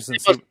too. Especially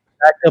since he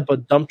backed up a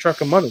dump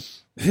truck of money.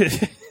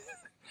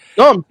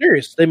 No, I'm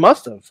serious. They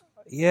must have.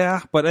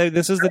 Yeah, but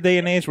this is the day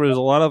and age where there's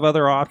a lot of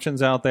other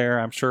options out there.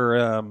 I'm sure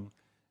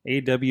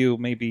AEW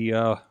may be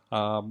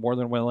more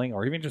than willing,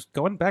 or even just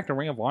going back to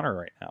Ring of Honor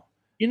right now.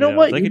 You know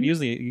what? They could use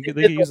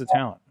the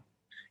talent.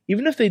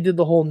 Even if they did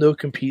the whole no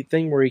compete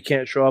thing where he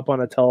can't show up on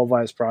a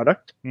televised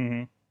product,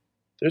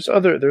 there's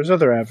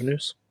other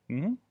avenues.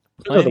 Mm-hmm.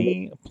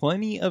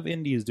 Plenty of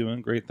indies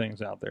doing great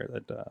things out there.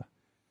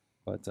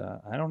 But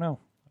I don't know.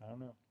 I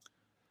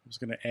was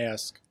going to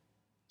ask,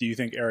 do you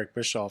think Eric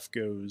Bischoff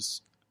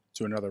goes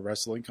to another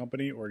wrestling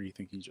company, or do you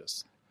think he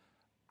just...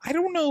 I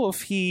don't know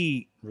if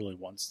he really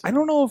wants to. I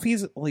don't know if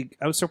he's like...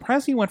 I was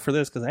surprised he went for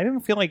this because I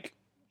didn't feel like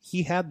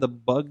he had the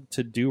bug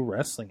to do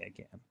wrestling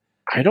again.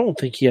 I don't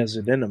think he has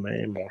it in him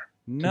anymore.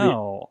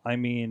 No, I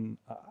mean,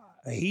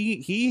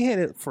 he hit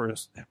it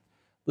first.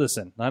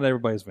 Listen, not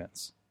everybody's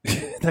Vince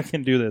that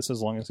can do this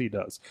as long as he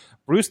does.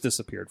 Bruce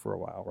disappeared for a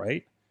while,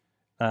 right?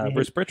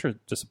 Bruce Pritchard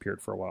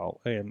disappeared for a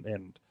while,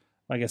 and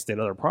I guess did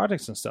other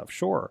projects and stuff,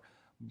 sure.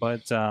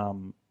 But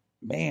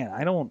man,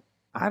 I don't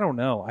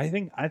know. I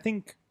think I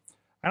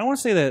don't want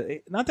to say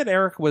that. Not that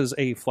Eric was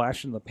a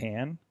flash in the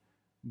pan,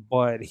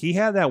 but he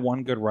had that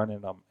one good run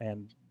in him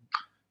and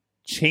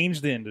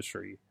changed the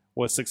industry.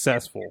 Was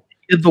successful.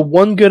 The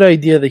one good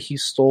idea that he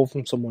stole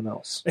from someone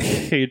else.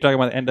 You're talking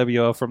about the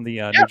NWO from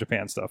the New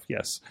Japan stuff,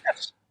 yes.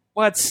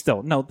 But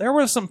still, no, there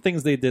were some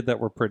things they did that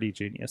were pretty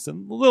genius,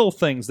 and little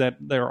things that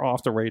they're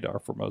off the radar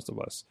for most of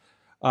us.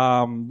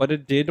 But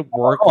it did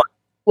work.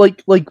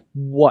 Like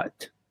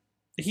what?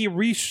 He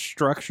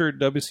restructured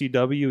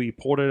WCW. He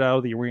pulled it out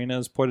of the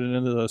arenas, put it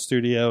into the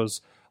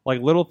studios,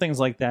 like little things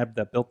like that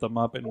built them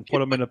up and put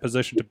them in a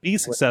position to be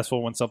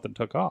successful when something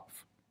took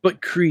off. But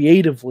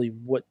creatively,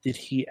 what did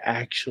he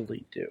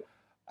actually do?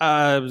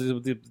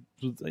 The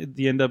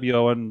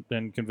NWO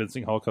and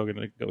convincing Hulk Hogan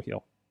to go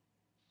heel.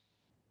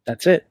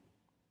 That's it.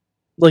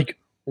 Like,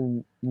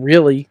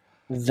 really,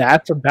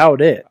 that's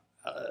about it.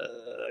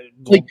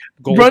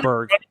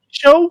 Goldberg. Running the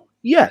show?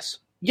 Yes.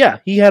 Yeah,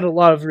 he had a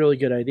lot of really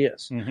good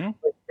ideas. Mm-hmm.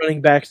 Like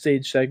running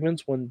backstage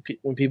segments when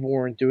people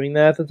weren't doing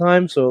that at the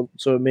time, so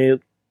it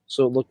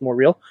looked more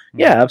real. Mm-hmm.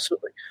 Yeah,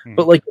 absolutely. Mm-hmm.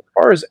 But like as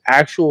far as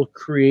actual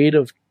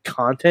creative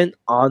content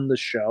on the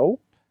show,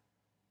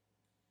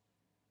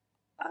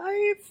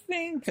 I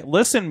think,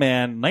 listen,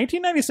 man,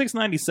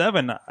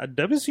 1996-97,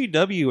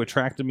 WCW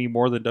attracted me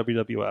more than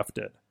WWF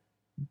did.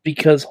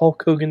 Because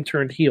Hulk Hogan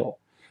turned heel.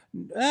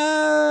 Went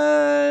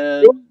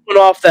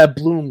off that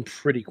bloom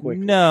pretty quick.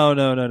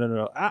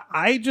 No.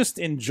 I just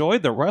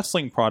enjoyed the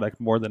wrestling product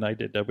more than I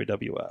did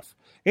WWF.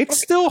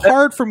 It's still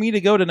hard for me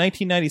to go to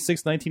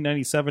 1996,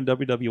 1997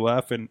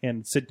 WWF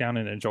and sit down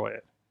and enjoy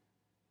it.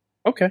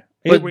 Okay.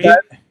 But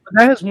that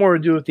has more to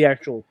do with the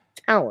actual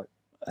talent.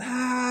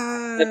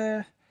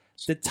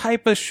 The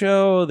type of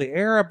show, the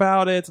air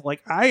about it.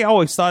 Like, I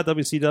always thought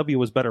WCW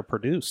was better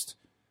produced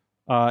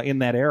in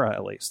that era,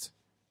 at least.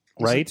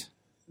 Right?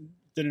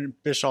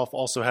 Didn't Bischoff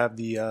also have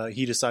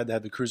he decided to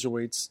have the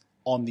cruiserweights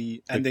on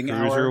the ending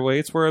hour?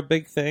 Cruiserweights were a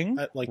big thing.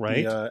 At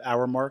right? The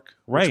hour mark.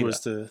 Right.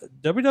 Which was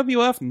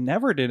WWF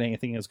never did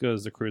anything as good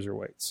as the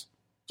cruiserweights.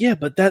 Yeah,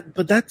 but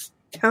that's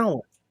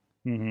talent.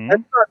 Mm-hmm.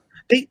 That's not,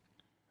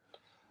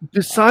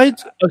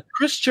 besides a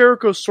Chris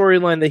Jericho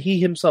storyline that he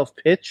himself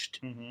pitched,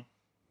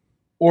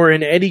 or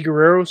an Eddie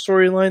Guerrero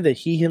storyline that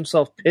he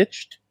himself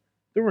pitched,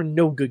 there were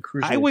no good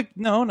cruiserweights.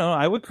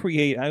 I would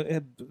create.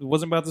 It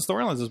wasn't about the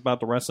storylines; it was about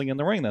the wrestling in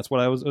the ring. That's what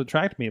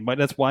attracted me. But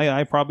that's why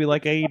I probably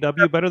like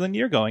AEW better than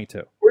you're going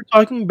to. We're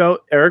talking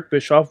about Eric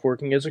Bischoff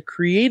working as a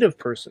creative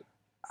person,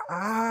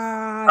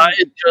 not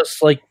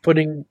just like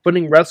putting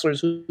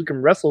wrestlers who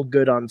can wrestle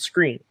good on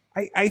screen.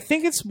 I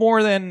think it's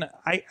more than...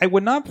 I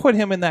would not put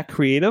him in that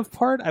creative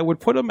part. I would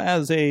put him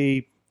as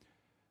a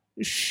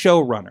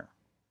showrunner.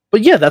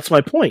 But yeah, that's my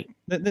point.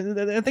 I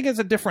think it's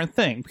a different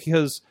thing,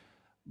 because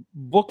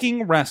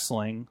booking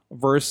wrestling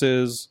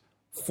versus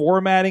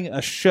formatting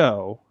a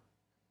show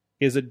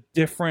is a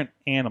different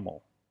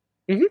animal.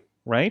 Mm-hmm.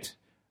 Right?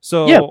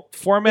 So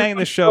formatting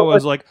the show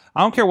is like,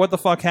 I don't care what the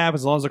fuck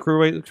happens as long as the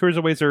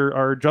cruiserweights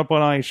are jumping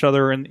on each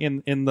other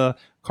in the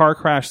car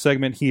crash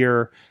segment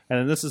here, and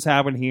then this has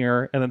happened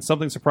here, and then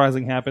something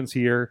surprising happens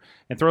here,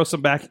 and throw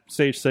some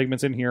backstage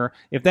segments in here.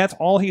 If that's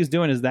all he's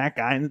doing is that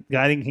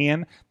guiding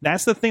hand,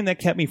 that's the thing that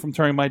kept me from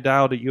turning my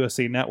dial to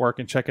USA Network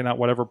and checking out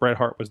whatever Bret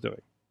Hart was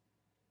doing.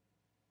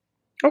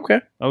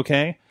 Okay.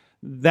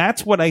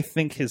 That's what I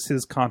think is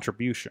his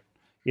contribution,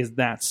 is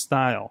that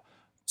style,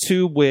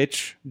 to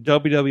which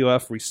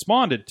WWF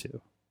responded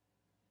to.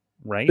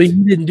 Right? But he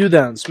didn't do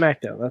that on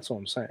SmackDown. That's what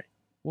I'm saying.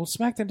 Well,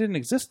 SmackDown didn't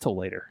exist till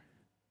later.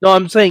 No,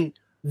 I'm saying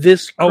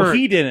this. Oh,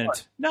 he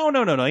didn't. No.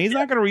 He's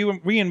not going to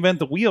reinvent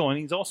the wheel, and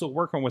he's also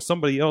working with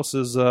somebody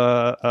else's.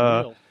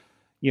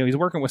 He's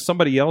working with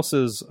somebody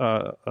else's.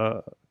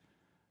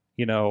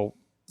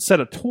 Set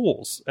of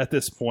tools at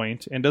this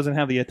point, and doesn't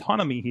have the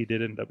autonomy he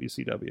did in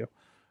WCW.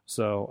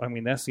 So, I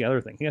mean, that's the other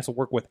thing. He has to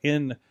work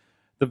within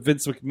the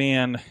Vince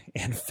McMahon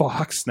and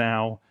Fox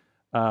now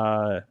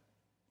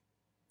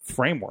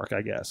framework,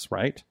 I guess,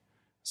 right?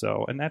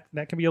 So, and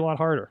that can be a lot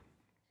harder.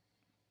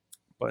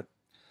 But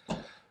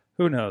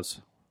who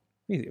knows?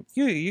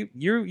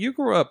 You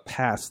grew up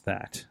past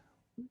that,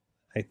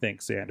 I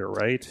think, Zander,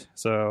 right?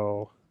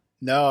 So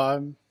no, I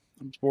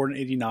was born in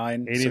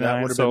 '89, so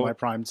that would have been my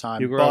prime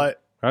time.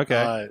 But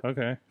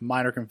okay.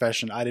 Minor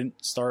confession: I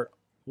didn't start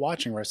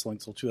watching wrestling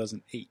until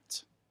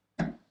 2008.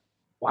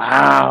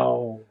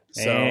 Wow!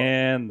 So,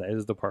 and that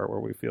is the part where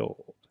we feel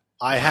old.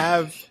 I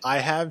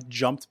have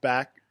jumped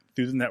back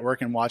through the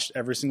network and watched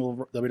every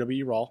single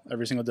WWE Raw,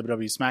 every single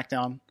WWE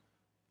SmackDown,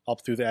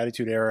 up through the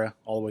Attitude Era,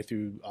 all the way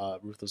through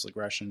Ruthless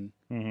Aggression.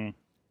 Mm-hmm.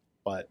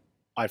 But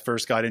I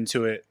first got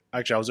into it.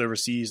 Actually, I was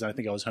overseas, and I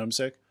think I was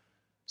homesick.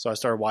 So I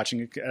started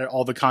watching it.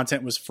 All the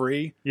content was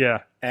free.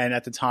 Yeah. And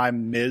at the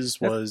time, Miz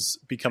was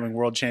becoming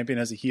world champion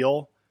as a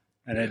heel.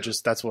 And it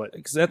just, that's what.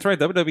 That's right.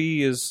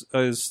 WWE is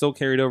still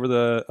carried over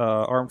the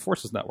Armed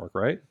Forces Network,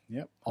 right?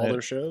 Yep. All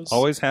their shows.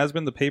 Always has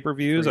been the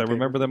pay-per-views. I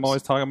remember them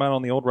always talking about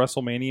on the old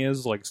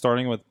WrestleManias, like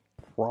starting with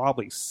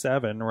probably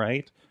 7,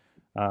 right?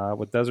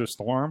 With Desert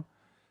Storm.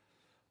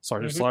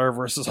 Sergeant Slaughter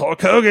versus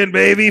Hulk Hogan,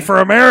 baby, for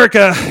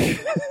America.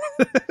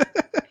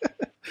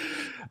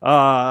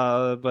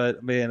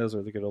 But man, those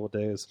were the good old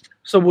days.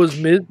 So was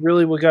Miz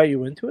really what got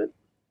you into it?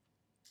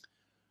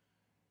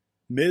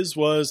 Miz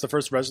was the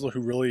first wrestler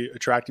who really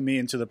attracted me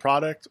into the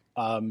product,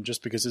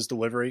 just because his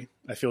delivery.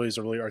 I feel he's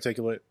a really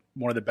articulate,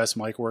 one of the best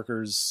mic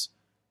workers,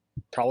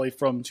 probably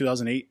from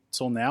 2008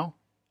 till now.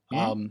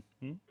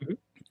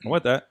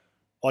 What that?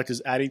 I liked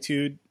his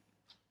attitude.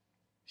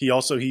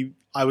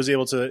 I was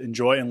able to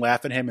enjoy and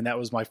laugh at him, and that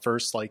was my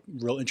first like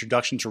real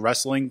introduction to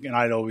wrestling. And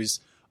I'd always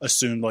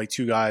assumed like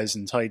two guys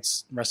in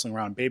tights wrestling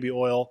around baby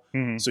oil.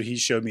 Mm-hmm. So he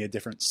showed me a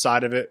different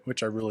side of it,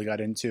 which I really got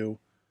into.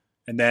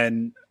 And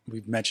then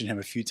we've mentioned him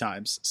a few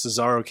times.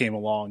 Cesaro came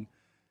along,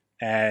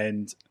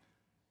 and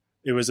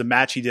it was a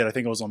match he did. I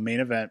think it was on Main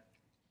Event,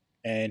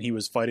 and he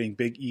was fighting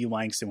Big E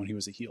Langston when he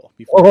was a heel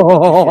before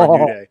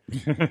New Day.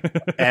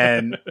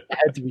 And that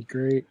had to be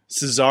great.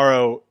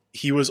 Cesaro,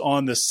 he was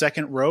on the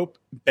second rope,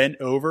 bent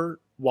over,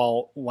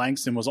 while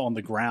Langston was on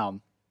the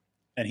ground.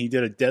 And he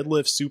did a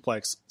deadlift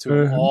suplex to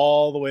him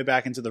all the way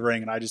back into the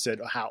ring. And I just said,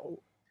 how?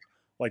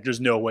 Like, there's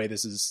no way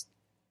this is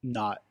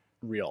not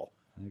real.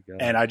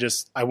 And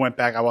I went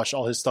back, I watched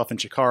all his stuff in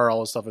Chikara, all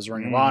his stuff as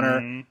Ring of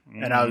Honor.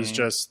 And I was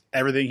just,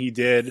 everything he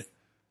did,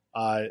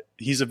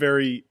 he's a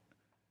very,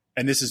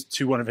 and this is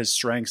to one of his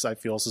strengths, I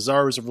feel.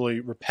 Cesaro is a really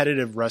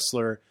repetitive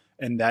wrestler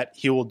in that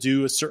he will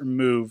do a certain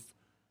move,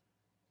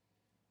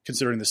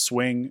 considering the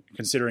swing,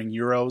 considering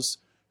Euros.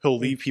 He'll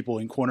leave people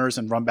in corners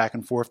and run back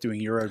and forth doing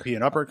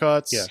European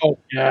uppercuts. Yeah. Oh,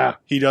 yeah.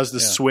 He does the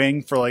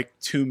swing for like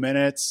 2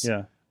 minutes.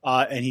 Yeah.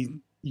 And he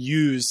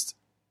used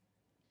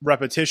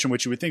repetition,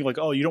 which you would think like,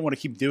 oh, you don't want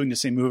to keep doing the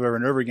same move over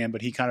and over again,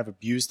 but he kind of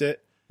abused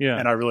it. Yeah.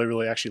 And I really,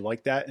 really actually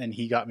liked that. And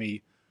he got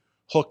me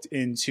hooked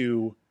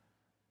into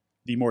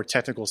the more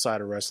technical side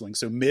of wrestling.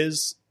 So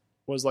Miz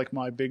was like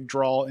my big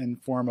draw in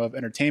form of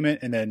entertainment.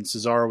 And then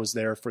Cesaro was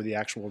there for the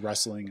actual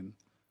wrestling. And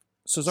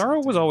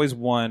Cesaro was always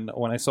one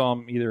when I saw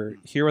him either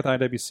here with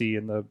IWC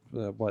in the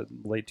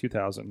late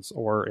 2000s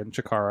or in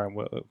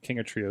Chikara, King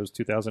of Trios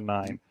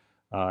 2009.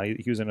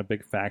 He was in a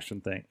big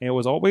faction thing. And it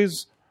was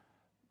always,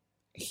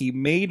 he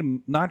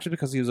made, not just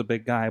because he was a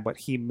big guy, but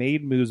he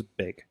made moves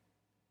big,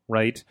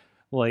 right?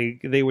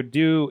 Like they would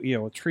do,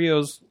 a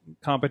trios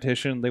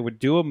competition. They would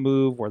do a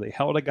move where they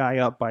held a guy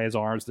up by his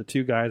arms, the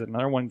two guys,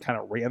 another one kind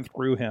of ran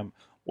through him,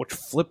 which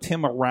flipped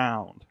him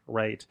around,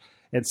 right?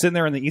 And sitting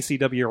there in the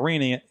ECW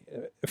arena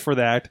for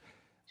that,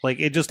 like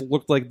it just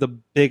looked like the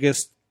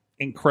biggest,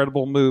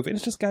 incredible move. And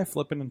it's just guy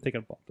flipping and taking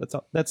a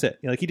bump. That's it.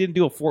 Like he didn't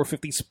do a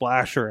 450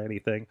 splash or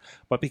anything,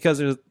 but because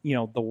there's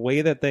the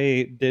way that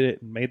they did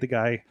it and made the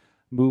guy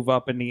move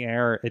up in the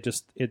air, it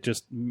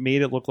just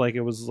made it look like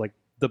it was like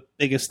the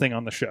biggest thing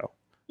on the show.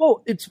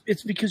 Well, it's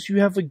because you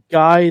have a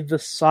guy the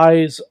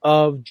size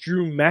of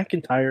Drew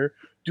McIntyre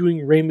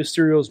doing Rey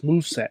Mysterio's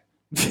moveset,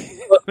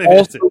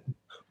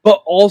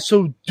 but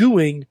also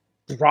doing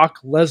Brock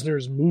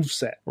Lesnar's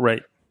moveset.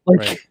 Right.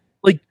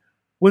 Like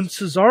when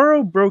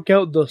Cesaro broke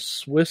out the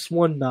Swiss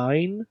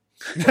 1-9,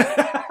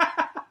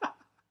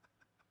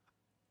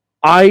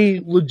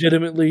 I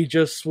legitimately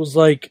just was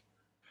like,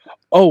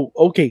 oh,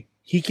 okay,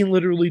 he can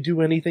literally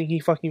do anything he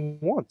fucking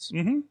wants.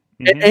 Mm-hmm.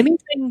 And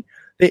anything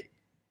that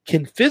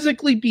can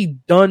physically be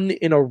done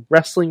in a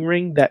wrestling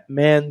ring, that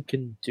man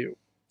can do.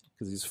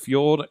 because he's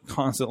fueled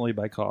constantly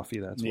by coffee.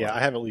 That's why. I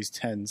have at least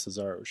 10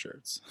 Cesaro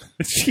shirts.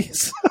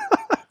 Jeez,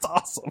 that's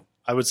awesome.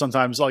 I would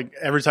sometimes, like,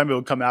 every time it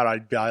would come out,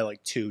 I'd buy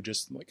like 2.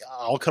 Just like,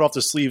 I'll cut off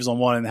the sleeves on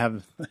one and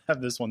have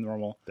this one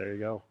normal. There you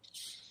go.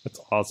 That's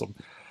awesome.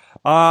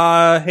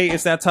 Hey,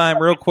 it's that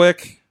time. Real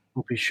quick.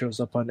 Hope he shows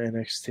up on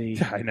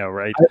NXT. I know,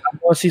 right? I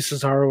want to see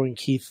Cesaro and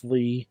Keith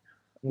Lee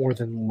more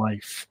than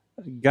life.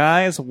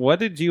 Guys, what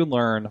did you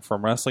learn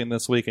from wrestling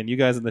this week? And you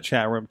guys in the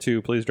chat room,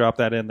 too, please drop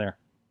that in there.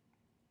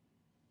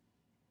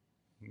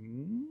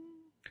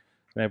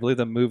 And I believe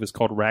the move is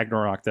called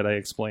Ragnarok that I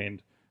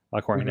explained,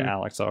 according to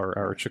Alex,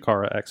 our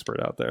Chikara expert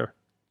out there.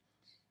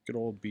 Good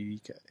old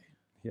BDK.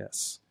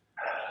 Yes.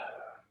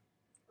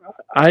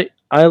 I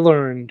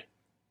learned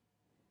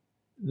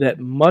that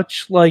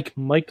much like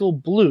Michael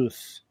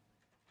Bluth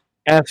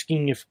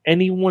asking if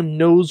anyone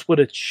knows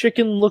what a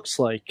chicken looks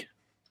like,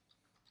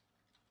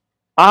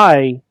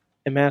 I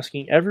am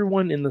asking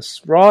everyone in the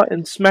Raw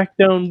and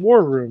SmackDown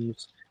war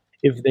rooms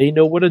if they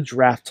know what a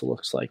draft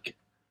looks like,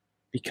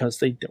 because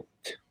they don't.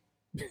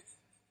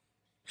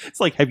 It's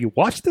like, have you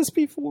watched this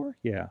before?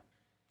 Yeah.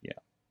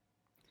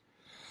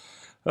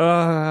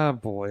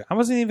 Boy. I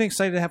wasn't even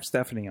excited to have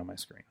Stephanie on my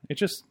screen. It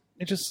just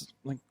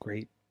like,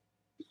 great.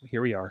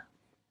 Here we are.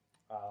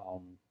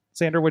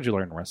 Zander, what'd you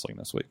learn in wrestling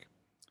this week?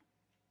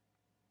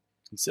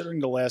 Considering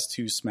the last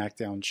 2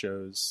 SmackDown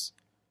shows,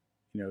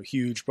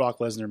 huge Brock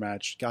Lesnar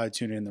match, gotta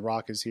tune in. The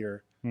Rock is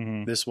here.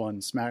 Mm-hmm. This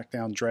one,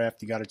 SmackDown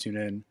draft, you gotta tune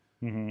in.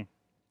 Mm-hmm.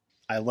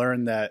 I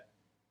learned that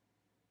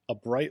a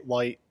bright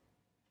light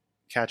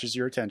catches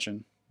your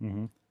attention,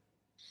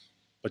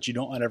 but you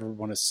don't ever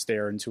want to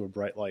stare into a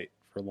bright light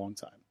for a long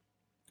time.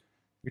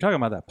 You're talking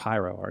about that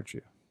pyro, aren't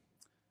you?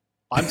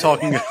 I'm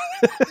talking...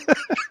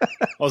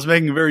 I was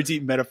making a very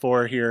deep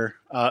metaphor here,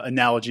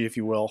 analogy, if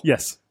you will.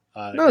 Yes.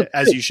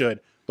 As you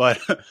should. But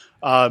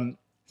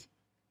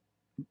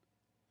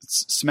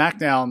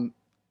SmackDown,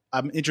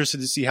 I'm interested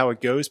to see how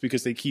it goes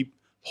because they keep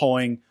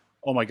pulling,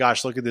 oh my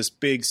gosh, look at this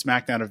big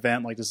SmackDown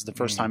event. Like, this is the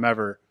first time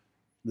ever.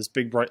 This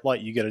big bright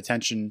light, you get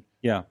attention.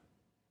 Yeah.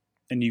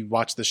 And you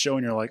watch the show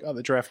and you're like, oh,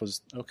 the draft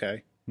was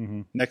okay.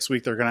 Mm-hmm. Next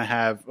week they're going to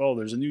have,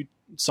 there's a new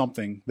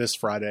something this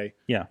Friday.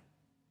 Yeah.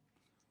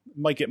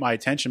 Might get my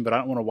attention, but I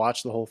don't want to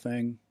watch the whole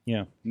thing.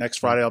 Yeah. Next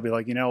Friday, I'll be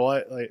like, you know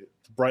what? Like,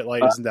 the bright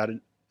light isn't that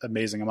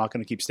amazing. I'm not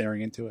going to keep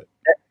staring into it.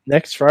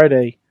 Next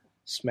Friday,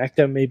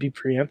 SmackDown may be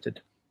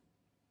preempted.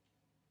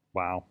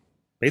 Wow.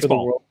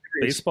 Baseball,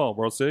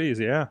 World Series,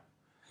 yeah.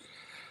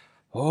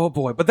 Oh,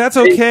 boy. But that's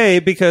okay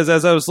because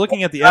as I was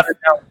looking at the...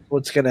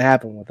 what's going to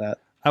happen with that?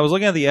 I was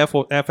looking at the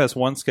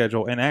FS1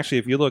 schedule, and actually,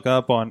 if you look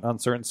up on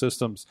certain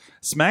systems,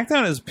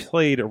 SmackDown is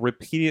played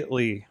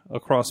repeatedly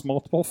across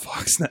multiple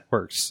Fox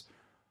networks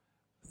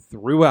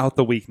throughout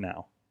the week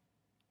now.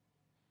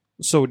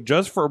 So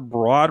just for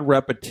broad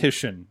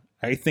repetition,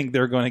 I think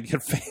they're going to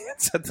get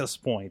fans at this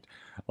point.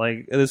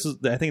 Like, I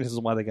think this is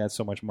why they got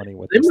so much money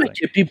with this thing. They might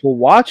get people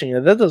watching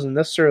it. That doesn't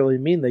necessarily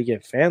mean they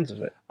get fans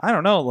of it. I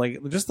don't know.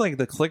 Like, just like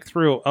the click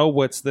through,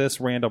 what's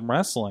this random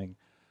wrestling?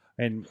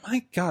 And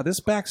my God, this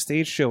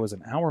backstage show is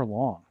an hour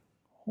long.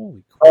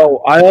 Holy crap. Oh,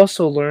 I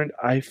also learned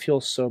I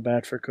feel so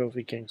bad for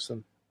Kofi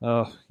Kingston.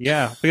 Oh,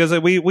 yeah, because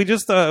we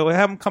just we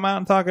have him come out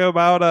and talk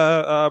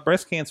about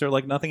breast cancer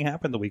like nothing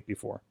happened the week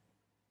before.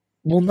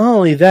 Well, not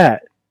only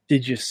that,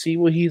 did you see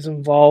what he's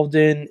involved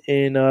in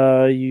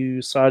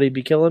You Saudi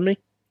Be Killing Me?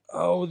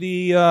 Oh,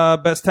 the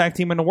best tag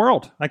team in the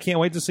world. I can't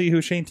wait to see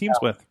who Shane teams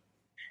with.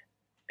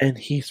 And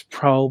he's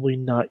probably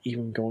not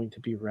even going to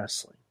be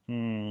wrestling.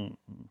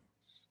 Mm-hmm.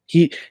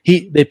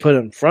 They put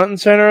him front and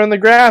center on the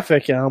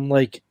graphic, and I'm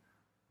like,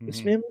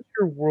 this man was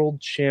your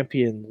world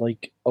champion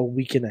like a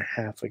week and a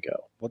half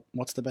ago.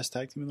 What's the best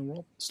tag team in the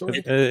world?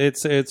 Story?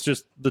 It's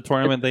just the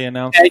tournament they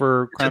announced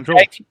for Crown Jewel.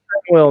 Tag team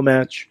royal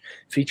match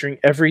featuring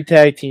every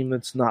tag team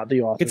that's not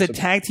the authors. It's a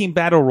tag team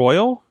battle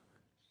royal?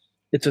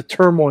 It's a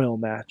turmoil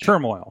match.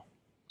 Turmoil.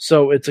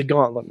 So it's a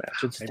gauntlet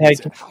match. It's a tag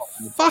team.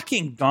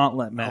 Fucking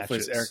gauntlet match.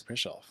 It's Eric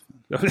Bischoff.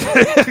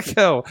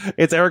 Go.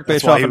 It's Eric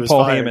Bischoff and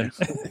Paul Heyman.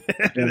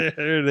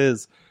 There it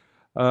is.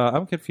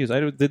 I'm confused.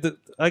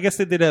 I guess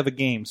they did have a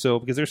game, so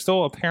because they're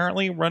still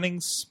apparently running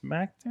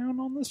SmackDown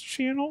on this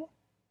channel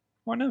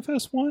on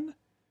FS1,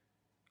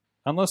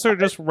 unless they're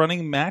just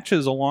running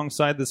matches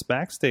alongside this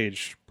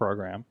backstage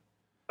program.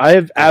 I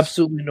have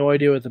absolutely no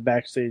idea what the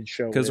backstage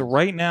show is. Because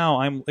right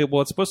now,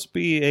 it's supposed to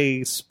be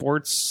a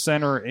Sports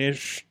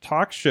Center-ish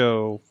talk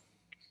show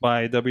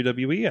by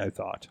WWE, I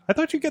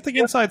thought you'd get the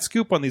inside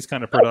scoop on these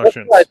kind of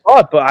productions. That's what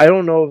I thought, but I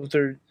don't know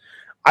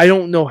I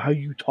don't know how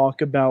you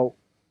talk about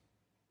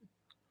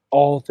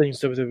all things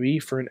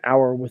WWE for an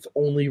hour with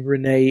only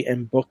Renee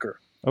and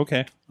Booker.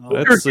 Okay,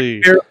 let's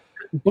see.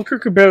 Booker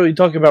could barely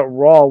talk about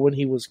Raw when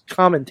he was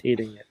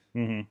commentating it.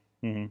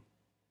 Mm-hmm. Mm-hmm.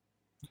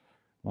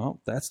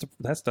 Well, that's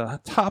the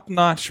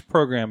top-notch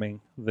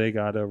programming they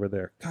got over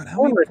there. God,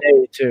 how many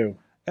Renee too.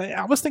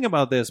 I was thinking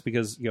about this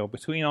because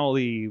between all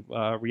the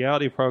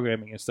reality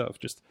programming and stuff,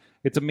 just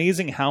it's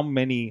amazing how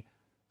many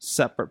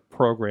separate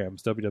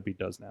programs WWE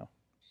does now.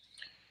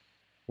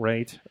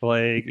 right?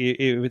 Like,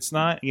 if it's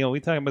not, we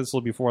talked about this a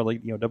little before,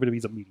 like,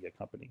 WWE's a media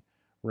company,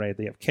 right?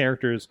 They have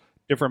characters,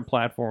 different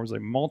platforms, a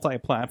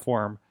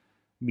multi-platform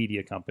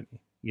media company,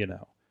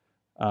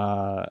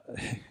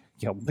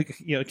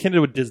 akin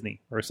to a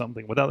Disney or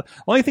something. Without the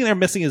only thing they're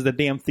missing is the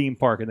damn theme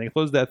park, and they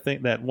closed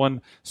that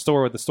one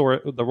store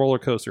with the roller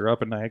coaster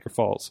up in Niagara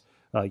Falls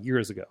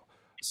years ago.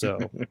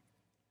 So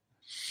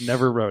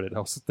never rode it.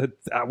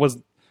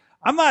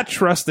 I'm not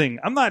trusting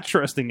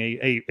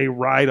a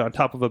ride on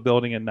top of a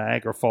building in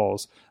Niagara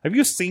Falls. Have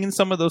you seen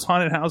some of those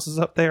haunted houses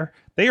up there?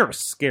 They are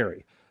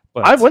scary.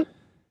 But I went.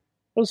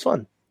 It was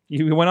fun.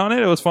 You went on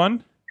it? It was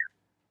fun?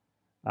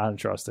 I don't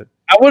trust it.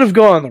 I would have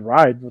gone on the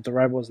ride, but the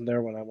ride wasn't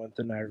there when I went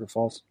to Niagara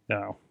Falls.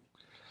 No.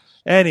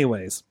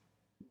 Anyways,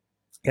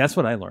 that's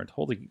what I learned.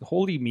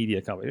 Holy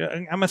media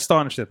company. I'm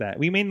astonished at that.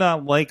 We may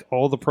not like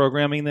all the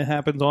programming that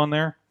happens on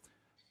there.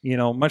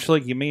 Much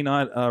like you may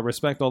not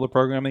respect all the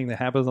programming that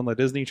happens on the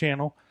Disney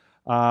Channel,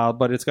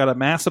 but it's got a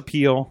mass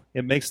appeal.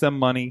 It makes them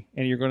money,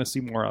 and you're going to see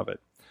more of it.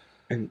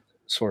 And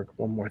Sorg,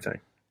 one more thing.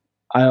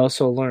 I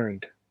also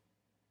learned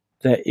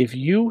that if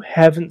you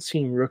haven't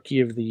seen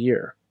Rookie of the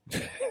Year,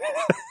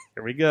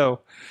 here we go.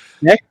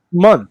 Next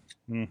month,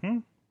 mm-hmm.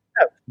 you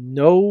have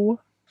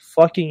no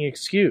fucking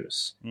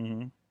excuse,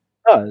 mm-hmm.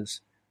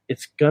 because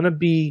it's going to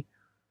be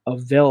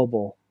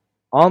available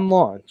on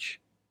launch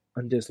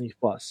on Disney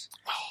Plus.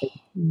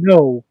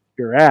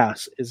 Your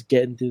ass is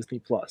getting Disney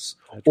Plus,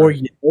 or right.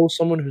 You know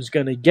someone who's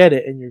going to get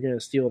it, and you're going to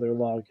steal their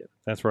login.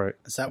 That's right.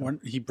 Is that when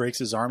he breaks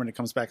his arm and it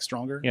comes back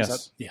stronger?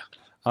 Yes. Yeah.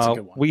 That's a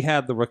good one. We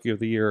had the Rookie of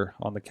the Year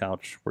on the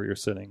couch where you're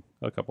sitting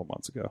a couple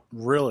months ago.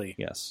 Really?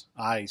 Yes.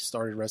 I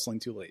started wrestling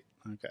too late.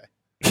 Okay.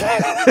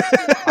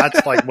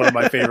 That's like one of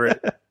my favorite.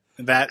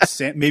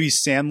 Maybe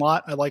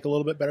Sandlot I like a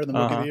little bit better than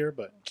Rookie of the Year,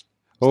 but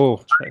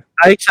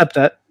I accept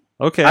that.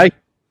 Okay.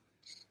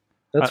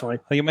 That's fine.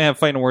 You may have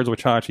fighting words with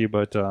Chachi,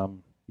 but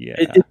yeah.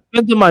 It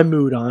depends on my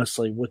mood,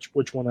 honestly,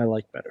 which one I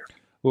like better.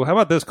 Well, how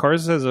about this?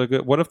 Cars says a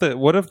good. What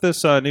if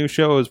this new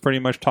show is pretty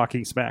much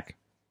talking smack?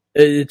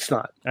 It's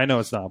not. I know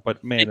it's not,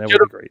 but man, that would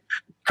be great.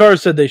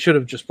 Cars said they should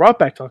have just brought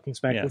back talking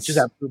smack, which is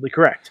absolutely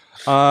correct.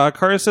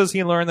 Cars says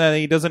he learned that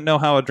he doesn't know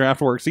how a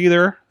draft works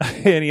either,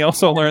 and he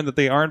also learned that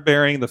they aren't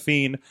burying the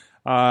Fiend;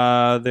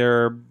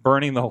 they're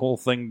burning the whole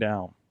thing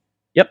down.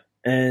 Yep,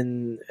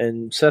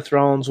 and Seth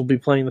Rollins will be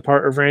playing the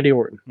part of Randy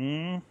Orton.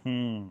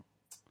 Mm-hmm.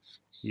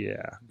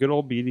 Yeah, good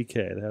old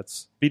BDK.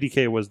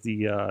 BDK was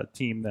the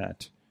team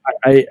that.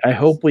 I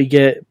hope we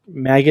get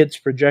maggots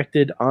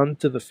projected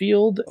onto the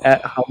field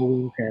at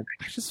Halloween Panic.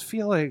 I just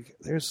feel like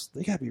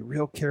they gotta be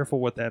real careful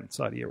with that in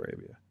Saudi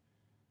Arabia.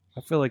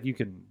 I feel like you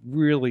can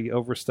really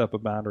overstep a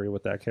boundary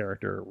with that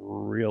character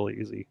real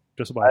easy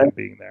just by him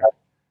being there.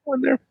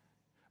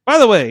 By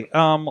the way,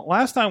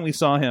 last time we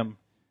saw him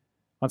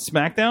on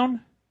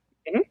SmackDown,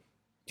 mm-hmm.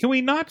 Can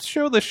we not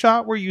show the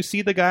shot where you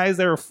see the guys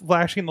that are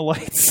flashing the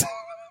lights?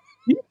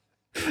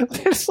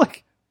 It's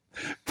like,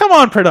 come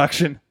on,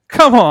 production,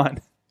 come on.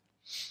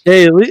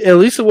 Hey, at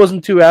least it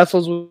wasn't two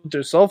assholes with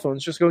their cell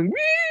phones just going.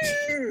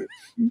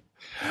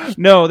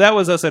 No, that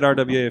was us at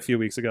RWA a few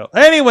weeks ago.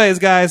 Anyways,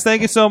 guys,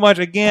 thank you so much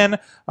again.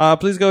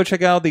 Please go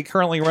check out the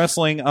Currently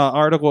Wrestling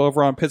article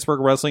over on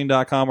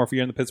PittsburghWrestling.com, or if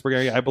you're in the Pittsburgh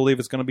area, I believe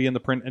it's going to be in the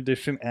print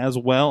edition as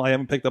well. I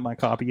haven't picked up my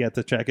copy yet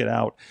to check it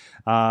out,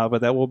 but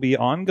that will be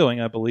ongoing,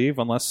 I believe,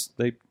 unless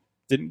they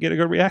didn't get a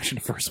good reaction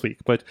the first week.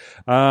 But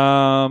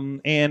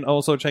and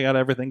also check out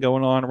everything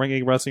going on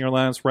Ring Wrestling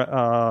Alliance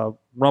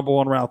Rumble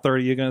on Route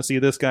 30. You're going to see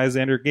this guy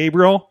Zander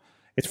Gabriel.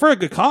 It's for a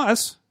good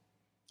cause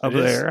up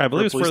there. I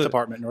believe it's for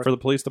the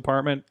police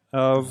department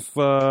of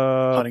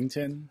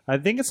Huntington. I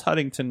think it's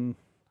Huntington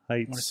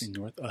Heights.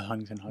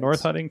 Huntington Heights.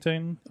 North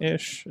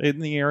Huntington-ish in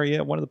the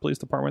area. One of the police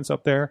departments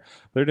up there.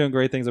 They're doing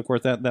great things. Of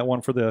course, that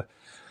one for the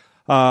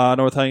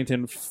North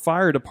Huntington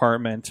Fire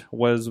Department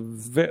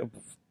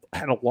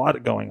had a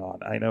lot going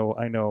on. I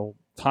know.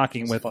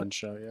 Talking with fun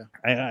show,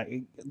 yeah.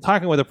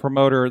 Talking with a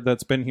promoter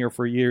that's been here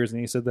for years, and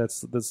he said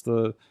that's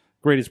the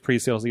greatest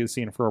pre-sales he's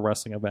seen for a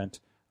wrestling event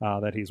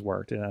that he's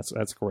worked, and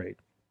that's great.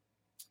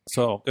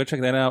 So go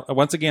check that out.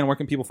 Once again, where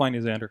can people find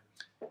you, Zander?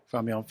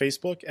 Find me on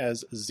Facebook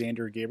as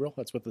Zander Gabriel.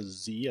 That's with a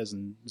Z as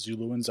in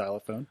Zulu and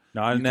xylophone.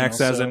 Not an X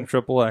as in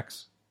triple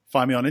X.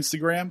 Find me on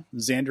Instagram,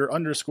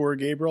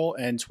 Zander_Gabriel,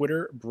 and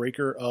Twitter,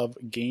 Breaker of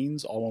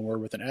Gains, all one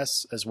word with an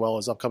S, as well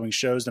as upcoming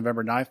shows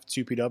November 9th,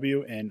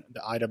 2PW, and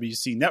the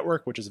IWC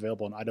Network, which is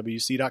available on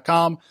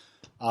IWC.com,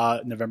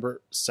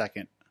 November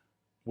 2nd.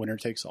 Winner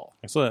takes all.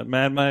 Excellent.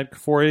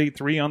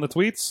 MadMike483 on the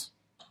tweets.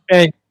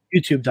 And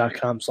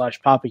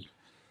YouTube.com/Poppy.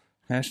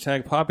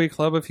 Hashtag Poppy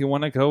Club if you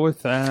want to go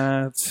with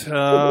that.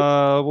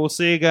 We'll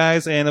see you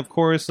guys. And, of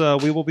course,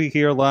 we will be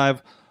here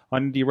live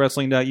on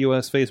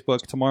IndieWrestling.us Facebook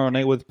tomorrow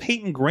night with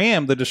Peyton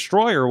Graham. The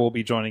Destroyer will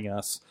be joining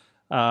us.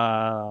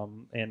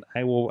 And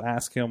I will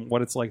ask him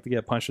what it's like to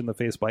get punched in the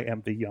face by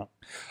MV Young.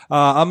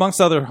 Amongst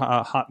other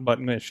hot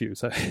button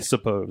issues, I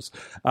suppose.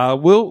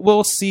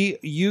 We'll see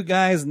you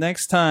guys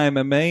next time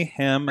at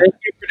Mayhem. Thank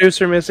you,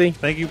 Producer Missy.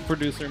 Thank you,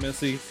 Producer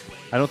Missy.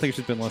 I don't think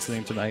she's been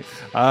listening tonight.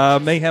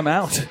 Mayhem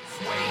out.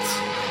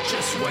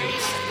 Just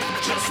wait.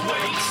 Just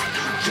wait.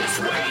 Just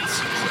wait.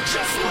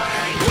 Just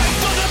wait. Wait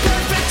for the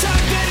perfect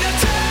time, then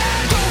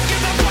attack. Don't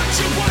give up what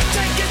you want,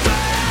 take it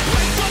back.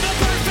 Wait for the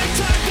perfect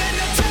time, then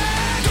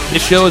attack.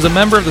 This show is a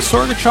member of the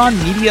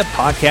Sorgatron Media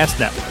Podcast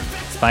Network.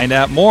 Find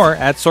out more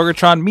at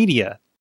sorgatronmedia.com.